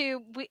it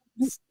to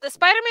the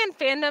Spider-Man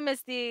fandom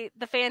is the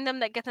fandom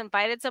that gets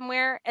invited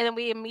somewhere, and then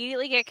we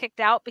immediately get kicked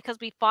out because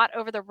we fought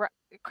over the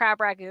crab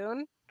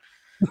ragoon.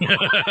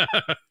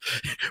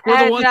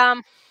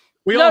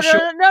 We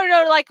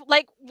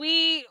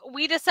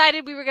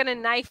decided we were gonna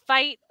knife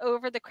fight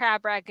over the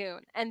crab ragoon,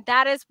 and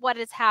that is what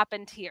has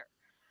happened here.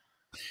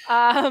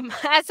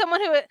 As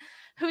someone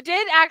who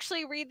did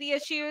actually read the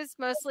issues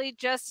mostly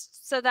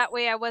just so that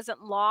way I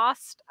wasn't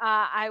lost,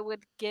 I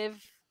would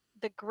give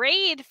the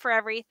grade for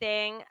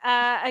everything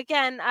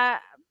again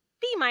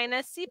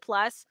B-, C+,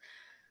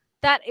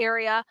 that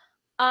area.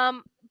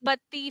 But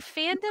the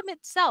fandom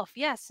itself,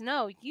 yes,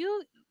 no,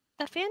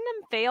 the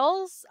fandom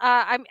fails.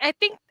 I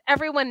think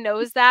everyone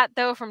knows that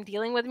though from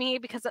dealing with me,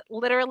 because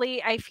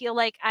literally I feel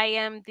like I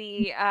am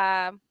the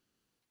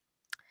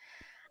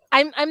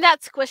I'm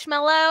that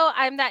Squishmallow.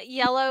 I'm that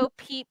yellow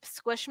peep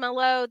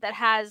Squishmallow that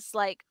has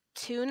like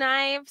 2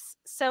 knives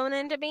sewn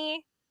into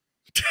me.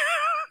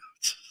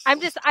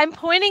 I'm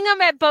pointing them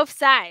at both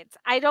sides.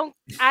 I'm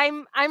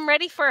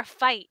ready for a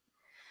fight.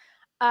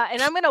 And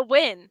I'm gonna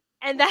win.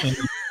 And that's the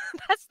thing.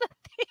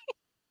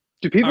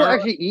 Do people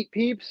actually eat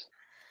peeps?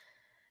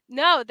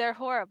 No, they're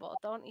horrible.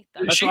 Don't eat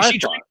them. That's what I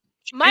thought.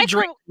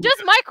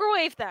 Just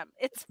microwave them.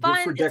 It's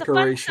fun. It's a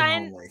fun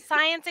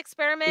science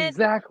experiment.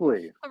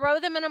 Exactly. Throw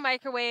them in a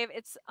microwave.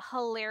 It's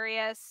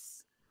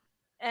hilarious,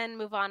 and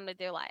move on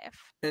with your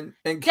life. And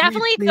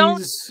definitely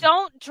don't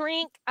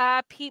drink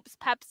Peeps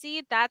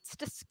Pepsi. That's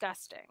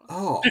disgusting.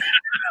 Oh.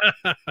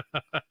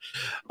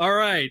 All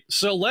right.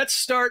 So let's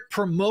start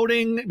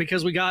promoting,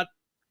 because we got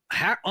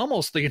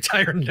almost the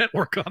entire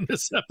network on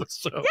this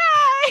episode.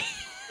 Yay!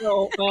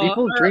 So,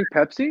 people drink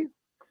Pepsi?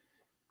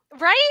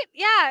 Right?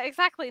 Yeah,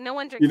 exactly. No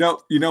one drinks.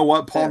 You know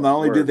what, Paul? Not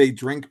only do they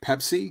drink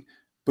Pepsi,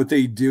 but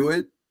they do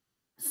it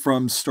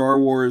from Star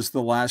Wars: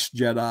 The Last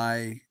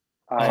Jedi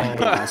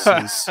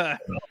glasses. The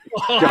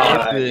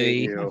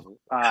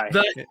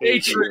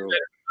hatred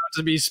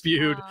to be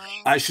spewed.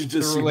 I should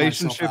just. The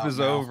relationship is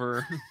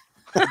over.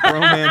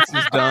 Bromance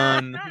is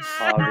done.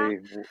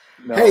 Javi,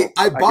 no. Hey,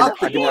 I bought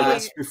can- the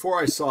glass before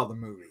I saw the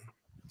movie.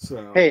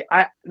 So Hey,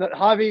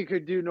 Javi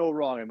could do no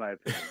wrong in my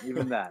opinion.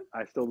 Even that,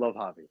 I still love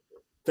Javi.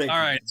 thank All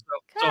you. right. So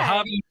Okay.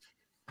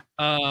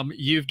 Javi,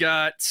 you've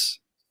got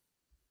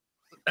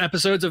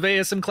episodes of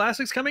ASM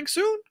Classics coming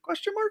soon?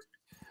 Question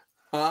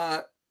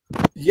mark.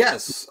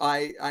 Yes,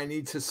 I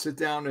need to sit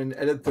down and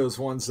edit those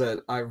ones that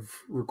I've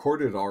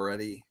recorded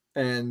already,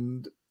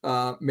 and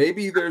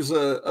maybe there's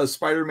a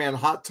Spider-Man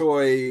hot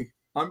toy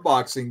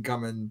unboxing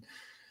coming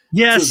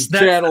Yes, to the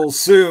channel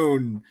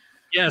soon.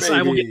 yes,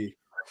 Maybe.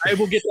 I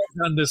will get that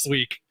done this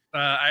week.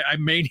 I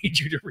may need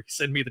you to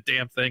resend me the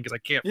damn thing because I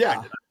can't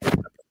Yeah. find it.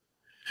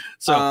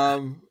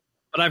 So,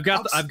 but I've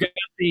got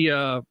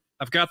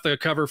the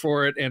cover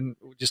for it, and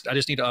I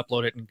just need to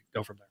upload it and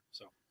go from there.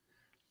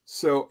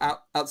 So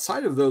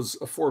outside of those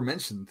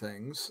aforementioned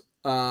things,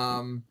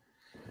 I've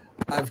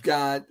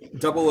got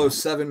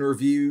 007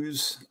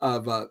 reviews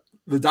of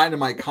the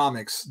Dynamite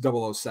Comics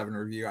 007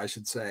 review, I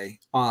should say,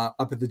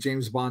 up at the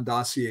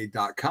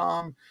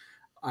JamesBondDossier.com.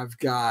 I've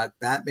got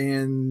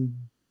Batman,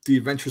 The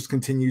Adventures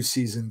Continue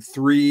Season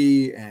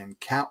 3, and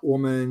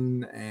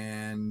Catwoman,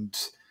 and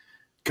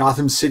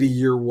Gotham City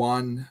Year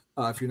 1.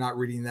 If you're not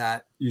reading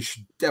that, you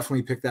should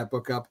definitely pick that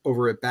book up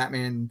over at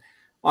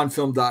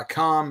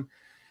BatmanOnFilm.com.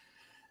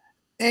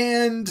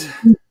 And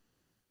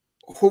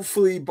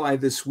hopefully by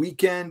this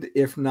weekend,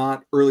 if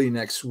not early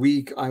next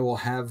week, I will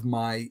have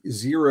my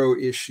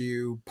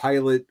 0-issue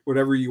pilot,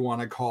 whatever you want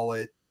to call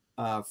it,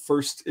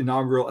 first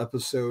inaugural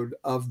episode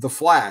of The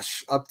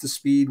Flash, Up to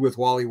Speed with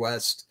Wally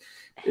West.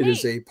 It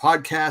is a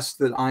podcast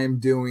that I am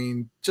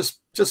doing,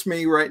 just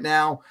me right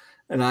now,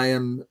 and I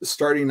am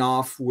starting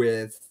off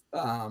with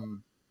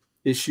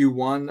issue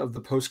 1 of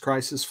the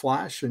post-crisis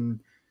Flash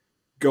and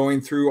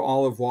going through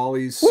all of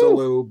Wally's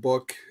solo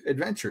book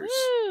adventures.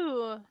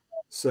 Woo.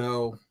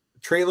 So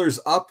trailer's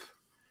up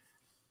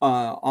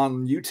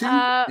on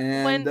YouTube.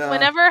 And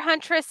Whenever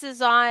Huntress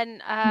is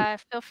on,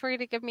 feel free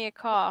to give me a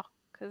call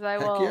because I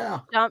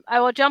will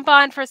I will jump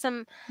on for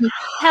some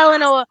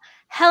Helena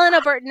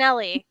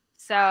Bertinelli.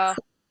 So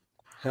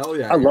hell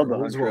yeah, I love the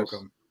always Huntress.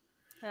 welcome.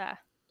 yeah.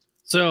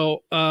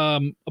 So a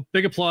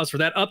big applause for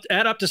that. Up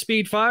to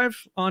Speed 5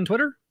 on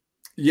Twitter.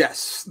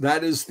 Yes,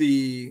 that is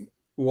the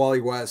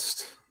Wally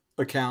West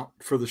account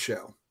for the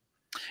show.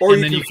 Or And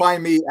you then can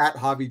find me at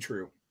Hobby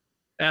True.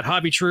 At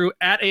Hobby True,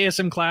 at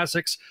ASM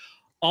Classics.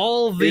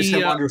 All the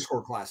ASM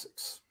underscore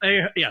classics.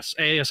 yes,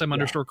 ASM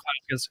underscore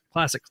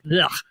classics.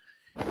 Ugh.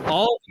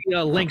 All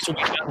the links will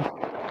be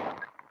done.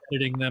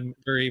 Editing them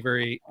very,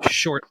 very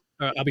short.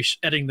 I'll be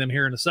editing them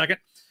here in a second.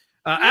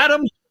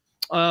 Adam,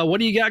 what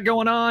do you got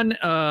going on?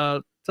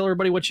 Tell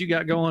everybody what you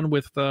got going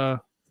with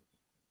that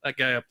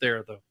guy up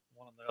there, the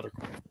one on the other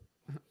corner.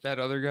 That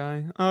other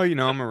guy? Oh,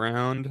 I'm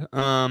around.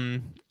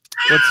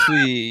 Let's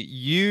see.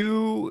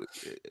 You,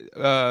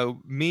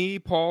 me,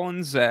 Paul,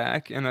 and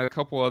Zach, and a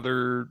couple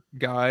other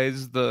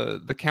guys.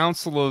 The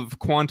Council of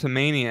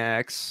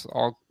Quantumaniacs,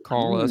 I'll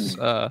call us.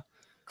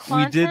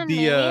 We did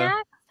the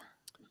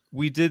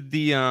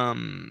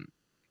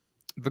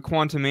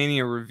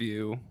Quantumania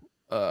review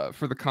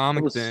for the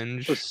comic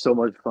binge. It was so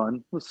much fun.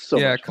 It was so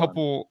much fun.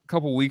 a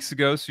couple weeks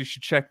ago, so you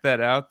should check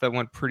that out. That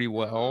went pretty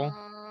well.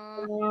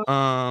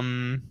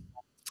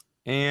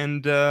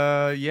 And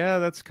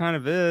that's kind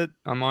of it.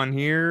 I'm on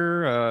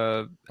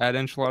here at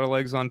Enchilada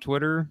Legs on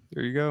Twitter.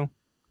 There you go.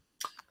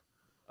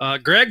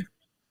 Greg,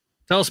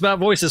 tell us about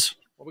Voices.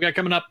 What we got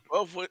coming up?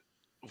 Well,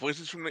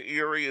 Voices from the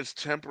Eyrie is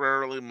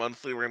temporarily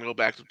monthly. We're going to go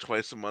back to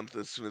twice a month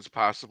as soon as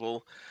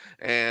possible.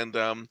 And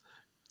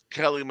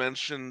Kelly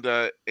mentioned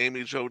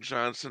Amy Jo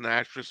Johnson,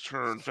 actress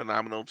turned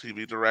phenomenal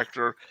TV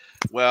director.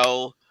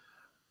 Well,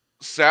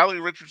 Sally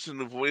Richardson,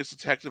 who voiced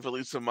Detective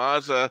Elisa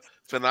Maza,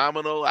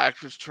 phenomenal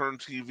actress turned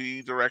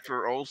TV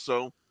director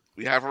also.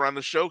 We have her on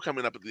the show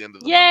coming up at the end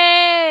of the month.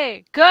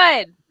 Yay!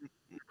 Good.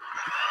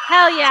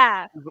 Hell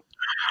yeah.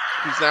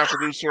 She's now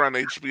producer on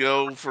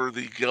HBO for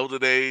The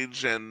Gilded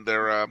Age and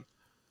their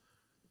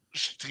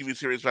TV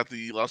series about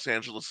the Los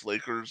Angeles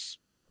Lakers.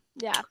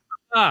 Yeah.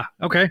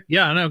 Okay.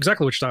 Yeah, I know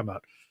exactly what you're talking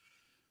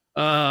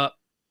about.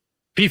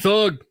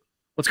 P-Thug,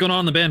 what's going on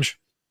in the bench?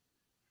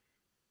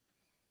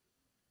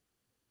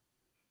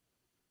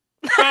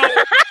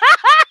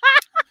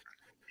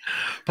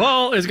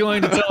 Paul is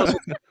going to tell us.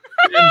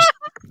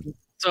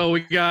 So we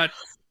got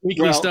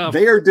weekly stuff.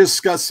 They are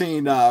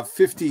discussing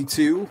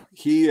 52.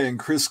 He and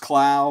Chris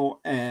Clow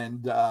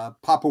and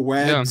Papa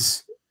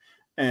Weds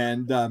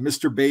and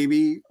Mr.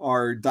 Baby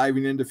are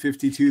diving into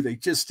 52. They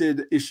just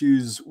did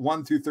issues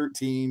 1 through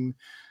 13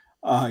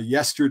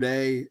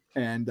 yesterday,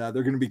 and they're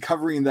going to be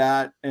covering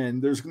that.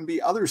 And there's going to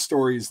be other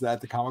stories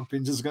that the Comic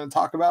Binge is going to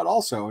talk about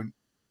also. And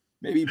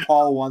maybe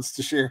Paul wants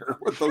to share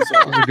what those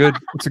are.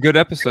 It's a good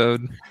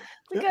episode.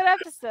 It's a good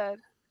episode.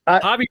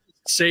 Hobby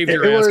saved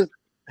your ass.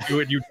 Do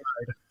it, you tried.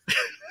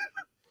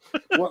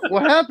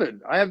 What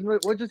happened?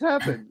 What just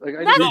happened? Like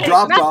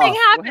Nothing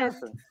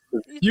happened.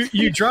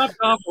 You dropped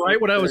off right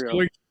when I was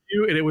going to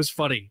you, and it was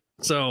funny.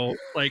 So,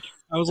 like,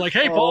 I was like,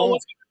 "Hey, Paul,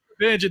 let's get to the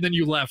binge," and then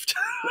you left.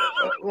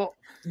 Well,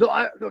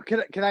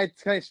 Can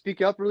I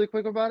speak up really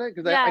quick about it?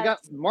 Because I got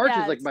March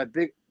is like my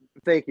big.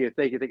 Thank you.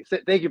 By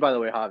the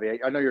way, Javi.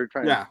 I know you're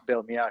trying to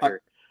bail me out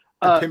here.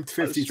 I pimped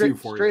 52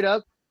 for you. Straight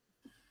up.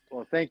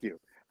 Well, thank you.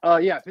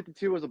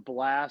 52 was a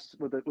blast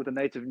with the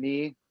Knights of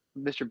Knee.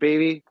 Mr.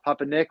 Baby,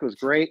 Papa Nick was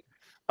great.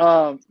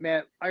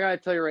 Man, I gotta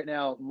tell you right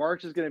now,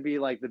 March is gonna be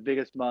like the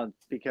biggest month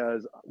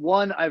because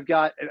one, I'm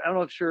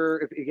not sure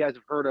if you guys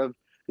have heard of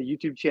the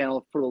YouTube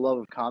channel For the Love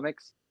of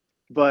Comics,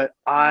 but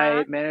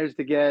I managed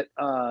to get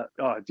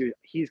dude,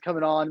 he's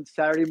coming on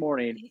Saturday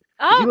morning.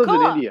 He lives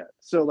in India,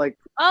 so like,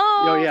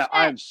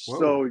 I'm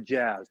so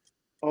jazzed.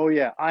 Oh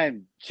yeah, I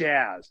am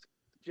jazzed.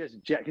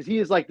 Just jazzed because he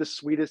is like the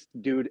sweetest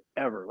dude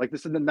ever. Like,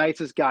 this is the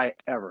nicest guy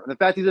ever. And the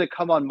fact he's gonna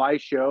come on my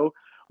show,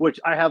 which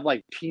I have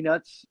like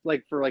peanuts,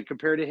 like for like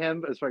compared to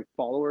him as like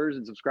followers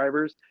and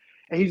subscribers,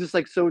 and he's just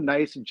like so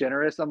nice and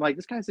generous. I'm like,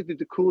 this guy's like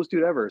the coolest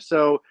dude ever.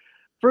 So,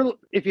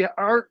 if you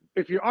are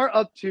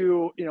up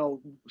to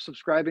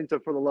subscribing to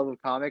For the Love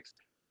of Comics,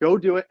 go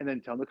do it, and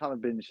then tell him the Comic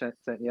Binge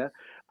sent you.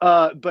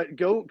 But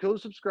go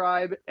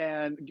subscribe,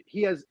 and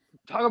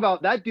talk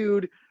about that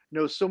dude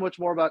knows so much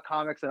more about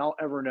comics than I'll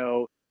ever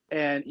know.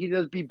 And he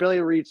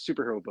barely reads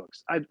superhero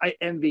books. I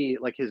envy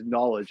like his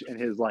knowledge and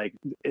his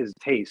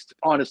taste.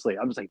 Honestly,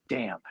 I'm just like,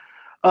 damn.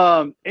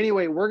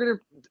 Anyway,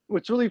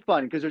 what's really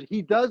fun because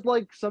he does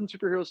like some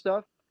superhero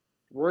stuff.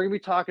 We're gonna be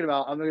talking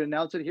about. I'm gonna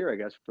announce it here, I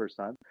guess, for the first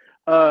time.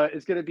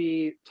 It's gonna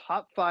be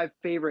top 5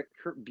 favorite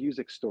Kurt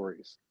Busiek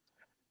stories,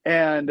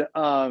 and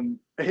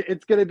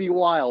it's gonna be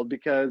wild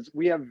because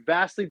we have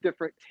vastly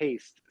different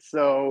tastes.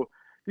 So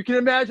you can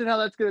imagine how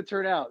that's going to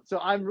turn out. So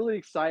I'm really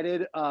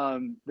excited to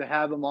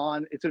have him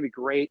on. It's going to be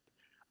great.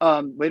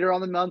 Later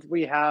on in the month,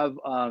 we have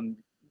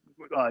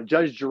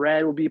Judge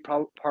Dredd will be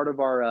part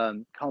of our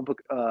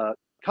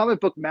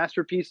comic book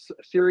masterpiece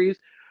series.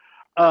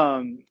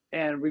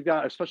 And we've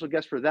got a special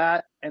guest for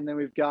that. And then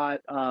we've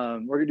got,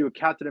 we're going to do a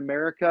Captain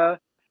America,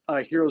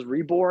 Heroes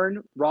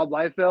Reborn, Rob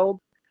Liefeld,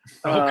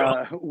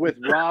 with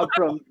Rob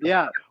from,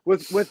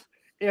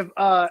 If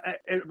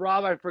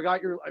Rob, I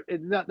forgot your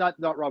not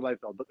Rob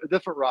Liefeld, but a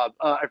different Rob.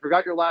 I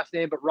forgot your last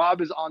name, but Rob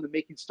is on the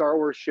Making Star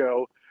Wars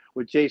show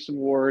with Jason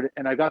Ward,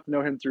 and I got to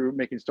know him through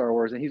Making Star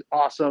Wars, and he's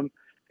awesome.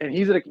 And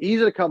he's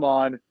gonna come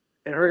on,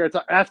 and we're gonna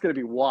talk. That's gonna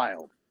be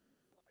wild.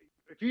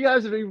 If you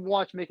guys have even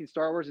watched Making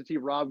Star Wars and see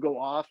Rob go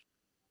off,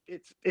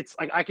 it's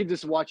like I can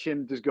just watch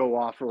him just go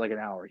off for like an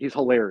hour. He's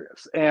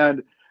hilarious,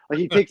 and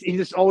like he's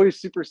just always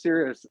super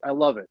serious. I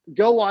love it.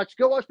 Go watch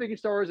Making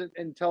Star Wars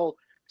and tell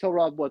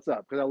Rob what's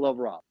up because I love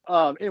Rob.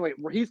 Anyway,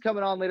 he's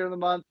coming on later in the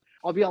month.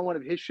 I'll be on one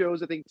of his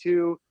shows, I think,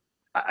 too.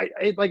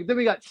 Then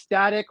we got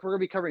Static. We're gonna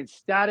be covering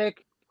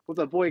Static with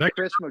my boy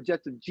Chris from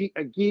Jets of Geek.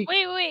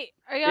 Wait.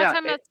 Are y'all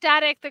talking about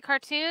Static the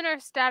cartoon or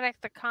Static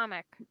the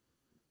comic?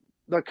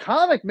 The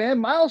comic, man,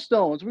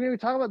 Milestones. We're gonna be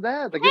talking about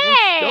that. Like,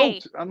 I'm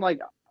stoked. I'm like,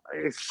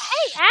 hey,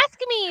 ask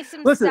me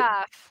some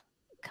stuff.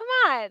 Come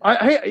on.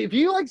 Hey, if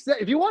you want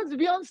to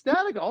be on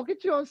Static, I'll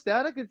get you on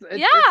Static.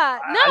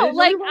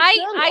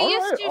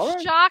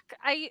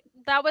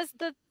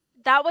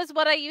 That was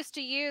what I used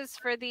to use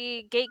for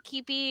the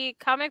gatekeepy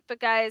comic book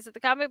guys at the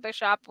comic book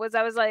shop.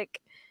 I was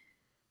like,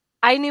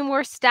 I knew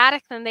more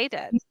Static than they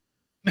did.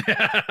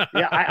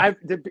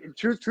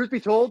 Truth be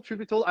told,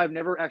 I've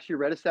never actually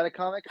read a Static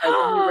comic. I've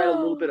only read a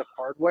little bit of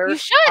Hardware. You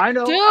should. I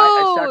know.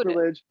 I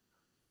sacrilege.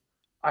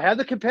 I have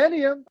the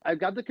compendium. I've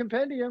got the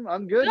compendium.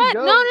 I'm good to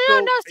go. No.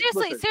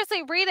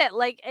 Seriously, read it.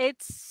 Like,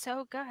 it's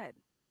so good.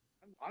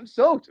 I'm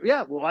stoked.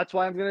 Yeah, well, that's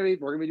why we're gonna be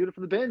doing it for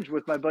the binge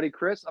with my buddy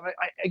Chris. I'm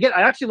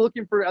actually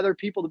looking for other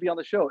people to be on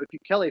the show.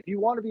 If you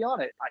want to be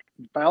on it,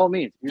 by all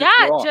means.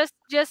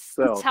 Just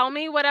tell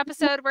me what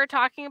episode we're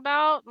talking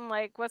about and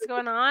like what's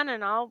going on,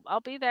 and I'll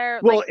be there.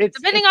 Well, like,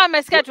 depending on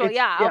my schedule,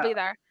 I'll be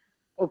there.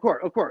 Of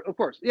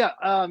course. Yeah.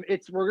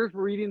 We're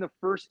reading the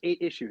first 8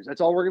 issues.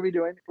 That's all we're gonna be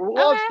doing. We'll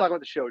also talk about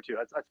the show too.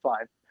 That's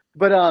fine.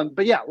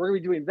 But yeah, we're gonna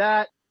be doing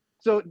that.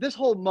 So this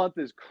whole month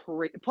is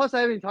crazy. Plus, I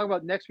haven't even talked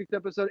about next week's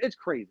episode. It's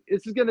crazy.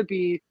 This is gonna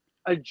be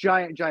a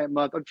giant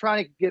month. I'm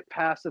trying to get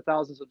past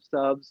 1,000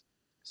 subs.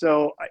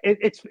 So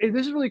this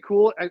is really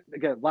cool.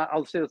 Again,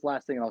 I'll say this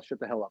last thing and I'll shut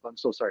the hell up. I'm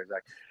so sorry,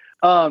 Zach.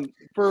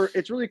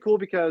 It's really cool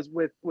because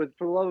with For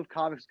the Love of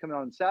Comics coming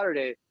on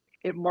Saturday,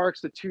 it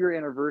marks the 2-year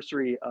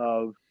anniversary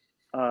of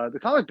the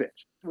Comic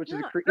Binge, which is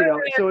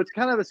so it's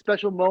kind of a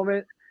special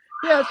moment.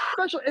 Yeah, it's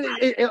special.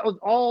 It was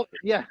all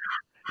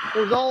it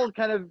was all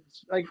kind of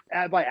like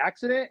by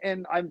accident,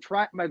 and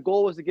my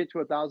goal was to get to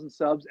 1,000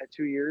 subs at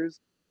 2 years,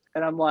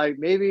 and I'm like,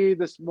 maybe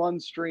this one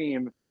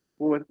stream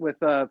with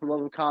For the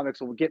Love of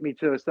Comics will get me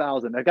to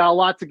 1,000. I got a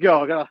lot to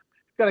go. I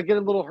gotta get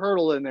a little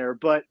hurdle in there,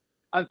 but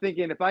I'm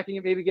thinking if I can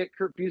maybe get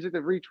Kurt Busiek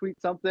to retweet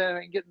something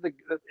and get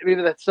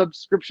maybe the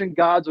subscription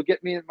gods will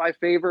get me in my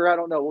favor. I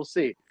don't know. We'll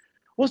see.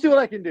 We'll see what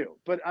I can do.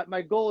 But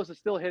my goal is to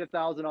still hit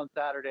 1,000 on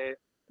Saturday.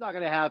 It's not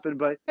going to happen,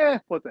 but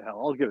what the hell?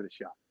 I'll give it a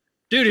shot.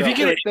 Dude, if you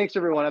get it, thanks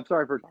everyone. I'm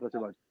sorry for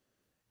too much.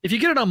 If you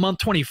get it on month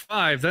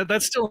 25,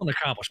 that's still an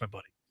accomplishment,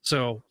 buddy.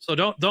 So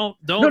don't. No,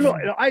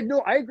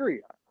 I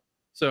agree.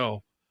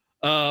 So,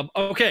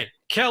 okay,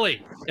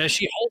 Kelly, as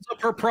she holds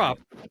up her prop,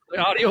 the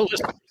audio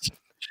listeners.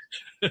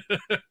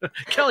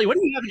 Kelly, what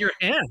do you have in your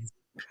hands?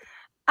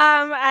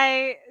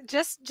 I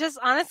just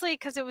honestly,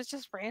 because it was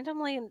just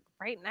randomly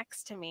right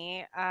next to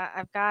me.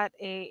 I've got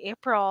a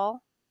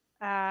April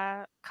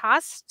cosplay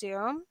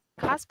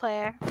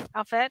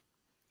outfit.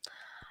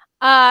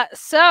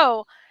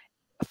 So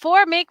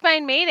for Make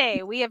Mine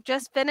Mayday, we have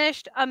just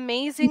finished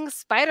Amazing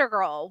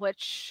Spider-Girl,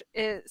 which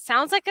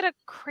sounds like a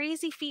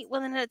crazy feat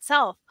within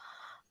itself.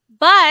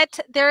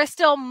 But there is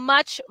still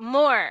much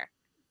more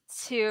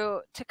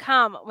to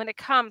come when it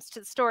comes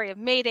to the story of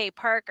Mayday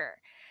Parker.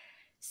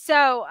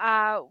 So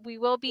we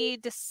will be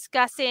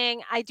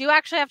discussing, I do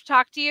actually have to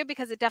talk to you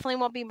because it definitely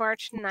won't be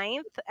March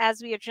 9th,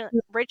 as we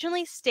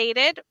originally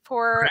stated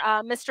for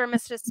Mr. and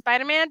Mrs.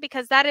 Spider-Man,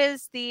 because that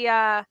is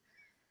the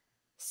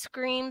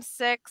Scream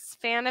 6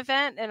 fan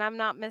event, and I'm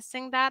not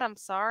missing that. I'm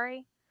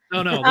sorry.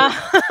 No. You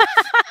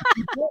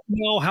don't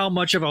know how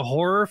much of a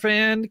horror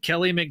fan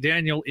Kelly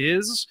McDaniel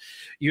is.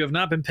 You have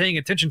not been paying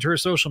attention to her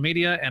social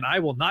media, and I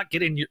will not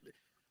get in your...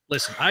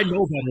 Listen, I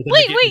know better than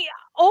wait.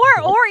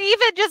 Or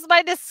even just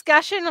my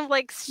discussion of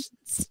like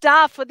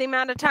stuff with the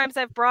amount of times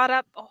I've brought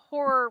up a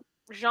horror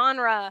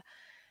genre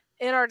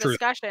in our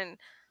discussion.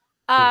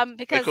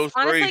 Because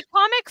honestly,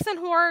 comics and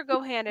horror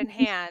go hand in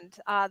hand.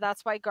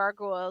 That's why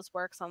Gargoyles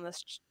works on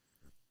this,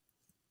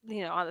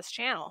 on this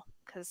channel,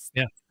 because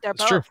they're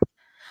both. True.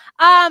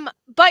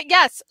 But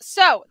yes,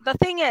 so the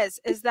thing is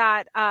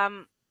that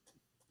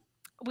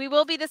we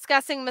will be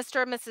discussing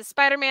Mr. and Mrs.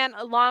 Spider-Man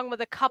along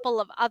with a couple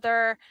of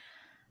other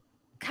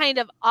kind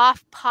of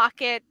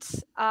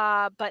off-pocket,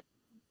 but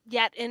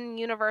yet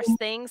in-universe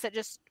things that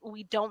just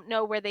we don't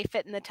know where they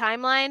fit in the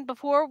timeline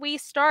before we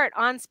start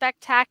on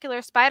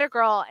Spectacular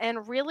Spider-Girl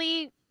and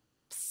really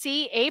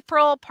see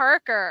April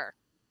Parker,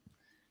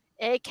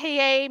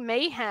 aka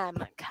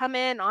Mayhem, come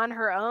in on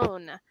her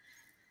own.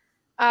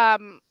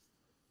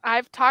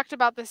 I've talked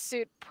about this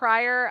suit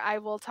prior. I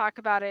will talk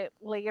about it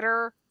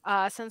later,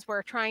 since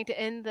we're trying to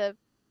end the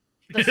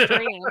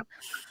stream.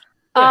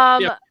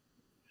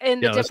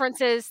 And the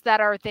differences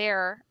that are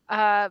there.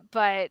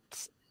 But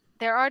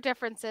there are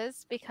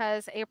differences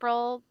because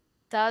April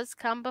does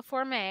come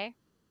before May,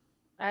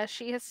 as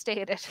she has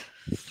stated.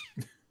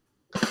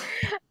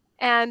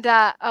 And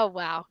oh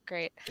wow,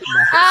 great.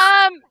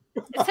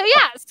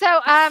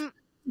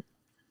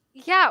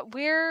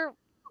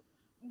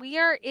 We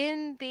are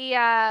in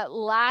the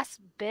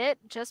last bit,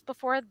 just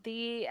before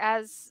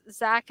as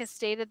Zach has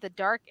stated, the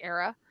dark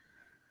era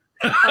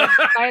of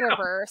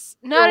Spider-Verse.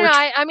 No,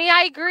 I mean,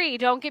 I agree.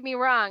 Don't get me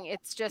wrong.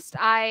 It's just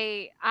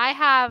I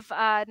have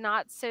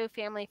not so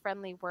family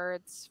friendly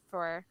words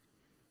for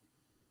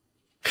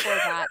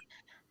that.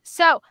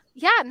 So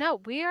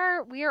we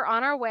are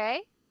on our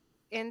way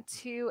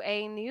into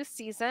a new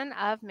season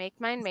of Make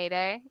Mine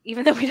Mayday,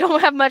 even though we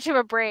don't have much of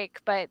a break,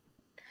 but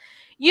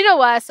you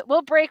know us,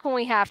 we'll break when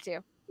we have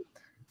to.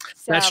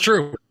 So. That's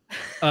true.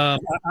 I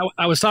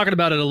was talking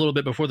about it a little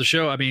bit before the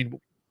show. I mean,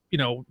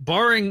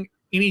 barring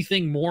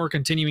anything more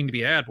continuing to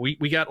be had,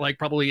 we got like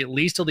probably at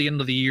least till the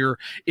end of the year,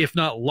 if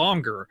not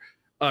longer,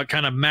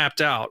 kind of mapped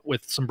out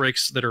with some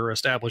breaks that are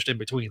established in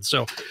between.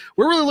 So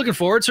we're really looking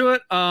forward to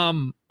it.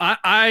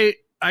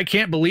 I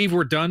can't believe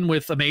we're done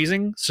with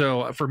Amazing.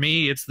 So for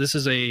me, this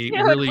is a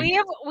really...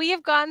 We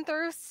have gone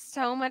through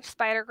so much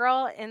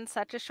Spider-Girl in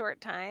such a short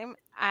time.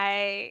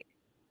 I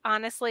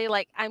honestly,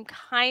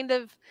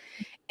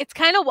 it's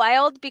kind of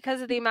wild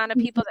because of the amount of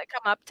people that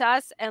come up to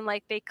us and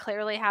like they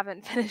clearly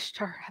haven't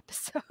finished our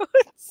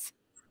episodes.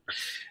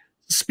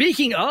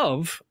 Speaking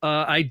of,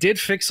 I did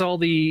fix all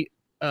the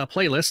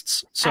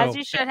playlists. So as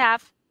you should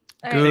have.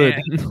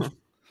 Good.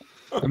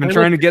 I've been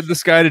trying to get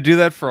this guy to do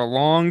that for a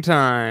long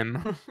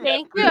time.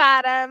 Thank you,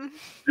 Adam.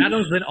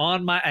 Adam's been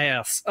on my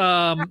ass.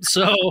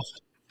 So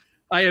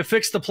I have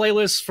fixed the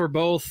playlists for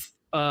both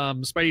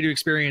Spideydude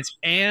Experience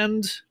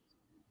and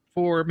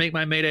for Make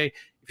My Mayday.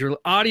 If you're an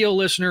audio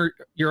listener,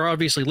 you're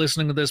obviously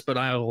listening to this, but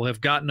I will have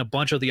gotten a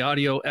bunch of the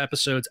audio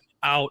episodes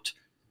out.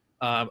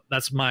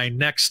 That's my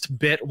next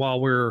bit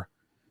while we're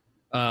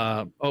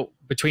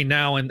between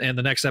now and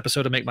the next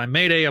episode of Make My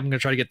Mayday. I'm going to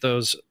try to get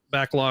those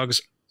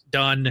backlogs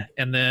done,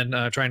 and then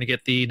trying to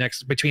get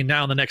between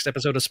now and the next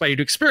episode of Spideydude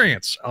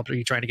Experience, I'll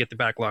be trying to get the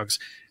backlogs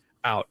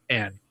out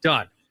and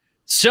done.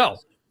 So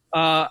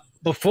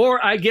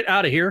before I get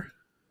out of here,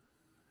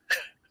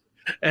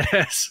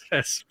 as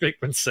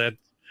Bickman said,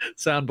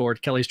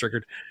 soundboard, Kelly's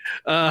triggered.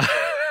 I'm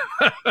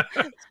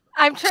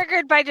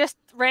triggered by just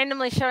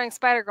randomly showing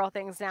Spider-Girl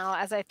things now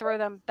as I throw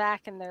them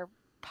back in their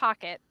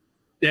pocket.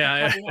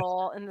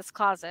 Hole in this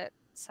closet.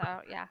 So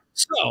yeah.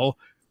 So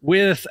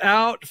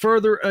without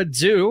further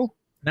ado,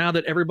 now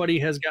that everybody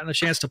has gotten a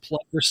chance to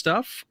plug their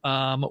stuff,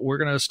 we're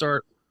going to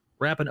start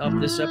wrapping up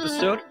this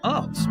episode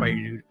of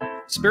Spideydude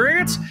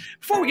Experience.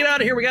 Before we get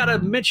out of here, we got to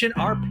mention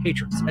our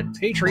patrons at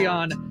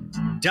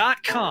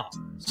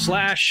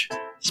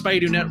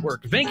patreon.com/Spideydude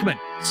Network. Vinkman,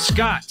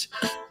 Scott,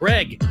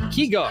 Greg,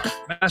 Keegar,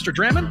 Master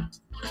Drammon,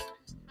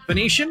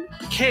 Phoenician,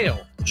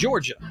 Kale,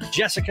 Georgia,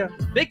 Jessica,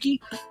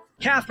 Vicky,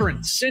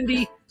 Catherine,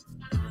 Cindy,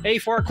 A.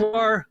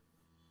 Farquhar,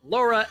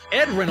 Laura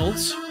Ed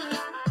Reynolds,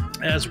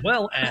 as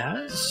well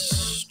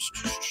as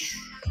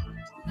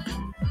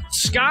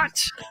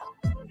Scott,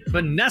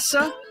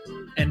 Vanessa,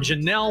 and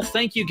Janelle.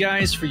 Thank you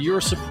guys for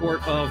your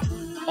support of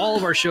all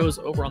of our shows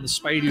over on the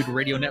Spideydude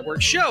Radio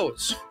Network.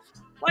 Shows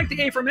like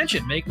the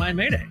aforementioned Make Mine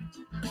Mayday,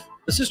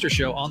 the sister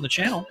show on the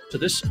channel to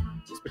this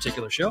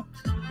particular show.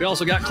 We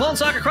also got Clone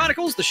Saga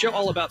Chronicles, the show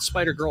all about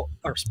Spider-Girl,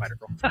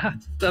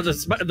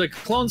 the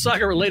Clone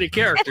Saga related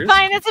characters. It's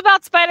fine. It's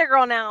about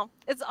Spider-Girl now.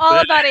 It's all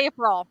about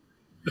April.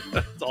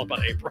 It's all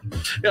about April.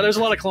 Yeah, there's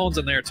a lot of clones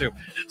in there, too.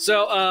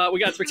 So we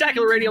got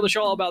Spectacular Radio, the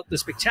show all about the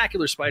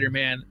Spectacular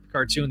Spider-Man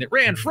cartoon that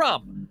ran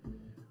from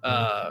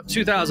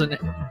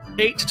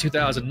 2008 to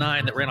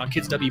 2009, that ran on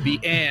Kids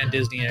WB and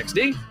Disney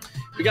XD.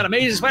 We got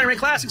Amazing Spider-Man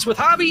Classics with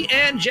Hobby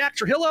and Jack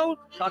Trujillo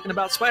talking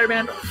about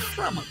Spider-Man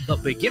from the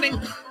beginning.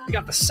 We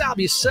got the Sal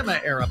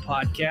Buscema era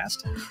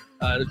podcast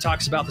that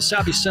talks about the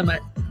Sal Buscema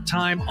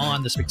time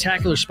on the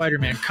Spectacular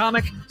Spider-Man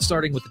comic,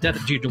 starting with the death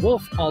of Jude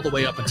DeWolf all the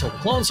way up until the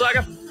Clone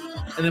Saga.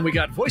 And then we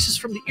got Voices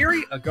from the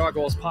Eyrie, a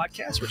Gargoyles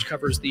podcast, which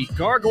covers the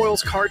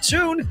Gargoyles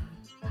cartoon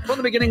from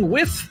the beginning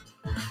with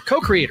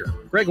co-creator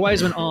Greg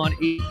Weisman on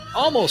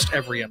almost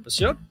every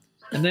episode.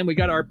 And then we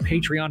got our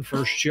Patreon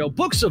first show,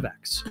 Books of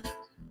X.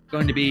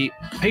 Going to be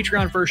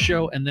Patreon first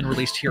show and then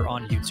released here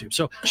on YouTube.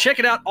 So check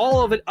it out,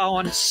 all of it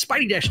on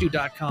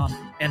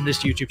Spideydude.com and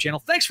this YouTube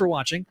channel. Thanks for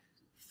watching.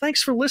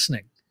 Thanks for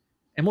listening.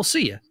 And we'll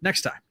see you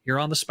next time here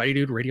on the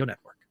Spideydude Radio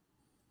Network.